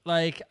okay.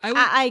 Like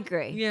I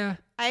agree. Yeah.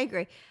 I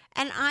agree.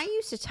 And I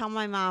used to tell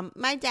my mom,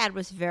 my dad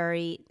was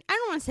very, I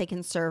don't want to say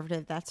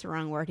conservative. That's the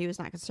wrong word. He was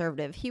not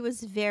conservative. He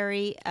was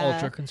very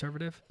ultra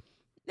conservative.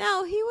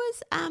 No, he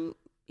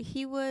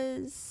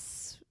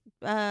was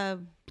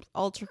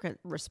ultra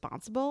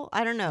responsible.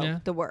 I don't know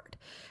the word,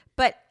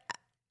 but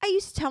I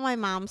used to tell my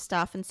mom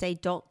stuff and say,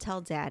 "Don't tell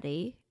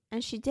daddy,"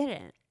 and she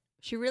didn't.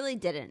 She really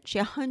didn't. She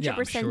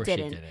 100%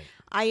 didn't.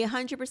 I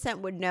 100%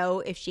 would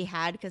know if she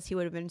had, because he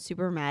would have been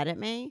super mad at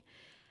me,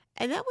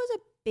 and that was a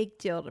big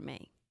deal to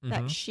me.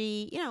 That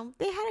she,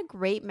 they had a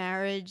great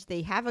marriage.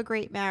 They have a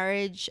great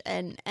marriage,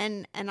 and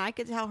I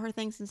could tell her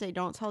things and say,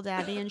 "Don't tell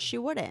daddy," and she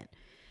wouldn't.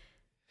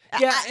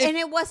 Yeah, and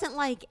it wasn't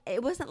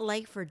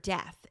like for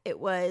death. It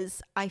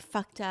was, I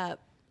fucked up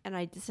and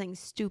I did something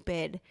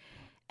stupid,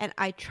 and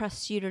I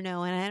trust you to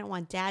know, and I don't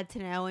want dad to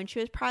know. And she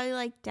was probably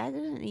like, "Dad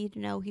doesn't need to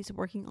know. He's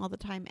working all the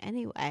time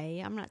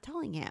anyway. I'm not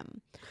telling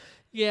him."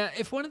 Yeah,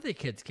 if one of the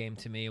kids came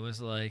to me, it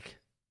was like,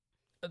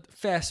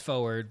 fast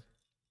forward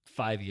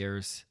 5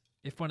 years.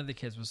 If one of the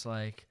kids was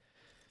like,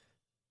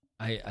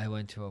 I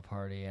went to a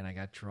party and I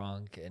got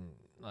drunk and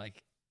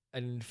like I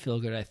didn't feel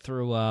good, I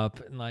threw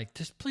up, and like,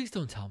 just please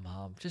don't tell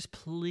mom. Just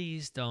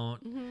please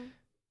don't.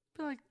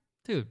 Be like,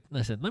 dude,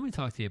 listen, let me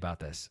talk to you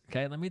about this.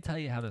 Okay, let me tell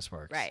you how this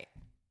works. Right.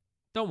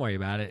 Don't worry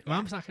about it. Yeah.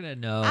 Mom's not gonna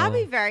know. I'll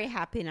be very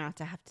happy not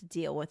to have to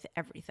deal with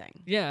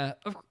everything. Yeah.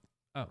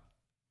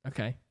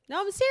 Okay.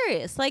 No, I'm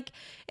serious. Like,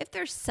 if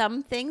there's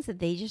some things that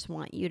they just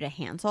want you to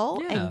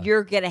handle and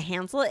you're going to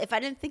handle it, if I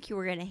didn't think you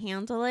were going to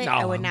handle it,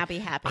 I would not be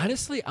happy.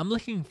 Honestly, I'm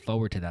looking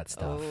forward to that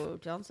stuff. Oh,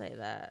 don't say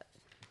that.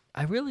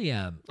 I really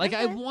am. Like,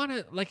 okay. I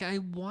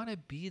want to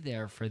be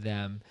there for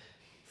them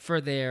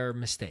for their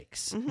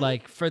mistakes.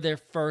 Like, for their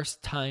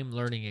first time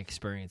learning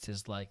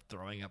experiences, like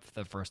throwing up for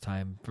the first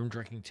time from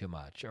drinking too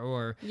much,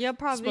 or you're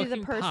probably the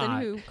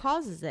person who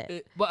causes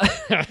it.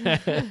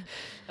 I'm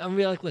gonna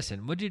be like,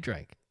 listen, what'd you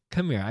drink?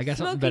 Come here, I got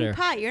something better.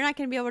 Pot, you're not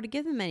going to be able to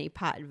give them any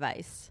pot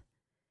advice.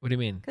 What do you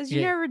mean? Because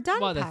you've never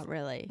done pot,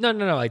 really.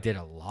 No. I did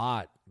a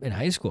lot in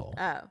high school. Oh.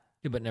 Yeah,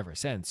 but never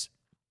since.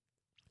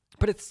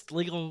 But it's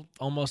legal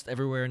almost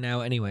everywhere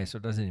now anyway, so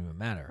it doesn't even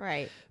matter.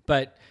 Right.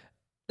 But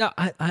no,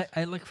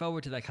 I look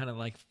forward to that kind of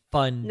like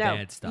fun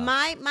dad stuff.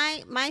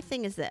 My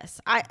thing is this.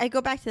 I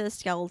go back to the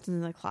skeleton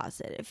in the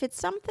closet. If it's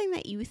something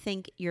that you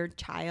think your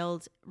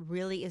child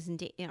really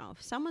isn't,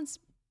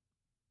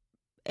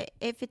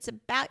 if it's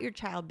about your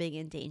child being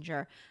in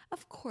danger,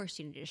 of course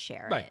you need to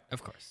share it. Right,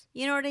 of course.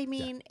 You know what I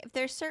mean? Yeah. If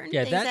there's certain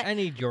things that I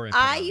need your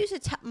input I on. used to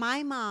tell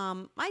my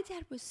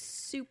dad was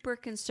super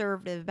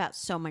conservative about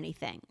so many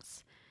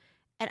things.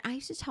 And I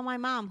used to tell my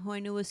mom, who I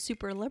knew was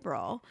super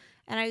liberal,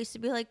 and I used to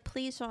be like,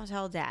 please don't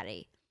tell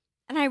daddy.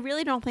 And I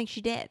really don't think she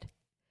did.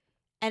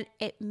 And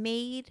it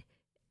made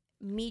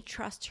me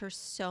trust her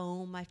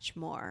so much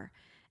more.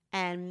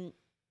 And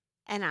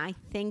I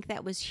think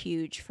that was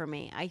huge for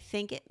me. I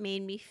think it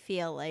made me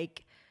feel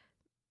like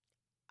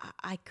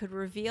I could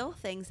reveal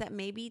things that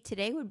maybe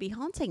today would be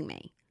haunting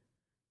me.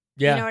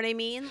 Yeah. You know what I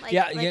mean? Like,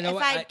 yeah, like if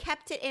I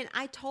kept it in,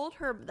 I told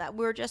her that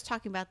we were just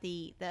talking about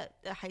the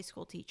high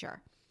school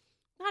teacher.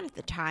 Not at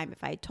the time.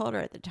 If I had told her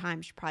at the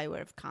time, she probably would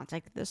have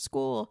contacted the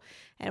school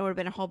and it would have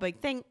been a whole big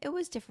thing. It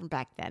was different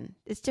back then.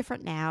 It's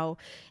different now.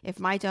 If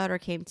my daughter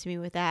came to me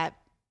with that,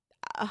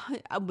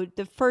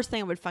 the first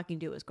thing I would fucking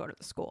do is go to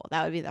the school.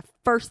 That would be the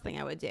first thing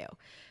I would do.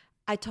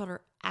 I told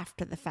her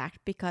after the fact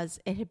because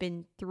it had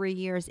been 3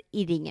 years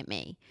eating at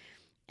me.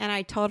 And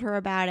I told her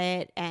about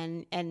it,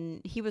 and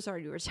he was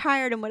already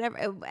retired and whatever.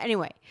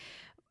 Anyway,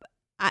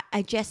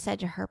 I just said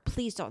to her,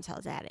 please don't tell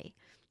Daddy.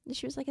 And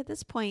she was like, at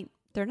this point,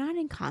 they're not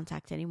in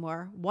contact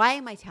anymore. Why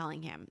am I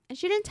telling him? And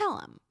she didn't tell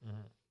him.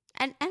 Mm-hmm.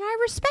 And I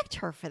respect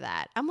her for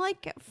that. I'm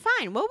like,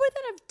 fine. What would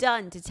that have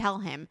done to tell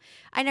him?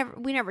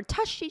 We never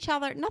touched each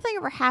other. Nothing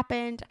ever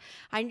happened.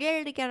 I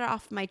needed to get it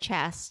off my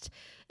chest.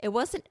 It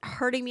wasn't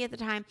hurting me at the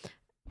time.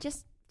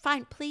 Just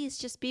fine. Please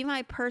just be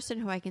my person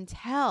who I can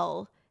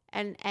tell.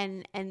 And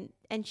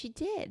she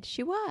did.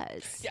 She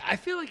was. Yeah, I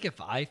feel like if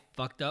I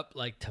fucked up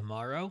like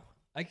tomorrow,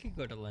 I could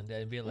go to Linda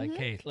and be like,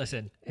 hey,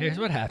 listen, here's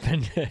what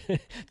happened.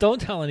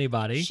 Don't tell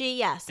anybody.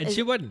 She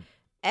wouldn't.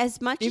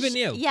 As much even as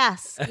you.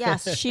 Yes,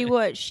 she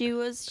would.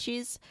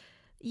 She's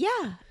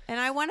yeah. And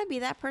I want to be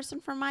that person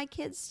for my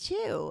kids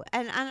too.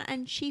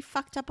 And she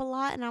fucked up a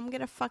lot, and I'm going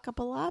to fuck up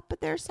a lot,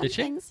 but there's some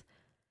things.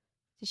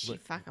 Did she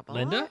fuck up a lot?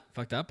 Linda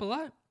fucked up a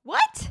lot?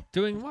 What?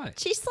 Doing what?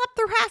 She slept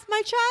through half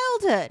my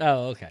childhood.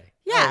 Oh, okay.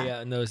 Yeah. Oh,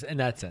 yeah, in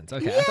that sense.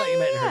 Okay. I thought you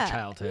meant her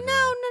childhood.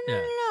 No.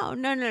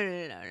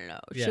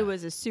 Yeah. She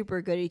was a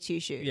super goody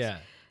two-shoes. Yeah.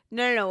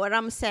 No. What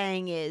I'm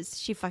saying is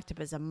she fucked up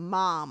as a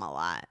mom a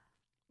lot.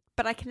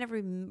 But I can never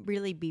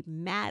really be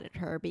mad at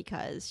her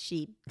because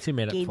she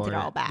made up gained for it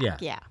all back.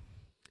 Yeah.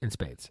 In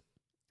spades.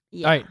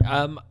 Yeah. All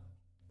right.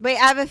 Wait,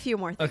 I have a few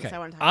more things okay. I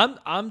want to talk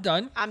about. I'm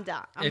done. I'm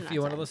done. If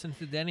you want to listen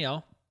to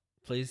Danielle,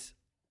 please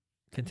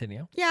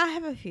continue. Yeah, I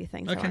have a few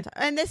things I want to talk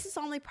about. And this is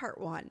only part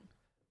 1.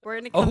 We're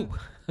going to come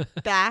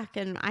back,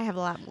 and I have a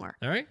lot more.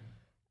 All right.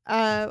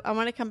 I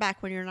want to come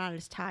back when you're not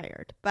as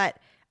tired. But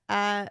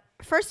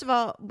first of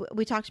all,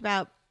 we talked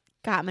about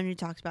Gottman, who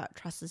talks about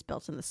trust is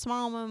built in the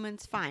small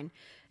moments. Fine.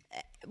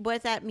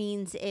 What that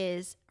means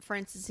is, for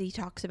instance, he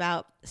talks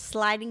about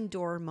sliding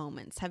door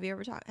moments. Have you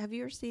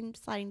ever seen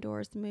Sliding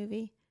Doors, the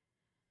movie?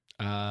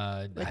 With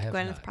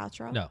Gwyneth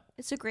Paltrow? No.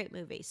 It's a great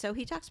movie. So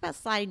he talks about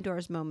sliding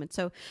doors moments.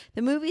 So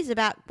the movie's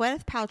about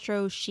Gwyneth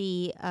Paltrow.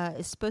 She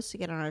is supposed to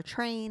get on a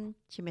train.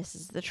 She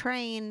misses the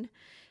train.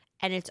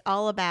 And it's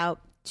all about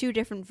 2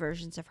 different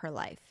versions of her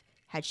life.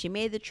 Had she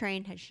made the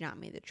train? Had she not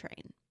made the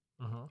train?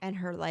 Uh-huh. And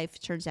her life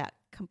turns out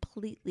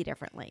completely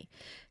differently.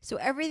 So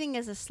everything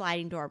is a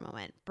sliding door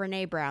moment.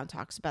 Brene Brown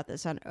talks about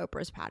this on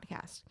Oprah's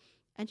podcast.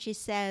 And she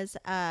says,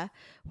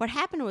 what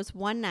happened was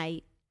one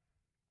night,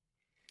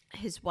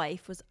 his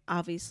wife was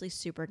obviously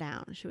super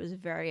down. She was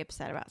very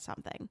upset about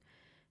something.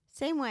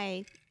 Same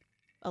way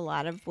a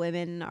lot of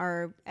women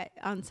are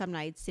on some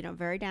nights,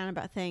 very down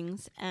about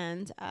things.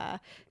 And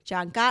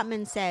John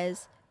Gottman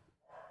says,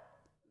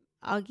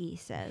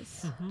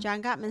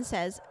 John Gottman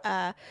says,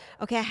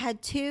 okay, I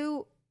had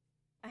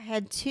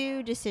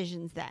two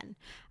decisions then.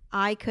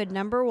 I could,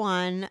 number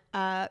one,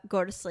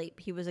 go to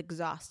sleep. He was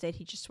exhausted.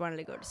 He just wanted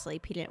to go to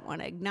sleep. He didn't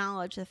want to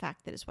acknowledge the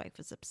fact that his wife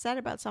was upset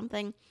about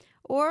something.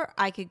 Or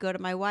I could go to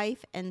my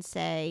wife and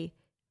say,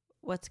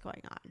 what's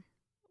going on?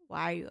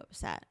 Why are you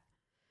upset?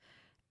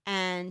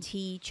 And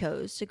he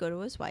chose to go to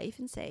his wife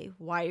and say,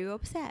 why are you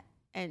upset?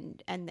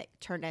 And that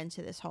turned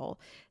into this whole,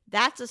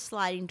 that's a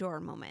sliding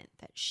door moment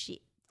that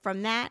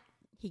from that,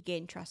 he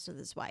gained trust with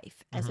his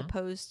wife, as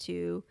opposed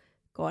to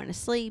going to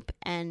sleep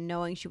and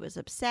knowing she was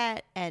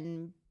upset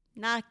and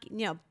not,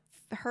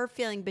 her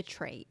feeling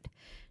betrayed,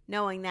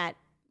 knowing that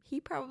he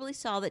probably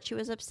saw that she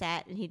was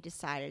upset and he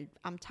decided,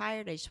 I'm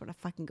tired, I just want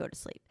to fucking go to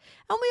sleep.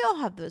 And we all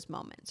have those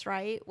moments,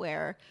 right?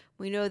 Where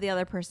we know the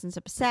other person's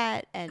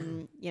upset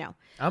and,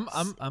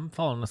 I'm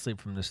falling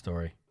asleep from this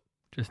story.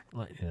 Just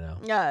let you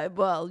know.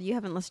 Well, you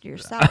haven't listened to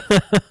yourself.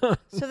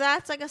 So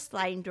that's like a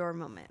sliding door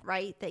moment,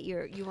 right? That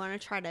you want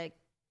to try to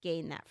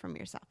gain that from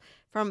yourself,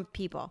 from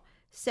people.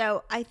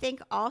 So I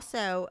think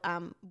also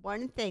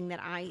one thing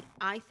that I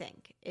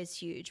think is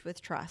huge with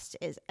trust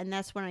is, and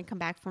that's when I come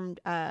back from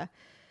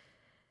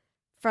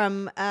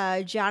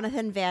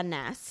Jonathan Van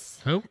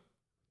Ness. Who?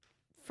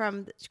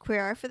 From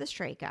Queer Eye for the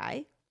Straight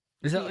Guy.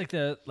 Is that like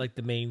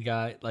the main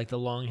guy, like the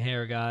long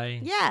hair guy?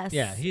 Yes.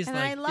 Yeah,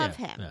 I love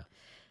him. Yeah.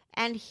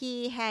 And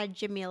he had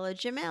Jamila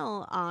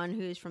Jamil on,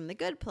 who's from The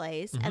Good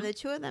Place, and the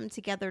two of them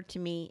together to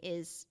me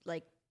is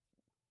like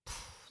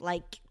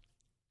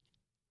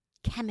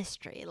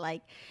chemistry.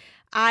 Like,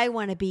 I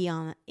want to be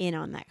in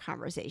on that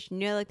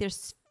conversation. Like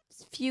there's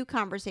few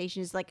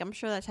conversations, like I'm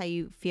sure that's how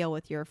you feel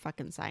with your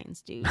fucking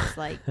science dudes,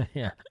 like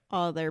yeah,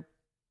 all their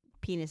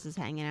penises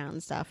hanging out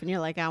and stuff, and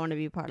you're like, I want to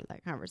be part of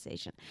that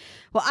conversation.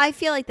 Well, I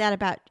feel like that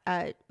about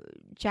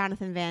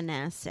Jonathan Van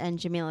Ness and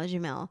Jamila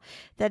Jamil,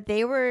 that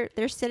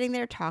they're sitting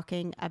there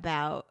talking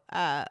about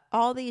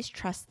all these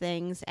trust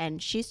things,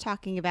 and she's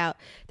talking about,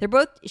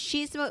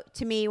 she's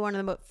to me one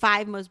of the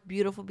 5 most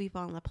beautiful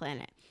people on the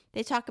planet.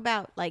 They talk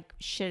about like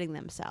shitting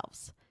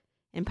themselves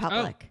in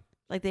public. Oh.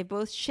 Like they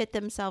both shit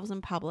themselves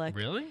in public.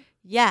 Really?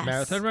 Yes.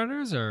 Marathon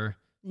runners or?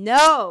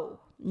 No,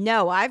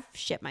 I've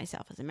shit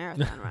myself as a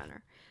marathon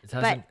runner.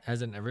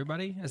 Hasn't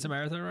everybody as a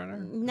marathon runner?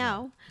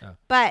 No. Oh.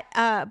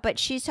 But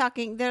she's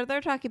talking. They're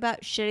talking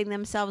about shitting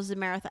themselves as a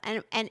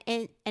marathon,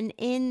 and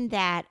in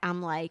that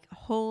I'm like,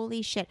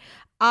 holy shit!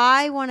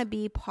 I want to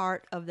be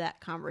part of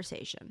that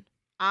conversation.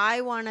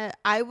 I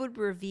would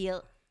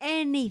reveal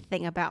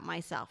anything about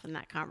myself in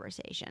that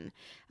conversation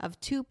of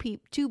two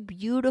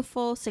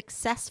beautiful,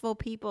 successful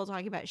people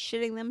talking about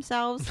shitting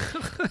themselves.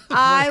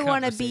 I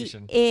want to be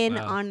in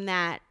on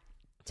that,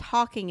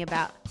 talking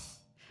about.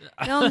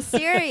 No, I'm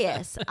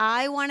serious.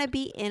 I want to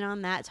be in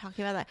on that,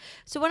 talking about that.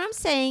 So what I'm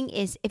saying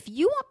is, if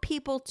you want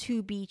people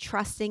to be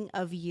trusting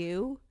of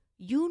you,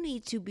 you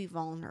need to be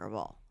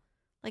vulnerable.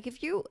 Like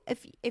if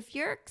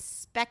you're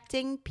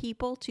expecting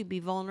people to be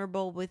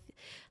vulnerable with,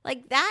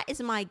 like, that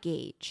is my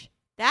gauge.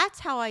 That's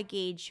how I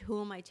gauge who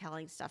am I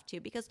telling stuff to,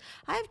 because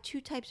I have two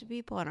types of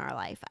people in our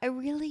life. I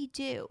really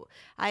do.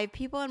 I have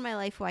people in my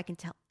life who I can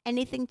tell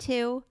anything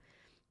to,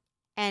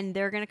 and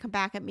they're going to come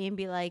back at me and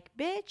be like,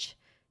 bitch,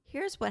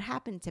 here's what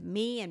happened to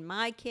me and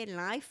my kid,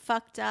 and I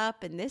fucked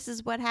up, and this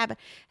is what happened.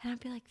 And I'd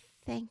be like,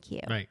 thank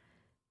you. Right.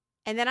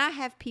 And then I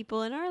have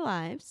people in our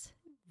lives,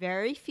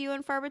 very few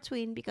and far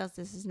between, because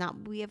this is not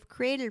what we have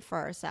created for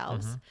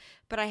ourselves. Mm-hmm.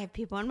 But I have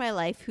people in my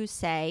life who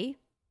say,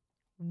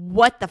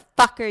 what the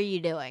fuck are you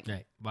doing?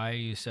 Right. Why are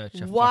you such a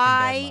fucking bad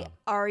Why mom?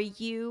 are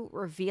you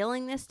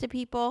revealing this to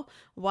people?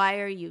 Why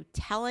are you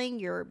telling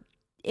your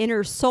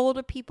inner soul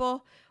to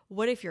people?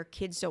 What if your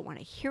kids don't want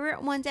to hear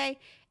it one day?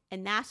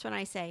 And that's when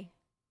I say,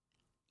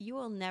 you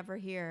will never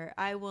hear.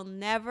 I will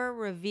never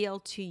reveal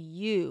to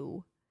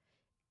you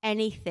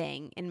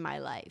anything in my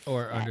life.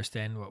 Or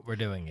understand what we're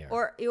doing here.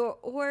 Or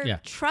Yeah.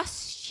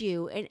 trust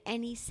you in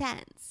any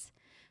sense.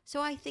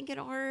 So I think in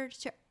order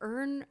to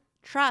earn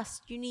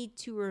trust, you need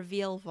to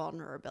reveal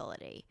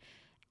vulnerability.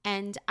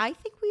 And I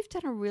think we've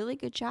done a really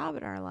good job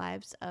in our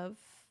lives of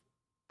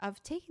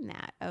taking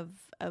that, of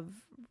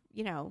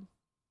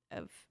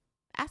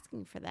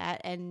asking for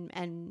that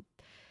and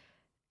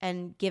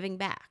giving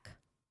back.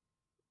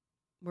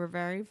 We're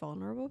very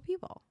vulnerable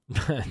people.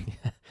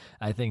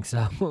 I think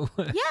so.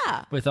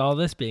 Yeah. With all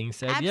this being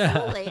said,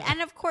 Absolutely. yeah.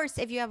 And of course,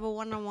 if you have a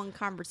one-on-one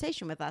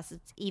conversation with us,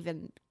 it's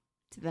even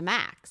to the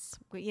max.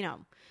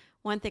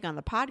 One thing on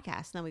the podcast,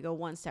 and then we go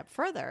one step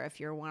further if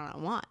you're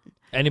one-on-one.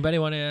 Anybody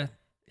want to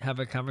have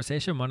a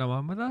conversation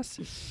one-on-one with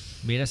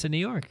us? Meet us in New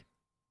York.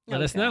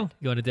 Let us know.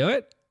 You want to do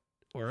it?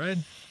 We're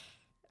in.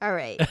 All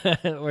right.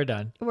 We're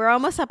done. We're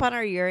almost up on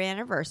our year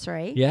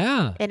anniversary.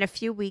 Yeah. In a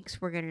few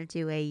weeks, we're going to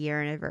do a year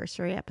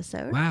anniversary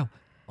episode. Wow.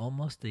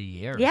 Almost a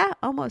year. Yeah,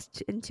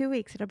 almost. In 2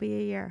 weeks, it'll be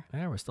a year.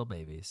 Yeah, we're still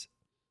babies.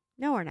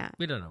 No, we're not.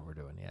 We don't know what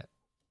we're doing yet.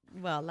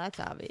 Well, that's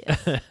obvious.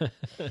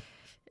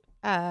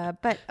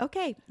 But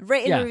okay.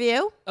 Rate and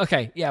review.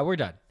 Okay. Yeah, we're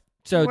done.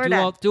 So We're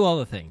done. do all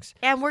the things.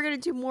 And we're going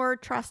to do more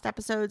trust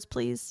episodes.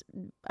 Please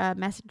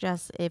message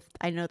us if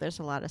I know there's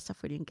a lot of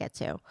stuff we didn't get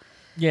to.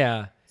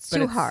 Yeah. It's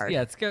too hard.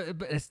 Yeah, it's good,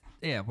 but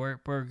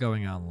we're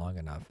going on long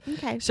enough.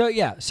 Okay.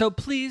 So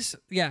please,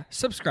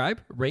 subscribe,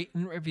 rate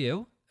and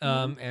review.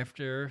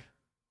 After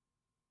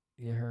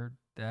you heard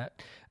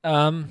that.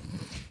 And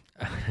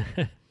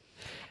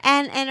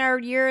our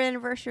year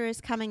anniversary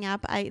is coming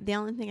up. The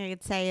only thing I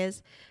could say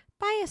is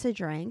buy us a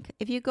drink.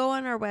 If you go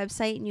on our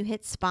website and you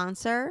hit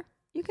sponsor,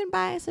 you can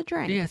buy us a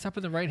drink. Yeah, it's up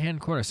in the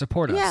right-hand corner.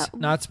 Support us,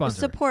 not sponsor.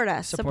 Support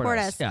us. Support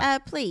us. Yeah.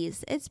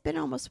 Please. It's been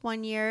almost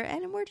 1 year,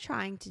 and we're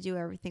trying to do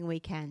everything we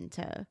can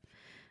to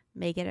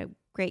make it a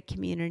great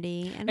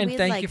community. And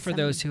thank you for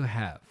those who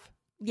have.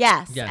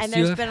 Yes, Yes, and you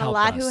there's have been a helped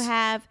lot who us.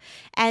 have,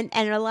 and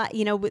a lot.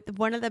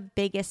 One of the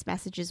biggest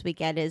messages we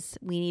get is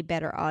we need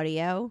better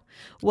audio.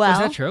 Well, Is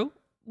that true?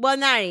 Well,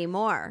 not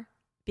anymore,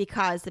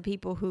 because the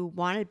people who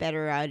wanted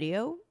better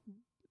audio,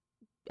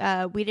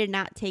 we did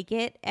not take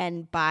it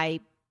and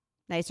buy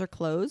nicer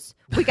clothes.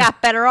 We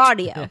got better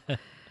audio.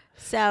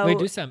 So we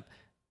do sound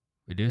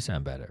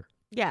better.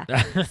 Yeah.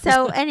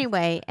 So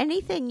anyway,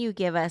 anything you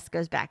give us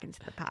goes back into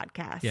the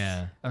podcast.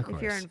 Yeah, of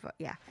course. If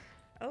you're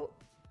Oh.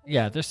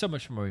 Yeah, there's so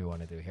much more we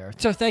want to do here.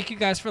 So thank you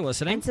guys for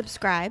listening. And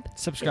subscribe.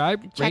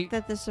 Subscribe. Check rate.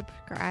 that the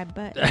subscribe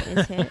button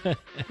is hit.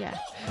 Yeah.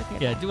 Okay.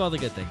 Yeah, do all the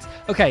good things.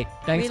 Okay,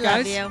 thanks, We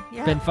guys. love you.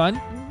 Yeah. Been fun.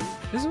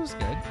 Mhm. This was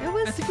good. It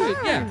was I think fun.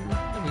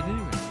 we didn't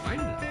even fight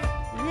enough.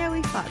 Yeah,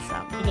 we fought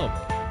some. A little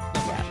bit. Not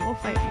much. Yeah, we'll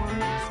fight more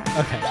next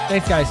time. Okay,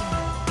 thanks, guys.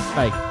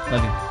 Bye.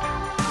 Love you.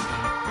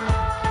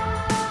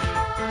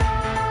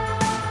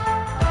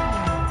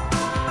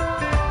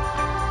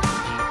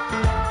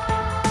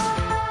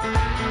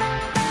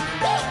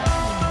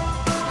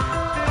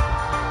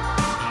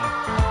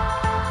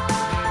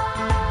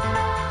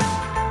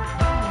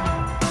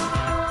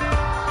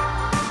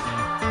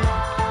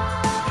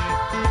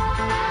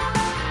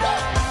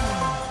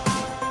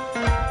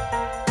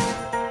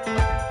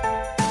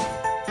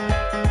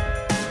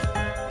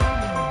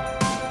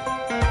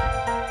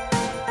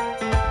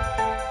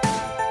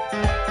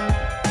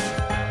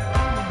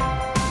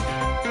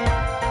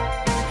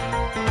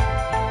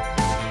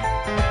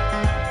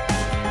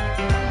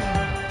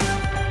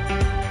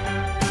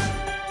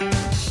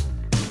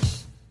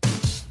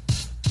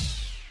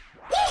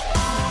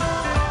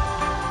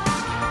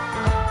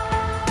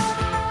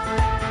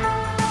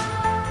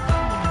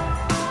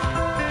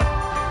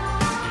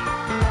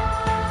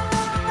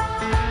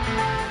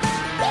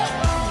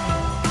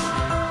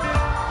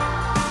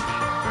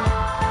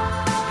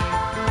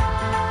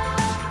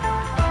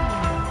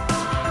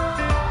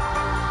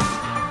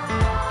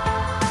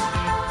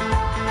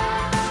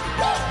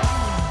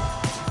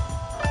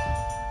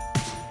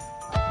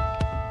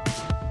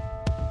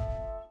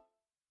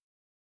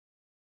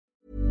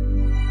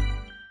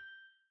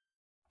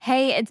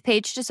 Hey, it's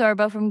Paige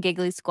DeSorbo from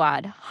Giggly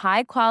Squad.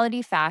 High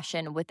quality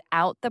fashion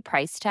without the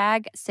price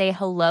tag. Say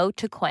hello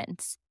to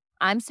Quince.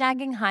 I'm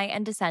snagging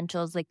high-end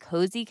essentials like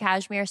cozy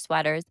cashmere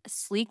sweaters,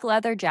 sleek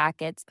leather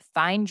jackets,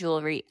 fine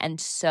jewelry,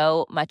 and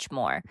so much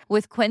more.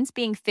 With Quince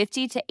being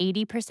 50 to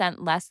 80%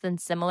 less than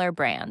similar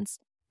brands.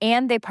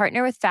 And they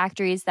partner with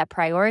factories that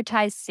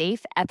prioritize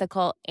safe,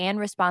 ethical, and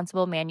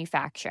responsible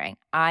manufacturing.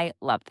 I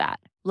love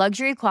that.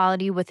 Luxury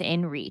quality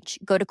within reach.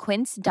 Go to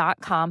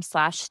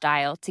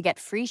quince.com/style to get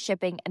free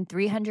shipping and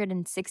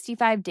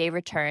 365-day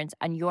returns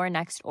on your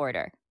next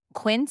order.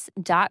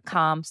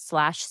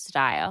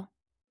 Quince.com/style.